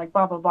her, like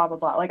blah blah blah blah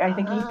blah. Like I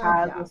think he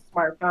has a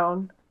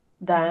smartphone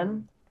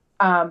then.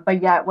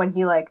 But yet when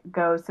he like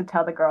goes to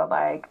tell the girl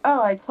like,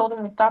 oh, I told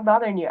him to stop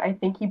bothering you, I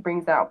think he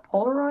brings out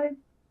Polaroid.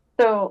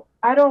 So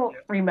I don't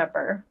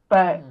remember,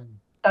 but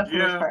that's the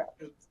most part.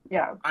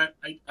 Yeah.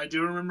 I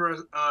do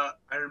remember.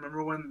 I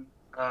remember when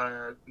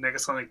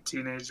Negasonic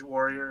Teenage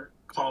Warrior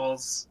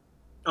calls,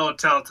 oh,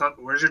 tell,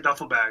 where's your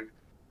duffel bag?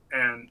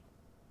 And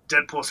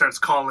Deadpool starts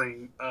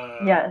calling.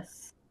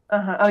 Yes.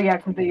 Oh yeah,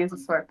 because they use a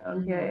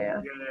smartphone.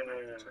 Yeah.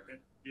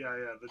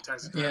 The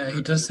text. Yeah,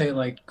 he does say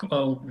like,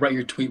 "Oh, write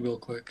your tweet real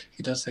quick."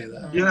 He does say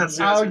that. Yes.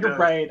 Oh, you're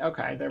right.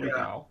 Okay, there we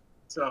go.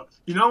 So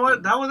you know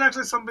what? That was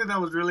actually something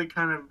that was really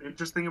kind of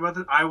interesting about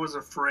it. I was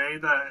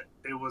afraid that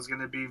it was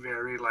going to be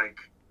very like,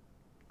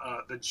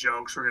 the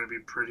jokes were going to be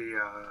pretty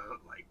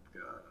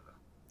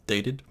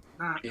dated.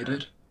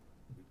 Dated.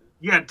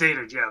 Yeah,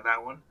 dated. Yeah,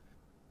 that one.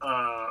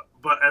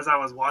 But as I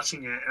was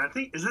watching it, and I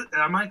think is this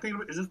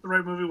the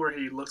right movie where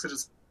he looks at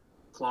his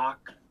clock?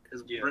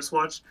 His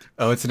wristwatch.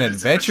 Oh, it's an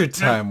Adventure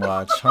Time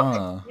watch,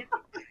 huh?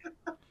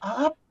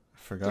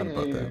 Forgot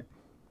about that.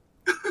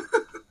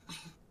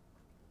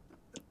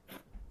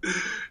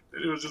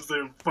 It was just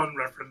a fun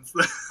reference.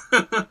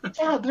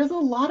 Yeah, there's a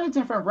lot of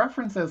different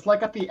references.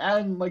 Like at the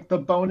end, like the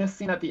bonus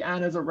scene at the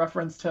end is a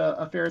reference to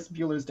a Ferris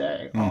Bueller's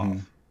Day Off.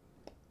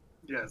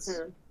 Yes.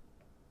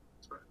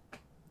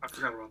 I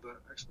forgot about that,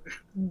 actually.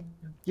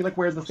 He like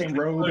wears the same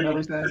robe and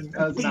everything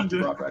as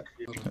Matthew Broderick.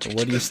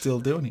 What are you still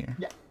doing here?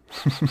 Yeah.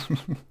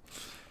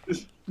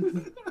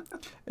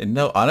 And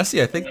no,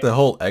 honestly, I think the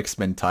whole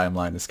X-Men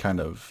timeline is kind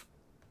of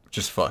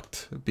just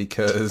fucked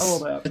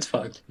because it's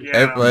fucked.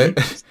 Yeah.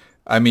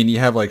 I mean, you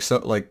have like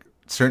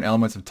certain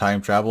elements of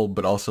time travel,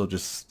 but also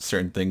just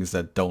certain things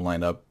that don't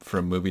line up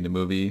from movie to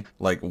movie.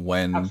 Like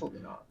when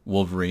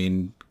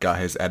Wolverine got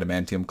his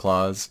adamantium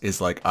claws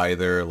is like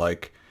either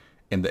like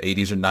in the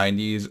 80s or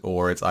 90s,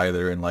 or it's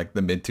either in like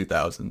the mid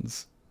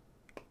 2000s.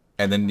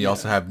 And then you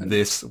also have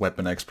this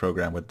Weapon X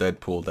program with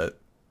Deadpool that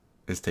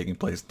is taking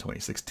place in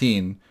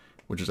 2016,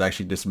 which was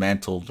actually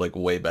dismantled like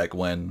way back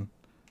when.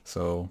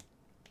 So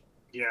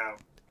yeah,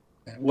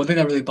 one thing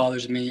that really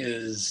bothers me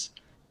is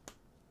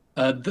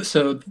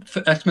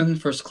X-Men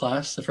First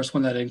Class, the first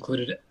one that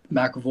included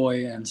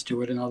McAvoy and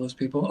Stewart and all those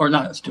people, or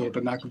not Stewart,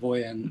 but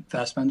McAvoy and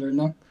Fassbender and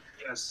them.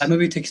 Yes. That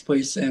movie takes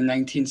place in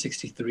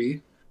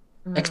 1963.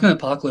 X-Men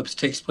Apocalypse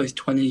takes place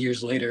 20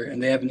 years later,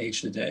 and they haven't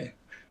aged a day.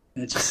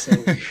 And it's just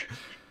so weird.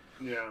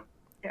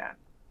 Yeah.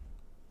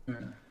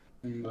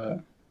 But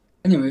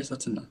anyways,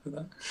 that's enough of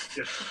that.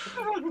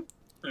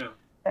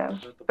 Yeah.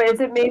 But is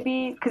it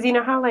maybe because you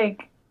know how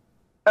like,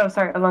 oh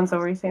sorry, Alonso,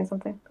 were you saying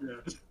something? Yeah.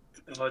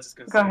 I was just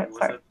gonna Go say, ahead, was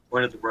sorry. that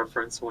one of the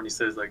reference when he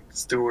says like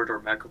Stewart or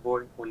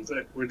McAvoy? When It's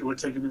like, we're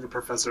taking you to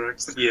Professor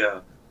X.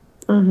 yeah,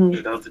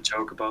 Mm-hmm. that was the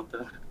joke about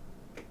that.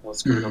 How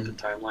screwed up the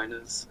timeline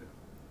is.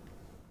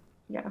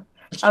 Yeah.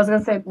 I was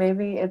gonna say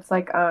maybe it's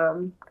like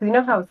because you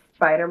know how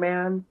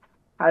Spider-Man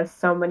has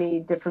so many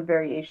different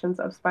variations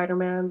of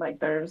Spider-Man. Like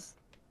there's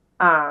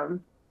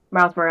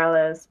Miles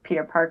Morales,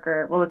 Peter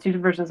Parker. Well, the two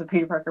versions of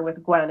Peter Parker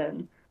with Gwen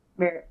and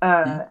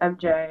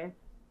MJ.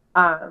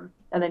 And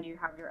then you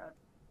have your own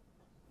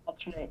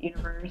alternate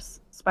universe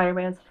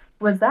Spider-Mans.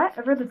 Was that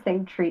ever the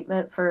same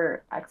treatment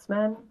for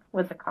X-Men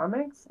with the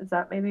comics? Is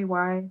that maybe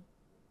why?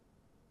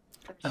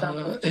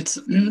 It's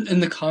in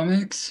the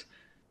comics.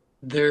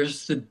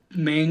 There's the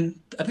main.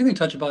 I think they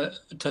touch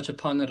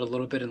upon it a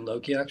little bit in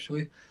Loki.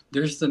 Actually,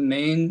 there's the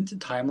main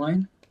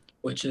timeline,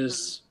 which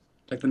is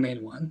like the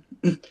main one,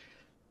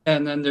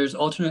 and then there's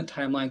alternate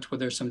timelines where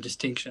there's some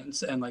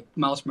distinctions. And like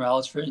Miles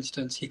Morales, for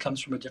instance, he comes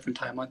from a different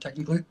timeline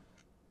technically.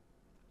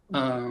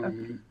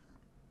 And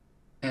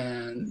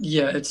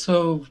yeah, it's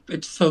so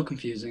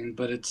confusing,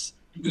 but it's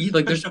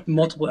like there's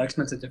multiple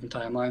X-Men at different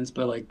timelines,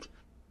 but like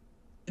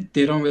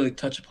they don't really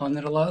touch upon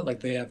it a lot.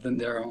 Like they have them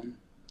their own.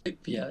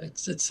 Yeah,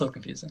 it's so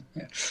confusing.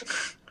 Yeah.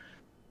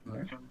 All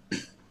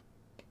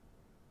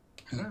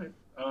right.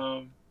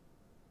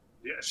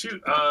 Yeah.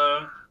 Shoot.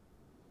 I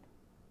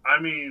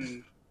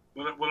mean,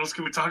 what else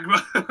can we talk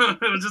about?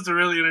 It was just a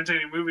really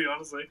entertaining movie,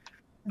 honestly.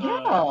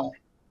 Yeah.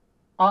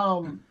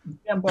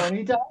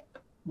 Zamboni death,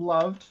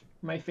 loved.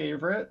 My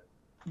favorite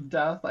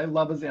death. I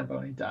love a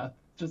Zamboni death.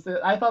 Just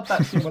I thought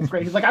that scene was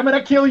great. He's like, I'm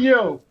gonna kill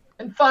you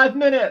in 5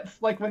 minutes.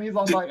 Like when he's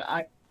on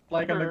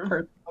like in the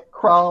curtain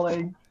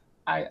crawling.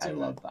 I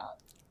love that.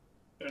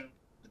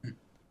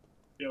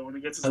 Yeah, when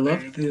he gets his I name.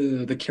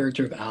 love the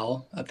character of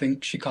Al. I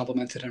think she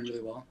complimented him really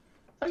well.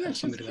 Oh yeah, As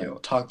she's somebody cute.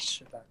 that talks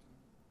shit back.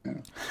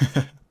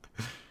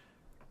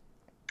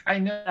 I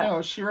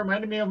know. She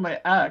reminded me of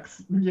my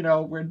ex,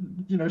 where,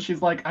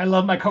 she's like, I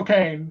love my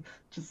cocaine.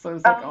 Just so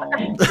it's like, oh.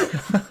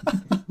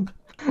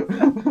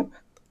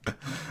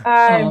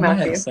 Hi, Oh, my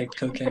Matthew. ex liked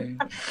cocaine.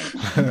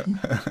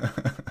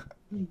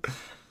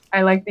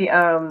 I like the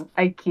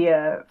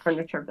IKEA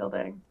furniture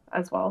building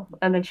as well.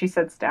 And then she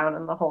sits down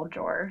and the whole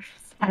drawer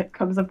set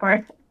comes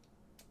apart.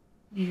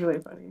 It's really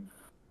funny.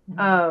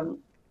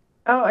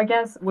 I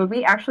guess would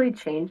we actually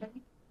change it?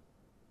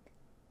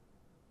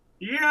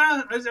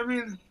 Yeah, I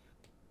mean,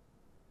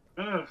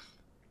 the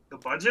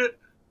budget.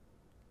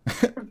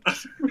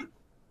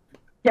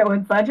 Yeah,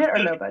 with budget or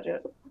no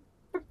budget?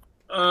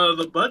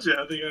 The budget.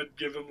 I think I'd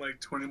give him like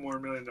 $20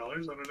 million more. I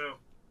don't know.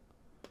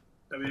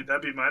 I mean,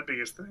 that'd be my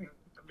biggest thing.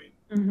 I mean.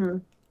 Mm-hmm.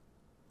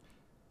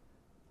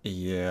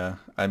 Yeah,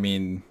 I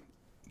mean,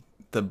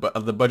 the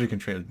budget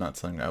constraint is not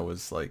something I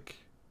was like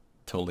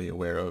totally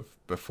aware of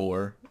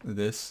before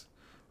this,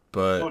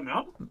 but Oh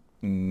no.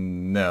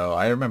 no,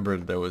 I remember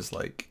there was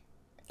like,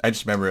 I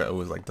just remember it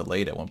was like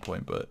delayed at one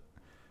point, but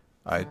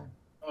I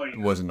Oh yeah.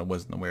 wasn't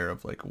aware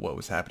of like what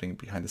was happening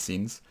behind the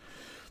scenes.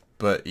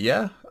 But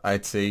yeah,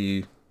 I'd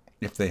say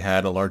if they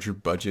had a larger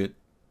budget,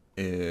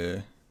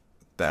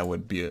 that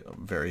would be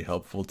very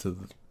helpful to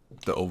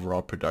the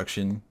overall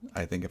production.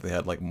 I think if they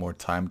had like more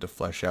time to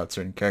flesh out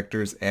certain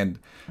characters and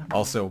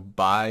also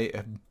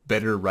buy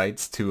better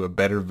rights to a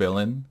better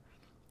villain,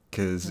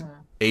 because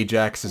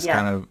Ajax is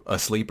kind of a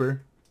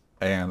sleeper,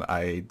 and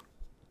I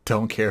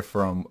don't care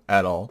for him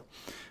at all.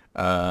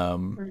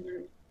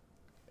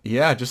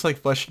 Yeah, just like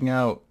fleshing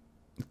out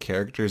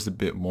characters a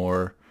bit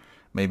more,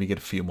 maybe get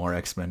a few more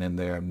X-Men in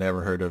there. I've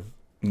never heard of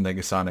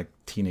Negasonic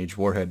Teenage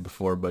Warhead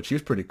before, but she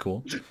was pretty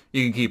cool.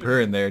 You can keep her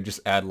in there,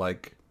 just add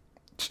like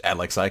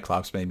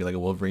Cyclops, maybe like a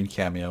Wolverine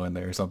cameo in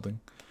there or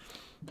something.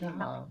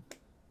 Yeah.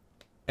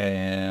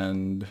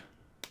 And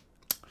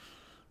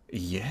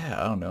yeah,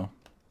 I don't know.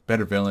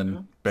 Better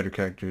villain, better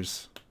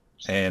characters,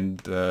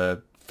 and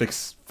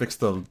fix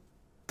the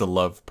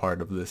love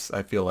part of this.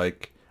 I feel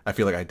like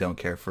I don't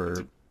care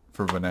for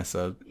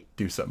Vanessa.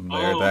 Do something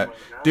there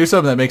do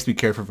something that makes me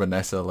care for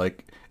Vanessa.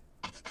 Like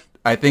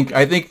I think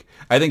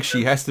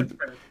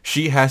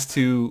she has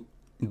to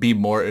be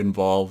more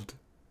involved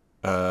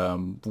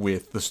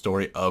with the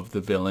story of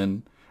the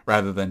villain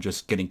rather than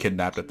just getting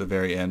kidnapped at the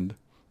very end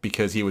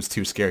because he was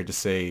too scared to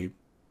say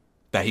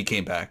that he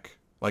came back.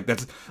 Like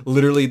that's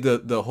literally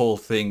the whole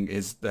thing,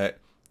 is that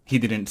he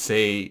didn't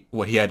say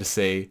what he had to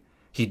say.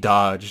 He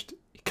dodged,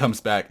 he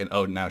comes back, and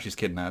oh, now she's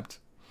kidnapped.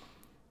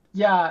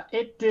 Yeah,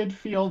 it did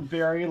feel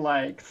very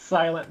like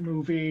silent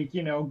movie,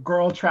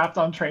 girl trapped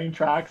on train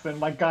tracks and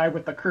like guy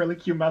with the curly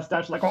Q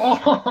mustache, like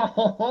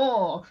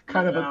oh,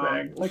 kind of a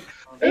thing. Like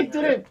it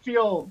didn't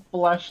feel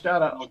fleshed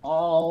out at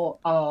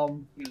all.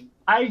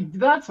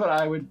 That's what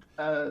I would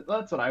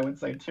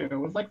say too. It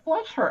was like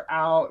flesh her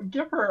out,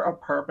 give her a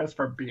purpose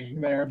for being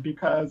there,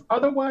 because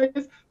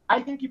otherwise I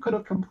think you could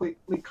have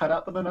completely cut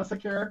out the Vanessa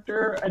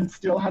character and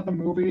still had the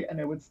movie and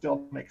it would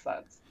still make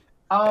sense.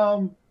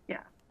 I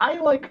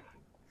like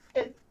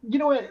it,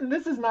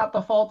 this is not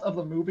the fault of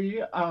the movie,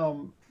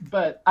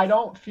 but I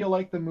don't feel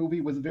like the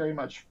movie was very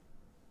much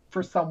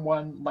for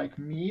someone like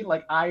me.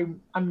 Like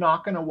I'm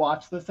not gonna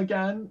watch this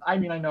again. I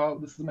mean, I know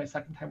this is my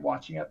second time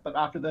watching it, but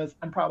after this,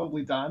 I'm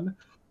probably done.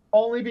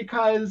 Only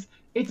because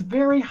it's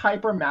very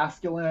hyper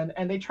masculine,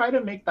 and they try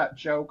to make that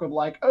joke of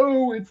like,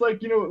 oh, it's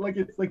like, like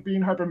it's like being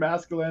hyper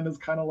masculine is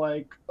kind of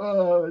like,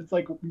 it's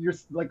like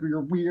you're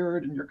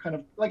weird, and you're kind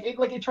of like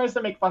it tries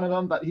to make fun of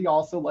him, but he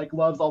also like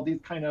loves all these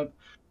kind of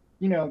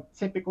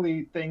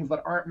typically things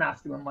that aren't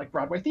masculine, like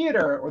Broadway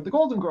theater or the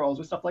Golden Girls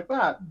or stuff like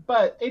that.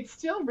 But it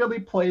still really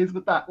plays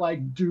with that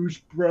like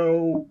douche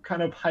bro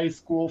kind of high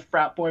school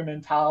frat boy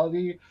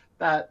mentality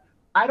that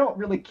I don't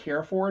really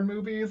care for in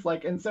movies.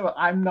 Like, and so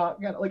I'm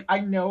not gonna like. I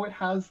know it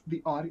has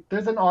the audience.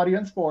 There's an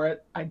audience for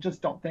it. I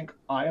just don't think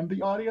I am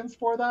the audience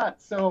for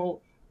that. So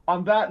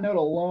on that note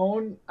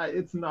alone,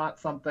 it's not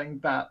something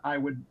that I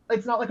would.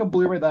 It's not like a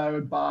Blu-ray that I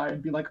would buy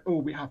and be like, oh,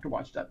 we have to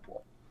watch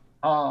Deadpool.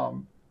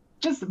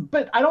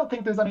 But I don't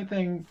think there's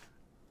anything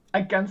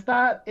against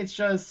that. It's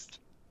just,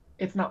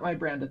 it's not my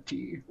brand of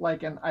tea.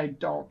 Like, and I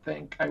don't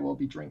think I will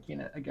be drinking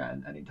it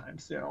again anytime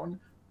soon.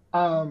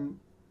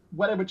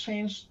 What I would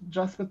change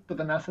just with the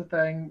Vanessa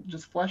thing,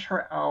 just flesh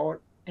her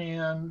out.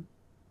 And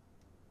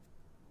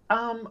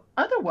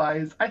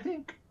otherwise, I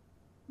think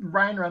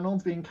Ryan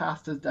Reynolds being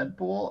cast as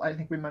Deadpool, I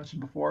think we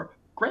mentioned before,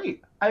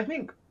 great. I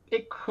think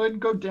it could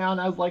go down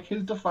as like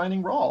his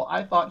defining role.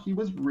 I thought he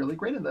was really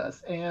great in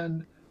this.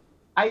 And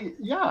I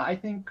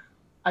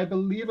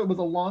believe it was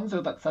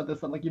Alonso that said this,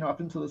 that like, up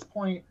until this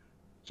point,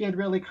 he had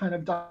really kind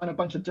of done a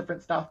bunch of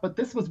different stuff, but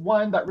this was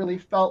one that really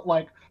felt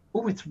like,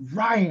 oh, it's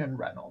Ryan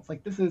Reynolds.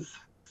 Like this is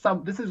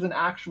an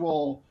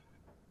actual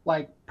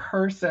like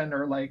person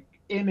or like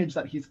image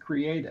that he's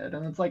created.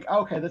 And it's like,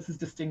 okay, this is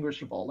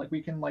distinguishable. Like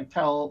we can like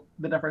tell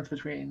the difference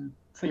between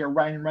say a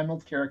Ryan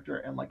Reynolds character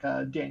and like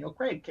a Daniel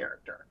Craig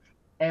character.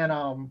 And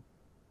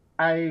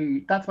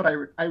that's what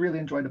I really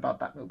enjoyed about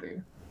that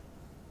movie.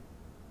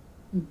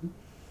 Mm-hmm.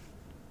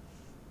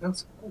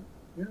 That's cool.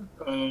 Yeah.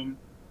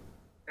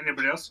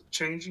 Anybody else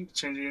changing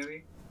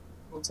anything?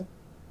 What's up?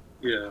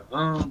 Yeah.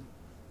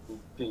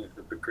 Being a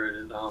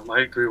hypocrite. I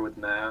agree with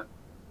Matt.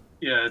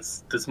 Yeah,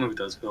 this movie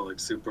does feel like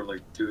super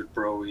like dude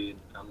bro-y.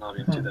 I'm not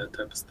into that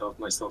type of stuff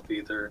myself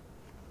either.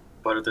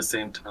 But at the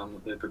same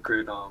time, a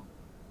hypocrite.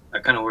 I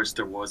kind of wish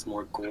there was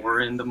more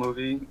gore in the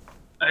movie.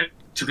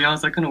 To be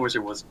honest, I kind of wish it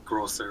was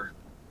grosser.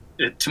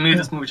 To me,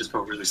 this movie just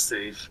felt really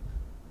safe.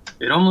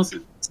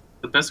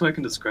 The best way I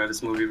can describe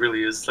this movie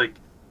really is like,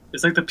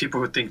 it's like the people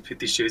who think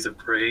 50 Shades of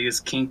Grey is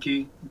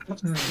kinky.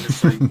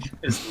 It's like,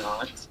 it's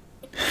not.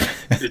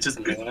 It's just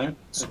not.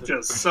 It's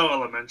just so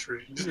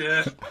elementary.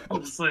 Yeah.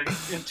 It's like,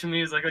 and to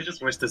me, it's like, I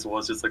just wish this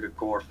was just like a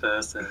gore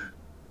fest and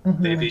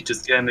maybe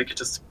just, make it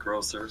just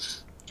grosser.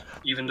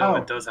 Even though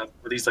it does have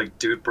these like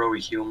dude bro-y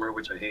humor,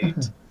 which I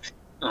hate.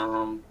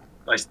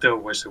 I still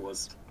wish it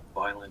was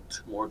violent,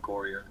 more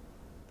gorier.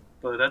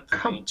 But that's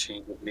the main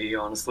change with me,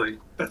 honestly.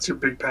 That's your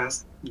big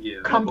pass.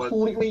 Yeah.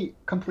 Completely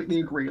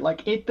agree.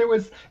 Like if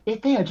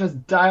they had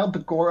just dialed the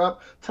gore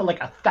up to like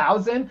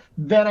 1,000,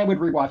 then I would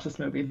rewatch this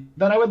movie.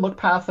 Then I would look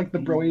past like the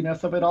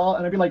broiness of it all,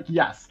 and I'd be like,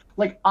 yes.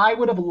 Like I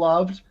would have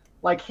loved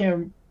like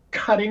him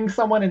cutting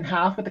someone in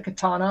half with a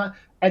katana,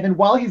 and then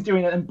while he's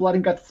doing it and blood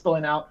and guts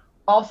spilling out,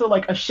 also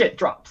like a shit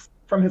drops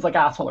from his like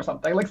asshole or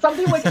something. Like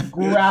something like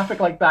graphic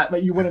like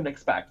that you wouldn't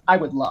expect. I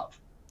would love.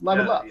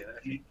 Yeah,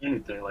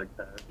 anything like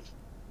that.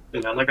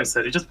 Like I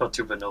said, it just felt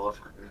too vanilla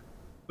for me.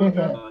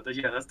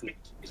 Yeah, that's the main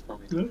change for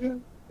me. Okay,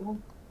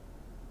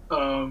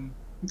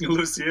 cool.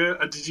 Lucia,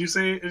 did you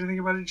say anything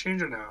about it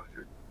change or no?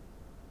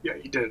 Yeah,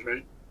 you did,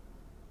 right?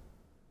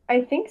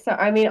 I think so.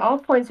 I mean, all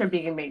points are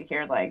being made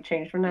here. Like,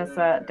 change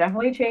Vanessa,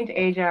 definitely change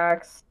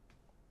Ajax.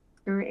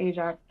 Screw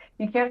Ajax.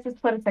 You can't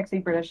just put a sexy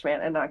British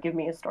man and not give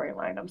me a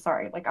storyline. I'm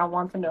sorry. Like, I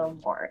want to know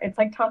more. It's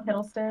like Tom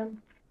Hiddleston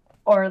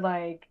or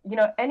like,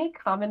 any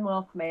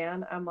Commonwealth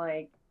man. I'm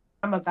like,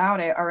 I'm about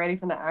it already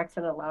from the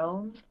accent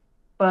alone,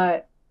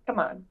 but come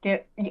on,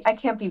 I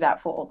can't be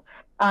that fooled.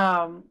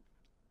 But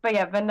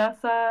yeah,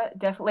 Vanessa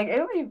definitely. Like,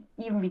 it would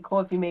even be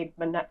cool if you made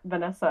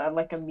Vanessa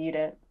like a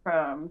mutant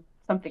from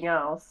something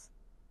else,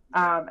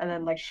 and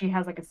then like she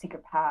has like a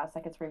secret past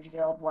that gets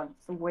revealed once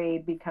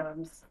Wade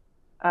becomes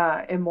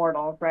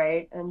immortal,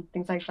 right, and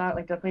things like that.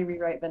 Like definitely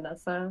rewrite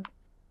Vanessa.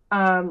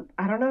 I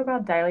don't know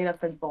about dialing up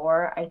the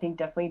gore. I think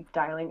definitely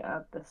dialing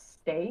up the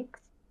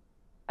stakes,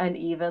 and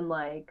even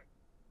like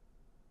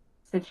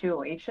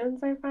situations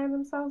they find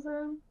themselves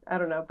in. I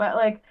don't know, but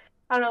like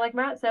I don't know, like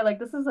Matt said, like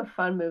this is a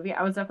fun movie.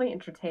 I was definitely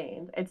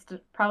entertained. It's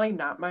probably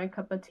not my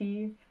cup of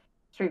tea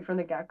straight from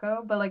the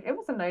get-go, but like it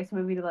was a nice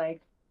movie to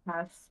like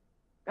pass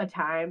a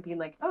time being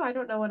like, oh, I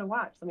don't know what to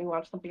watch. Let me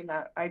watch something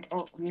that I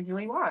don't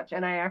usually watch,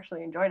 and I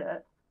actually enjoyed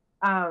it.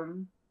 I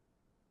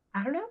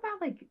don't know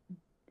about like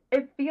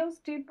it feels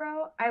dude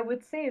bro. I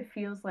would say it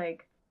feels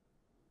like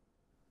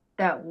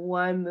that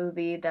one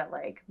movie that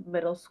like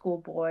middle school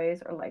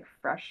boys or like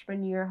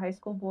freshman year high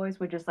school boys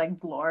would just like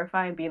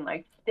glorify and being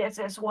like, this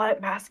is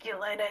what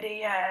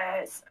masculinity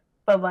is.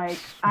 But like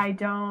I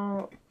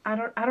don't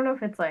know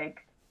if it's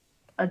like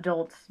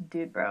adult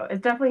dude bro.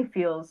 It definitely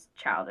feels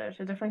childish.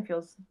 It definitely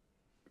feels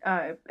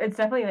it's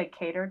definitely like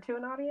catered to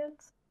an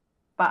audience,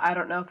 but I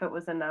don't know if it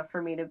was enough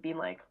for me to be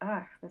like,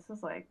 ah, this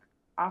is like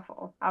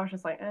awful. I was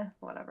just like,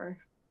 whatever.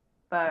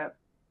 But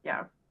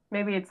yeah,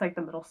 maybe it's like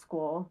the middle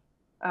school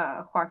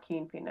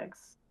Joaquin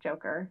Phoenix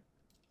Joker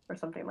or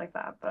something like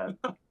that. But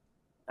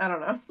I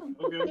don't know.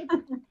 Okay.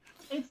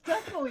 It's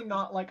definitely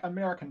not like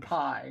American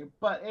Pie,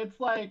 but it's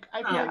like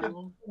I feel like it's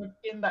Oh, sort of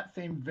in that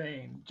same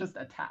vein, just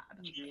a tad.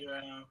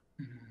 yeah,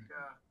 Mhm.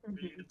 yeah.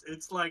 Mhm.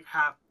 It's like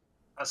half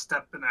a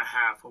step and a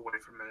half away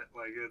from it.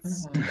 Like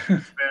it's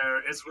Mhm. fair.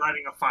 It's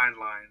riding a fine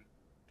line.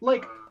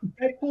 Like Uh,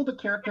 Deadpool, the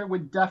character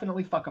would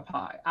definitely fuck a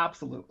pie,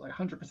 absolutely,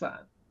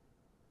 100%.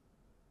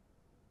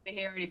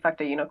 He already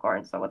fucked a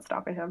unicorn, so what's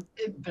stopping him?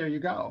 There you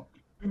go.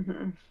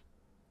 Hmm.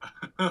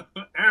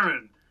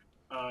 Aaron,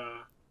 uh,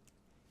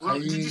 well,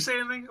 did you I say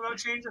anything about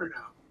change or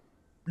no?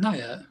 not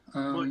yet.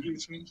 Well, you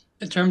change.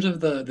 In terms of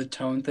the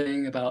tone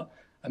thing about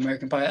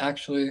American Pie,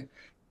 actually,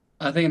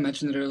 I think I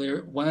mentioned it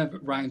earlier. One of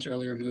Ryan's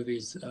earlier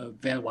movies,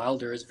 Van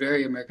Wilder, is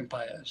very American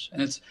Pie-ish,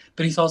 and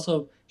but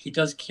he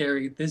does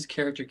carry this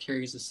character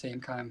carries the same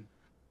kind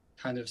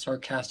of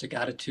sarcastic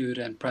attitude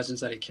and presence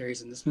that he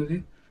carries in this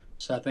movie.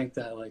 So I think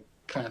that like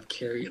kind of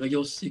carry like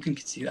you can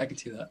see I can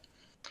see that.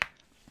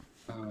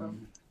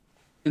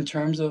 In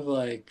terms of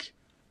like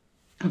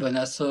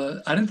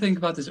Vanessa, I didn't think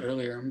about this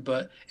earlier,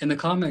 but in the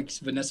comics,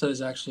 Vanessa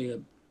is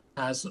actually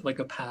has like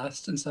a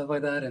past and stuff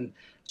like that, and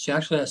she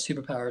actually has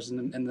superpowers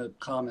in the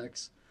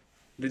comics.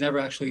 They never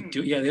actually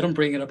do. Yeah, they don't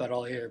bring it up at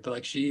all here, but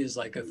like she is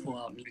like a full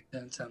out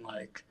mutant and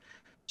like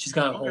she's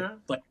got a whole Okay.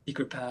 like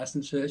secret past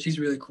and shit. She's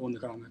really cool in the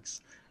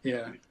comics.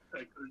 Yeah,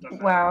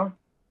 Wow,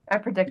 I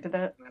predicted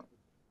it.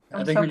 I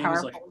I'm think so her name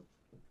is like powerful.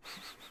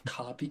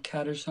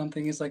 Copycat or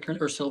something. Is like her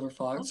or Silver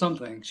Fox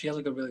something. She has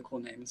like a really cool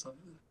name and stuff.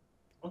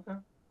 Okay.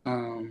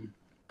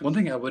 One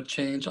thing I would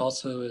change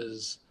also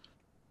is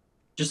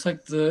just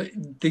like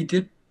they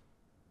did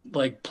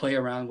like play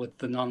around with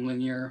the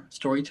nonlinear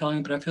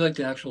storytelling, but I feel like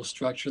the actual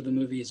structure of the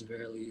movie is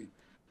very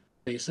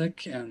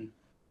basic and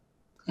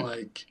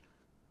like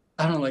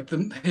I don't know, like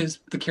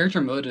the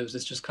character motives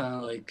is just kind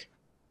of like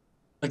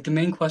the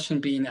main question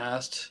being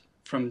asked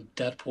from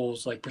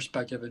Deadpool's like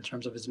perspective in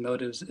terms of his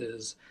motives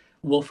is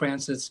will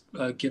Francis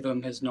give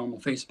him his normal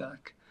face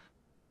back?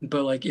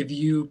 But like if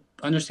you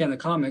understand the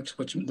comics,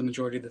 which the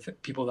majority of the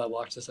people that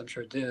watch this I'm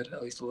sure did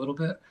at least a little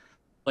bit,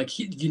 like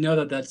you know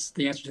that that's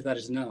the answer to that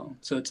is no.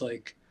 So it's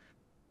like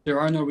there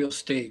are no real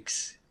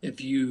stakes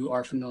if you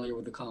are familiar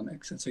with the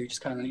comics, and so you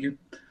just kind of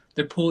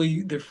they're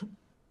pulling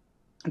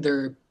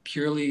they're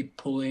purely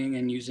pulling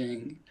and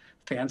using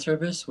fan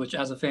service, which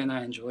as a fan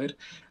I enjoyed,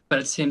 but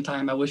at the same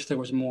time I wish there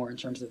was more in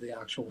terms of the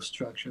actual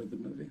structure of the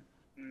movie.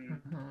 Mm.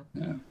 Mhm.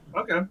 Yeah.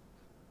 Okay.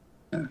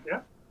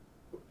 Yeah.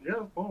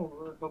 Yeah.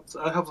 Well,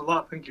 that helps a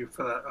lot. Thank you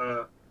for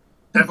that.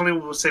 Definitely,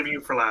 we'll save you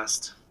for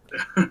last.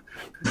 But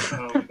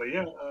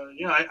yeah,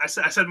 I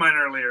said mine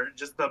earlier.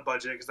 Just the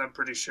budget, because I'm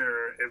pretty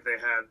sure if they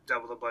had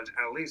double the budget,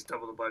 at least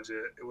double the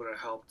budget, it would have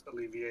helped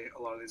alleviate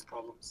a lot of these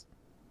problems.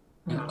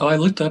 Yeah. Oh, I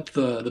looked up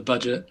the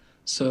budget.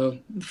 So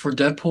for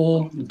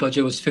Deadpool, the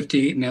budget was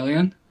 58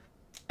 million.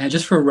 And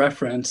just for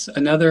reference,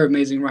 another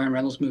amazing Ryan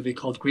Reynolds movie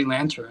called Green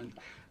Lantern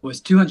was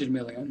 200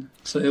 million.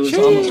 So it was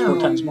almost 4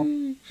 times more.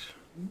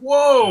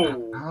 Whoa,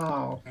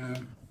 Wow.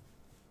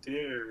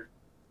 dear.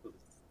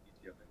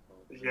 Yeah.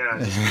 Yeah,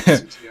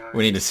 just CGI.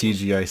 We need a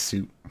CGI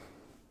suit.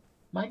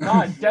 My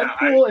God, Yeah,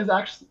 Deadpool is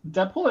actually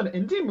Deadpool an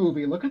indie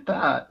movie. Look at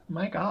that.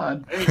 My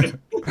God. Hey.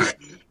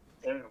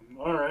 Damn.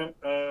 All right.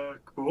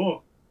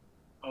 Cool.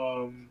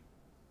 All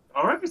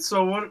right.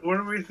 So, what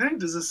do we think?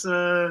 Does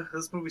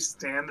this movie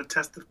stand the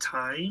test of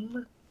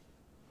time?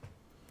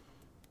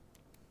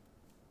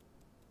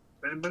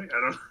 Anybody? I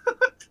don't.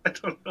 I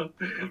don't know.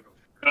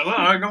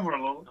 I go for a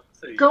little.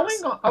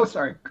 Going on. Oh,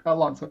 sorry,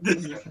 Alonso. What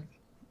did you say?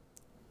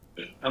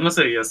 I'm gonna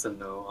say yes and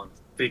no,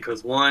 honestly,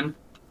 because one,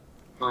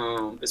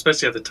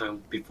 especially at the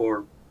time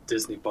before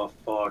Disney bought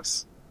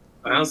Fox,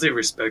 I honestly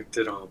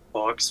respected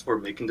Fox for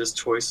making this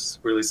choice,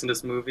 releasing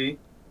this movie.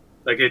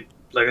 Like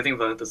I think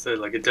Valenta said,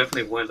 like it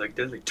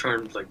definitely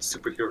turned like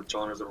superhero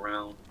genres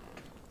around,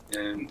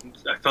 and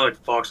I felt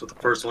like Fox was the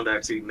first one to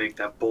actually make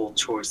that bold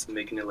choice, of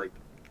making it like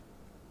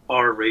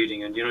R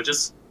rating, and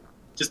just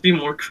be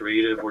more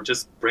creative or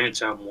just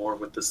branch out more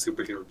with the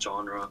superhero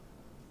genre.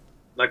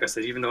 Like I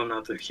said, even though I'm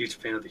not a huge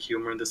fan of the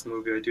humor in this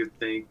movie, I do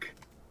think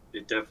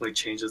it definitely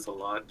changes a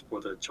lot for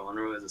the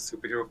genre as a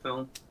superhero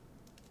film.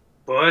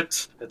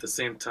 But at the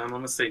same time, I'm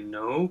gonna say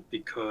no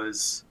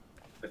because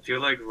I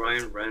feel like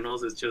Ryan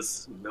Reynolds is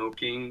just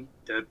milking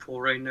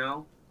Deadpool right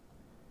now.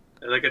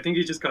 And, like I think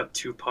he just got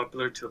too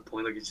popular to the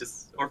point like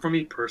or for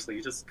me personally,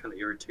 he's just kind of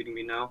irritating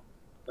me now.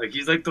 Like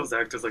he's like those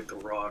actors like The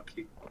Rock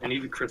and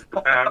even Chris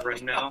Pratt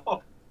right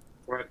now,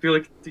 where I feel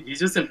like he's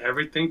just in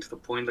everything to the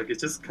point like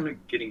it's just kind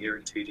of getting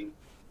irritating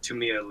to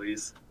me at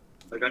least.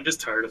 Like I'm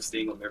just tired of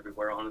seeing him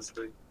everywhere,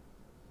 honestly.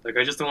 Like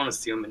I just don't want to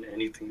see him in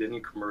any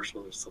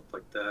commercials or stuff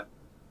like that.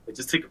 Like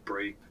just take a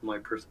break, in my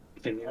personal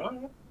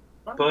opinion.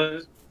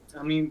 But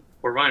I mean,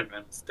 for Ryan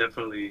Reynolds,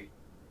 definitely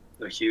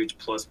a huge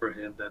plus for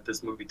him that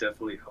this movie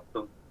definitely helped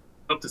him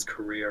helped his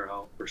career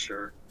out for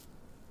sure.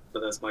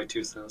 But that's my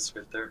 2 cents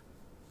right there.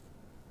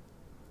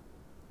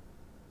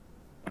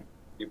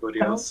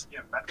 Anybody else? Yeah,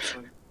 Matt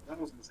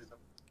was gonna say something.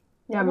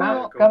 Yeah,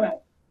 Well, Matt, go ahead.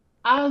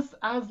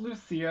 as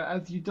Lucia,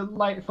 as you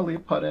delightfully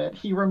put it,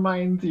 he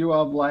reminds you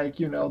of like,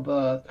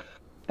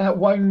 that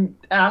one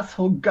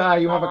asshole guy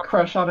you have a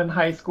crush on in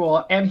high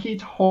school, and he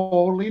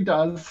totally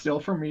does still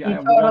for me. He I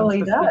have one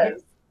totally specific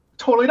does.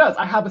 totally does.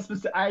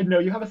 I know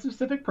you have a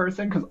specific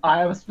person because I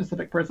have a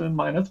specific person in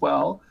mind as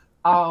well.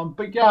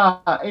 But yeah,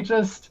 I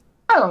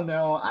don't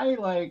know.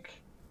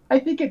 I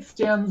think it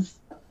stands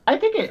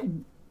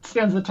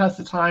the test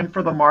of time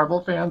for the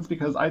Marvel fans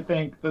because I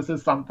think this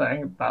is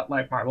something that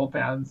like Marvel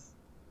fans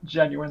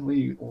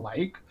genuinely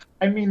like.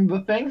 I mean,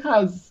 the thing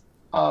has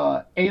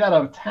 8 out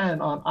of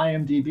 10 on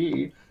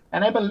IMDb,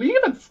 and I believe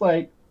it's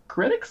like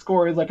critic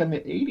score is like in the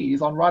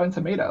 80s on Rotten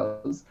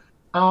Tomatoes.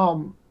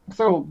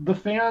 So the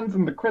fans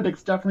and the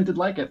critics definitely did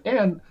like it,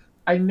 and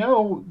I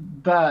know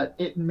that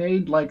it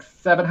made like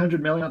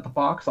 700 million at the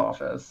box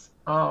office,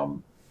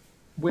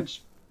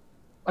 which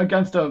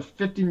against a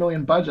 50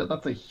 million budget,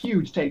 that's a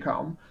huge take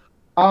home.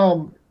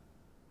 Um,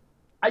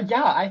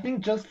 I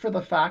think just for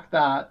the fact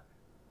that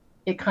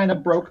it kind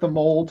of broke the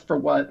mold for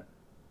what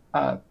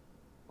a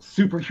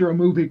superhero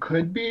movie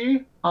could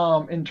be,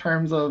 in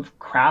terms of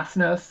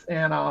crassness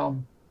and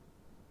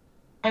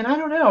I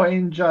don't know,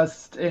 in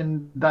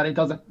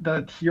that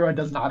the hero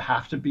does not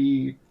have to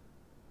be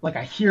like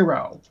a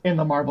hero in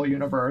the Marvel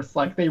universe.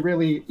 Like they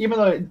really, even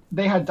though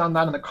they had done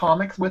that in the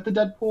comics with the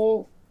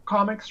Deadpool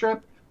comic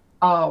strip,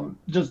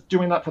 just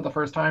doing that for the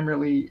first time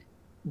really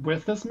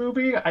with this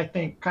movie, I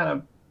think kind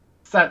of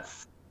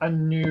sets a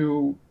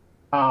new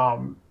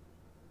um,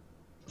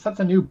 sets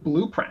a new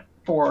blueprint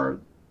for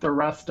the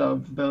rest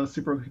of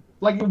the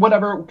like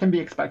whatever can be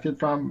expected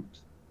from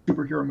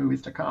superhero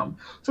movies to come.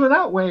 So in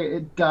that way,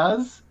 it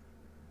does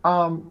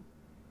um,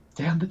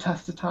 stand the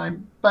test of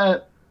time.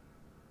 But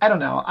I don't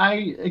know.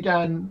 I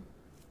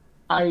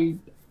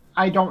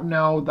I don't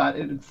know that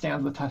it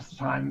stands the test of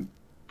time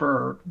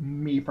for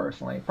me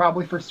personally.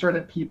 Probably for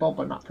certain people,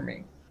 but not for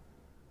me.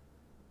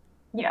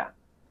 Yeah,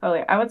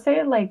 totally. I would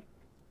say like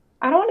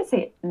I don't want to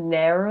say it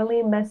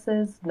narrowly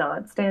misses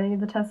not standing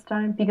the test of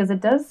time because it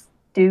does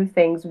do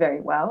things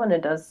very well and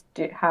it does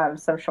have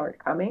some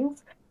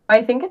shortcomings.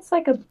 I think it's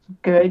like a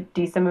good,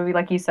 decent movie,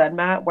 like you said,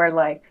 Matt, where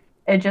like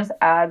it just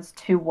adds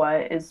to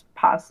what is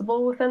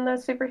possible within the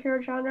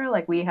superhero genre.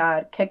 Like we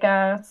had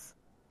Kick-Ass,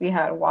 we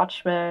had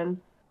Watchmen,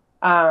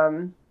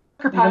 um,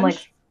 Sucker even like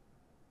Punch.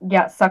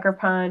 yeah, Sucker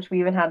Punch. We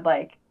even had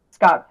like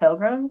Scott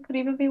Pilgrim could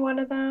even be one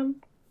of them.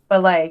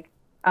 But like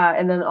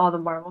and then all the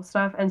Marvel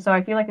stuff. And so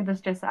I feel like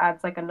this just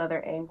adds like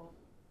another angle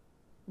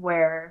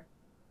where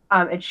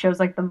it shows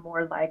like the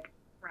more like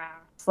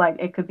crafts, like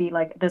it could be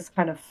like this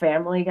kind of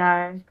Family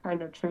Guy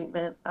kind of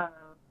treatment of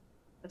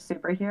the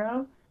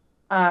superhero.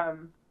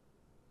 Um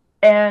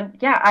and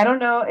yeah, I don't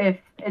know if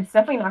it's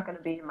definitely not going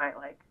to be in my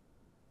like,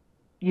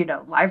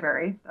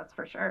 library, that's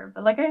for sure.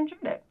 But like I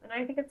enjoyed it. And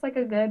I think it's like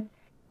a good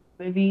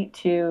movie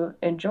to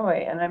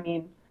enjoy. And I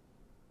mean,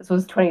 this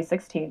was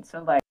 2016,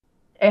 so like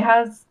it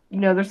has,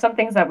 there's some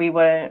things that we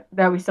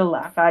still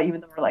laugh at, even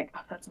though we're like,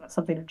 oh, that's not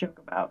something to joke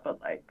about, but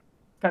like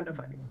it's kind of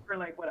funny or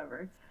like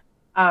whatever.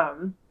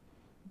 Um,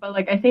 but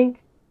like I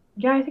think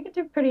it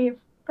did pretty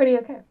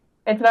okay.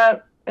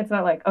 It's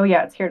not like, oh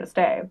yeah, it's here to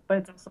stay, but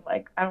it's also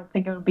like I don't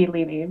think it would be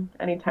leaving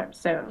anytime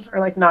soon or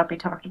like not be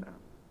talked about.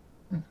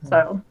 Mhm.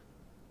 So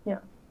yeah.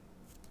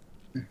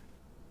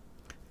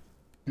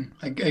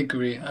 I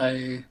agree.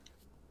 I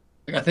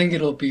think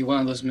it'll be one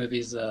of those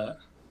movies that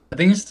I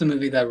think it's the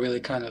movie that really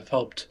kind of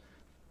helped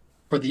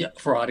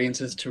for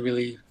audiences to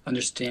really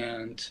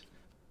understand,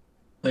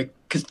 like,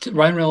 because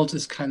Ryan Reynolds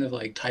is kind of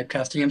like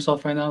typecasting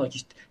himself right now. Like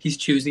he's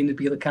choosing to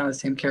be the kind of the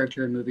same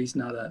character in movies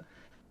now that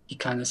he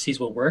kind of sees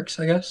what works,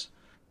 I guess.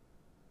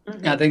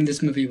 And I think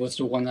this movie was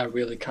the one that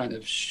really kind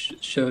of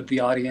showed the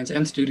audience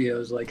and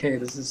studios like, hey,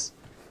 this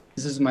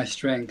is my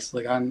strengths.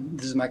 Like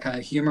this is my kind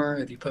of humor.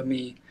 If you put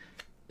me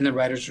in the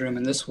writer's room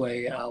in this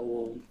way,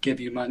 I'll get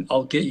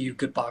you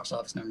good box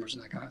office numbers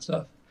and that kind of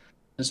stuff.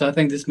 And so I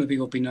think this movie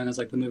will be known as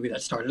like the movie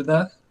that started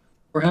that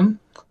for him.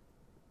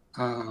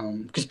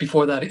 Because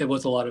before that, it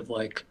was a lot of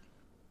like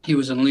he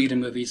was in lead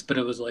in movies, but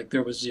it was like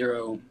there was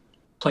zero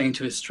playing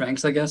to his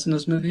strengths, I guess, in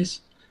those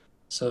movies.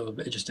 So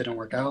it just didn't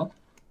work out.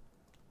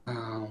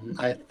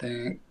 I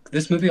think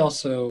this movie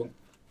also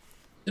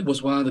it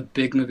was one of the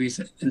big movies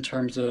in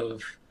terms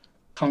of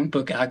comic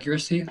book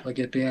accuracy, like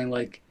it being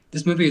like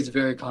this movie is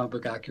very comic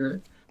book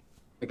accurate.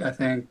 Like I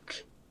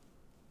think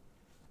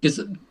is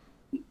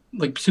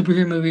like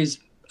superhero movies.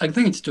 I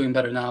think it's doing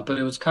better now, but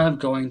it was kind of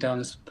going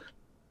down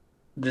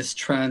this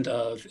trend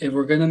of if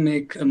we're gonna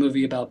make a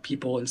movie about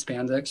people in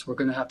spandex, we're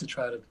gonna have to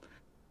try to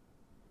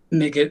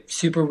make it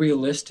super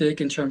realistic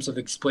in terms of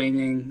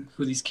explaining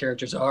who these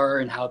characters are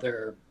and how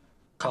their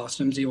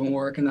costumes even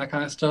work and that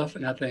kind of stuff.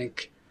 And I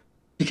think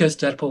because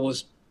Deadpool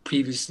was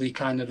previously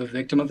kind of a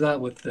victim of that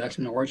with the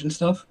X-Men Origin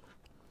stuff,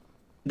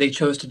 they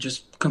chose to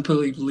just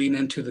completely lean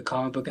into the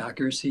comic book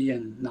accuracy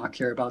and not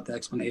care about the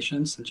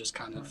explanations and just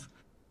kind of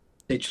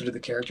stay true to the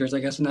characters, I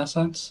guess, in that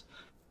sense.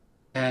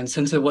 And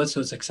since it was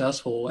so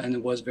successful and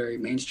it was very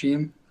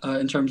mainstream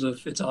in terms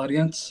of its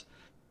audience,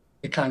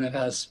 it kind of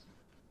has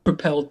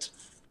propelled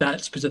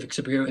that specific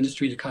superhero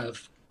industry to kind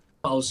of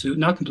follow suit.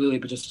 Not completely,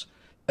 but just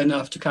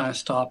enough to kind of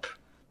stop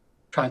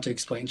trying to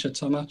explain shit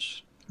so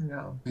much.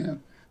 Yeah. Yeah.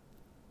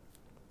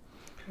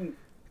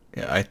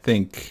 Yeah, I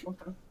think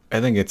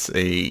it's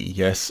a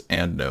yes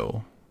and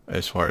no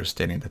as far as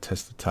standing the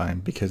test of time,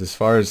 because as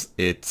far as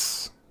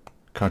its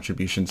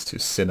contributions to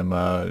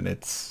cinema and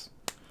its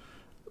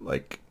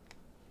like,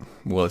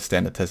 will it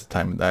stand the test of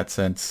time in that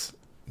sense?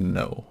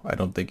 No, I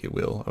don't think it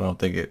will. I don't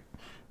think it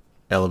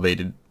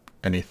elevated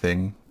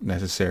anything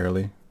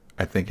necessarily.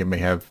 I think it may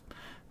have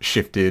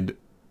shifted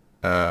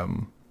a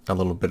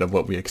little bit of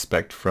what we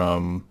expect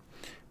from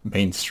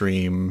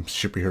mainstream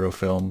superhero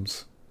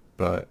films,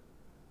 but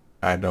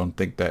I don't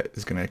think that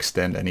is going to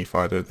extend any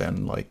farther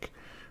than like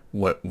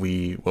what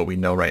we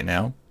know right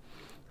now.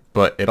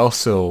 But it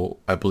also,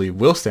 I believe,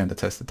 will stand the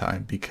test of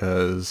time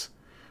because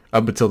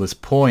up until this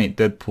point,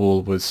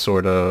 Deadpool was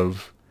sort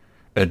of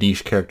a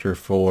niche character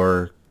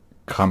for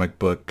comic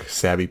book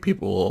savvy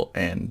people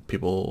and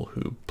people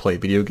who play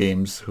video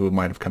games who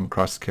might have come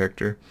across the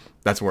character.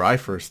 That's where I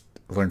first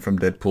learned from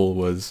Deadpool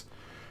was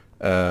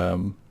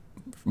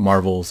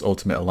Marvel's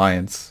Ultimate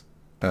Alliance,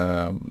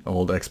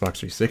 old Xbox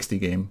 360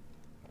 game.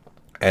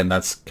 And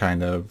that's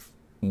kind of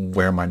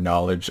where my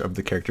knowledge of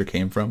the character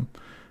came from.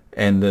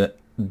 And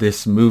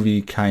this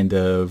movie kind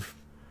of,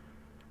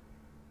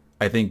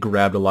 I think,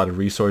 grabbed a lot of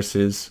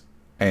resources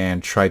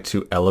and tried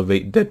to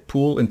elevate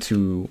Deadpool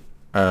into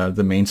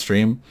the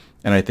mainstream.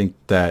 And I think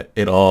that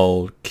it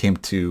all came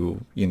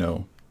to,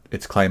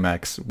 its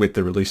climax with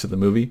the release of the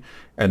movie.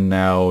 And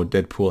now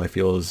Deadpool, I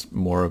feel, is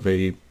more of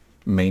a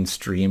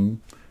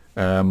mainstream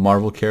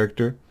Marvel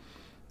character.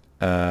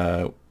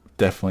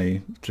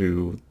 Definitely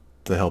through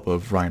the help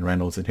of Ryan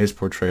Reynolds and his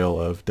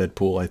portrayal of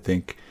Deadpool, I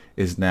think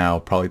is now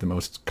probably the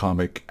most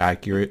comic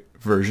accurate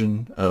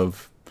version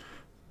of,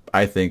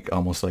 I think,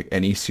 almost like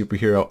any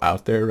superhero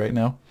out there right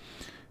now.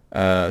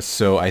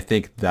 So I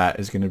think that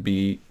is going to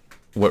be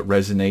what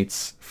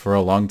resonates for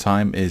a long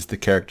time, is the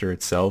character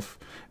itself.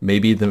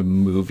 Maybe the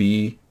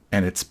movie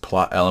and its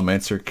plot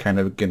elements are kind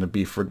of going to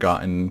be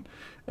forgotten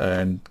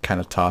and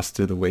kind of tossed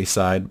to the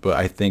wayside, but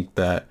I think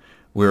that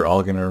we're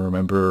all going to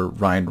remember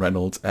Ryan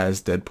Reynolds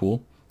as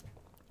Deadpool.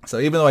 So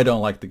even though I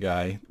don't like the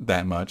guy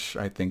that much,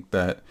 I think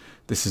that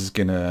this is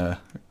gonna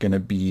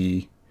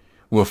be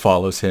what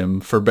follows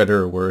him for better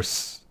or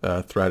worse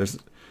throughout his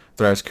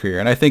career,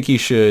 and I think he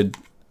should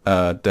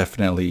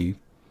definitely,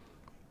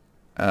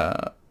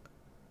 I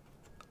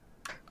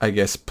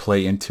guess,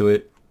 play into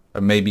it.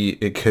 Maybe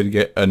it could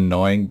get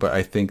annoying, but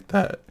I think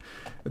that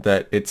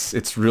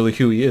it's really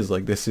who he is.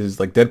 Like, this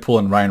is like Deadpool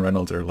and Ryan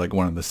Reynolds are like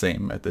one and the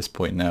same at this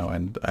point now,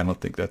 and I don't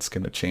think that's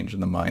gonna change in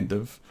the mind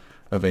of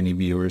any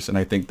viewers, and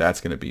I think that's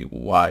going to be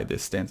why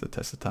this stands the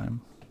test of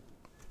time.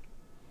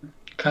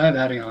 Kind of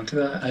adding on to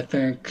that, I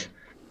think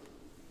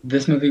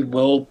this movie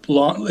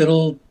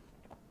it'll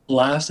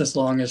last as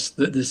long as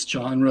this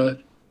genre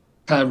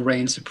kind of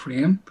reigns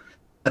supreme.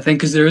 I think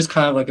because there is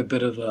kind of like a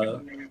bit of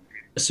a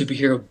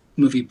superhero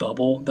movie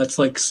bubble that's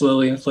like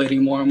slowly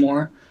inflating more and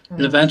more,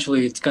 and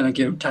eventually it's going to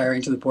get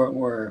tiring to the point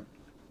where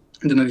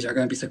the movies aren't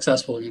going to be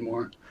successful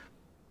anymore.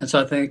 And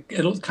so I think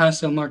it'll kind of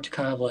similar to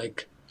kind of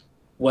like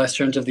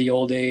Westerns of the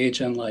old age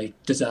and like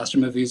disaster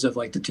movies of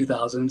like the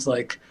 2000s.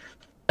 Like,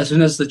 as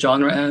soon as the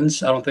genre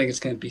ends, I don't think it's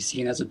going to be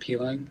seen as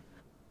appealing.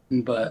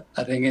 But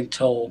I think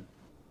until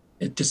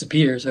it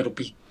disappears, it'll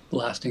be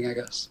lasting, I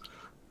guess.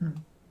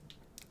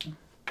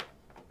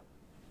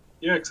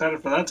 Yeah,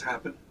 excited for that to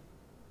happen.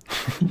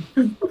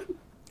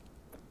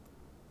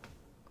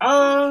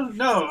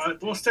 No,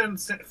 well,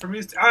 for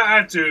me, I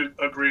have to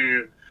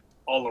agree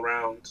all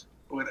around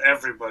with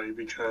everybody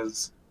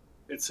because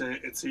it's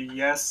a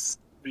yes,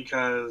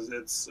 because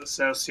it's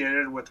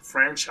associated with the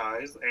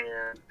franchise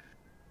and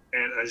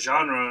a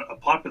genre, a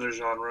popular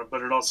genre,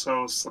 but it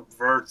also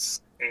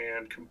subverts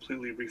and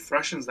completely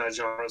refreshes that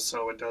genre,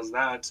 so it does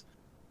that.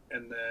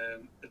 And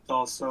then it's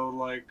also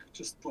like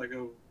just like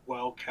a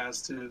well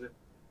casted,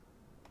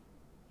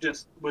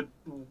 just with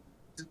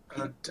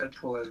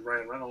Deadpool as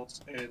Ryan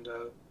Reynolds, and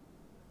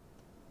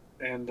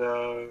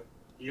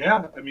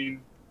yeah, I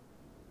mean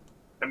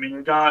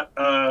you got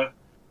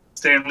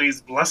Stan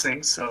Lee's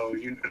blessing, so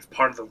it's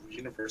part of the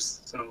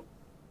universe. So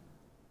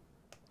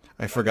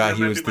I forgot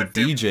he was the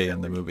DJ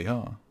in the movie,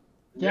 huh?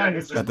 Yeah,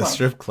 at the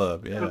strip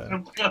club.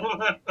 Yeah.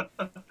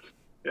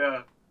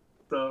 Yeah.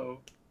 So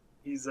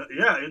he's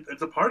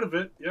it's a part of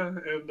it. Yeah,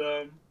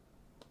 and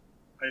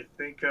I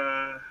think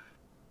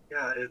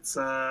it's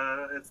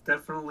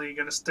definitely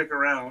gonna stick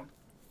around.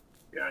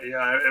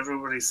 Yeah.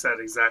 Everybody said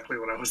exactly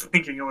what I was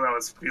thinking and what I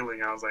was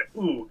feeling. I was like,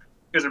 ooh, you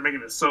guys are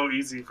making it so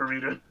easy for me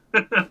to.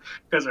 You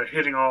guys are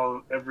hitting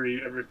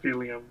every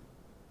feeling I'm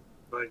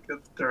like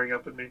stirring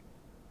up in me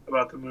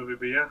about the movie.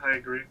 But yeah, I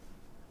agree.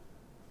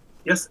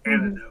 Yes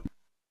and a no.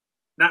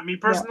 Not me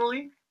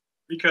personally,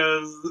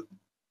 because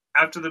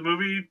after the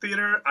movie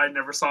theater. I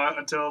never saw it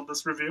until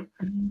this review,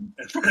 and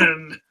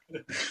then,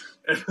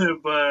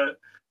 but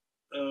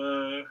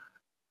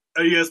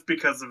yes,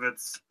 because of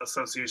its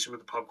association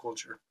with the pop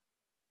culture.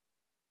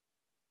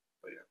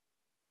 But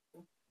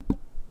yeah.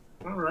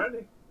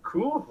 Alrighty,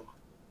 cool.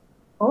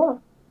 Oh.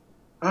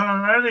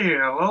 Alrighty,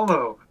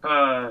 Lolo.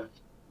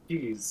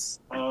 Geez.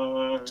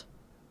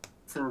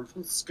 For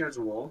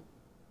schedule.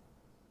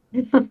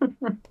 Here,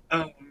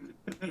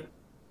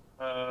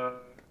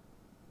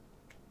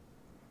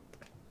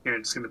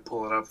 I'm just gonna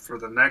pull it up for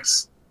the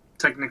next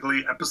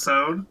technically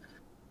episode.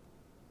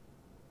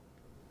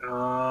 Would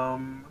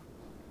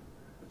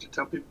you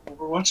tell people what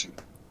we're watching?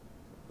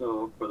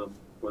 So for the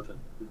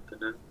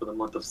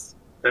month of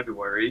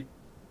February,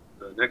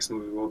 the next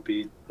movie will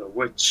be The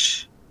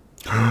Witch.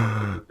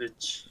 The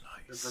Witch.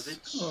 The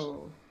Witch.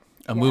 Oh.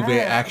 A movie I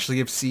Yeah. actually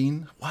have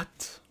seen?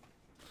 What?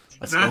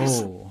 Let's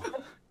Nice. go.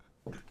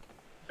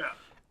 Yeah.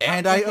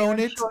 And I own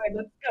it. Troy,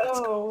 let's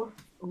go.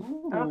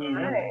 Ooh.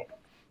 Alright.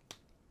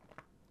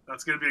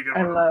 That's gonna be a good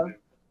I one. love-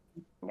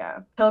 Yeah.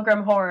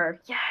 Pilgrim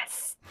Horror.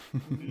 Yes.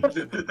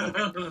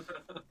 Yeah.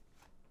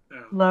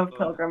 Love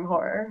Pilgrim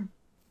Horror.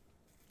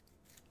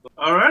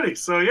 Alrighty,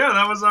 so yeah,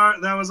 that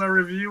was our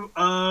review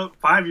of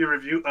 5-year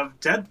review of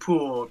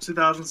Deadpool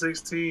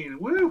 2016.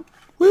 Woo!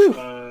 Woo!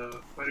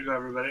 Way to go,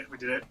 everybody! We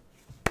did it.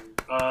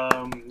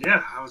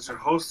 Yeah, I was your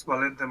host,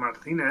 Valente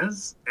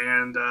Martinez,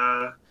 and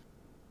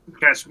you can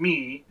catch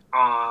me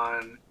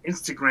on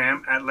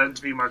Instagram at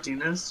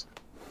LensVMartinez.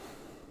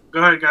 Go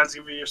ahead, guys,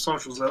 give me your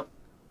socials up.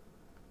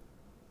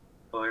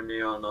 Find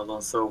me on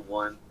Alonso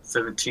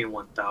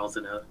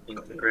 1000 at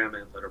Instagram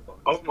and Letterboxd.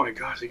 Oh my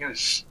gosh,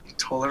 you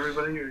told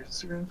everybody your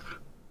Instagram?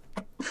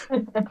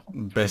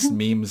 Best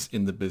memes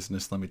in the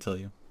business, let me tell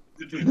you.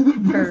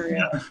 For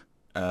real.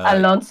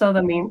 Alonso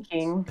the Meme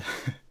King.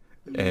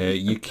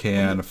 You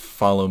can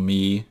follow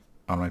me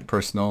on my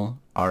personal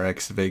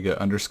RxVega_.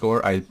 I'm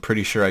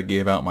pretty sure I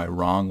gave out my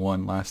wrong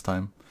one last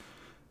time,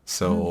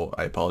 so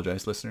I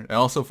apologize, listener. And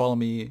also follow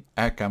me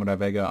at Camera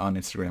Vega on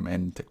Instagram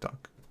and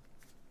TikTok.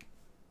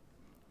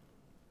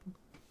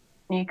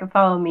 You can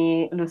follow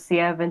me,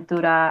 Lucia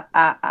Ventura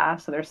AA.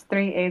 So there's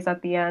 3 A's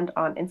at the end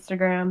on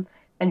Instagram,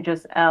 and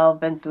just L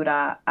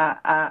Ventura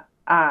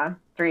AA,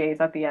 3 A's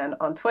at the end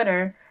on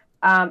Twitter.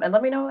 And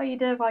let me know what you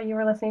did while you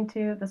were listening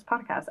to this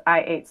podcast.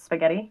 I ate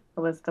spaghetti. It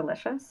was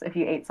delicious. If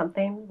you ate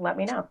something, let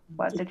me know.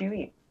 What did you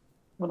eat?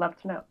 Would love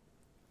to know.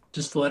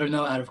 Just to let her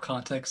know out of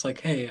context, like,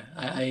 hey,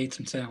 I ate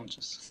some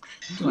sandwiches.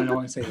 Do I don't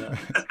want to say that?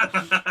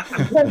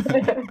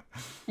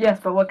 Yes,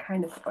 but what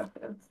kind of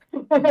sandwiches?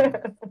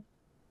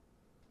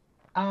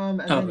 And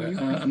then you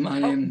can... my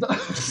name.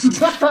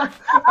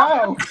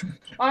 Oh,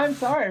 I'm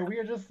sorry. We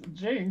are just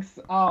Jinx.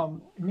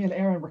 Me and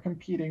Aaron were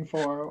competing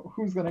for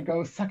who's gonna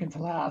go second to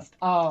last.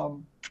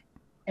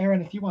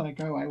 Aaron, if you want to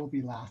go, I will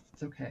be last.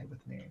 It's okay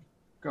with me.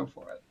 Go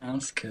for it.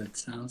 Sounds good.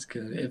 Sounds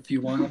good. If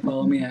you want to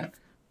follow me at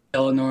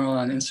Eleanor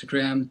on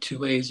Instagram, 2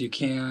 ways you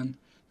can.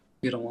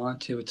 If you don't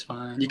want to, it's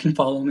fine. You can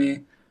follow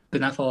me,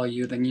 but not follow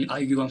you. Then you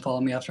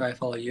unfollow me after I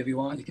follow you if you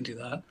want. You can do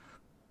that.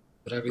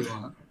 Whatever you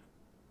want.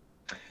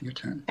 Your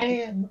turn.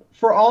 And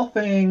for all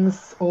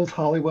things old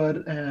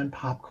Hollywood and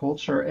pop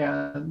culture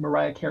and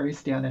Mariah Carey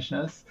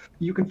stanishness,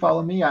 you can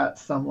follow me at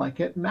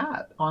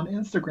SomeLikeItMatt on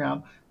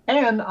Instagram.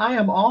 And I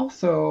am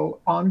also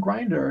on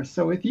Grindr.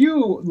 So if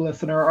you,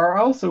 listener, are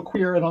also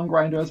queer and on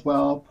Grindr as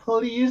well,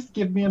 please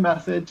give me a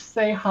message.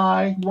 Say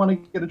hi. You want to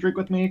get a drink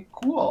with me?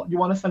 Cool. You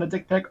want to send a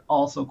dick pic?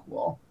 Also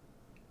cool.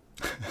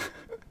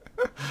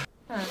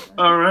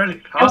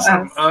 Alrighty,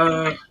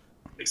 awesome.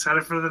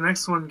 Excited for the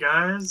next one,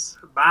 guys.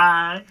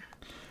 Bye.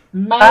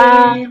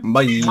 Bye.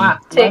 Bye. Mwah.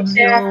 Take Love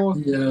care.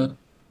 you. Yeah.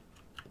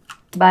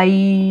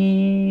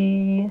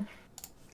 Bye.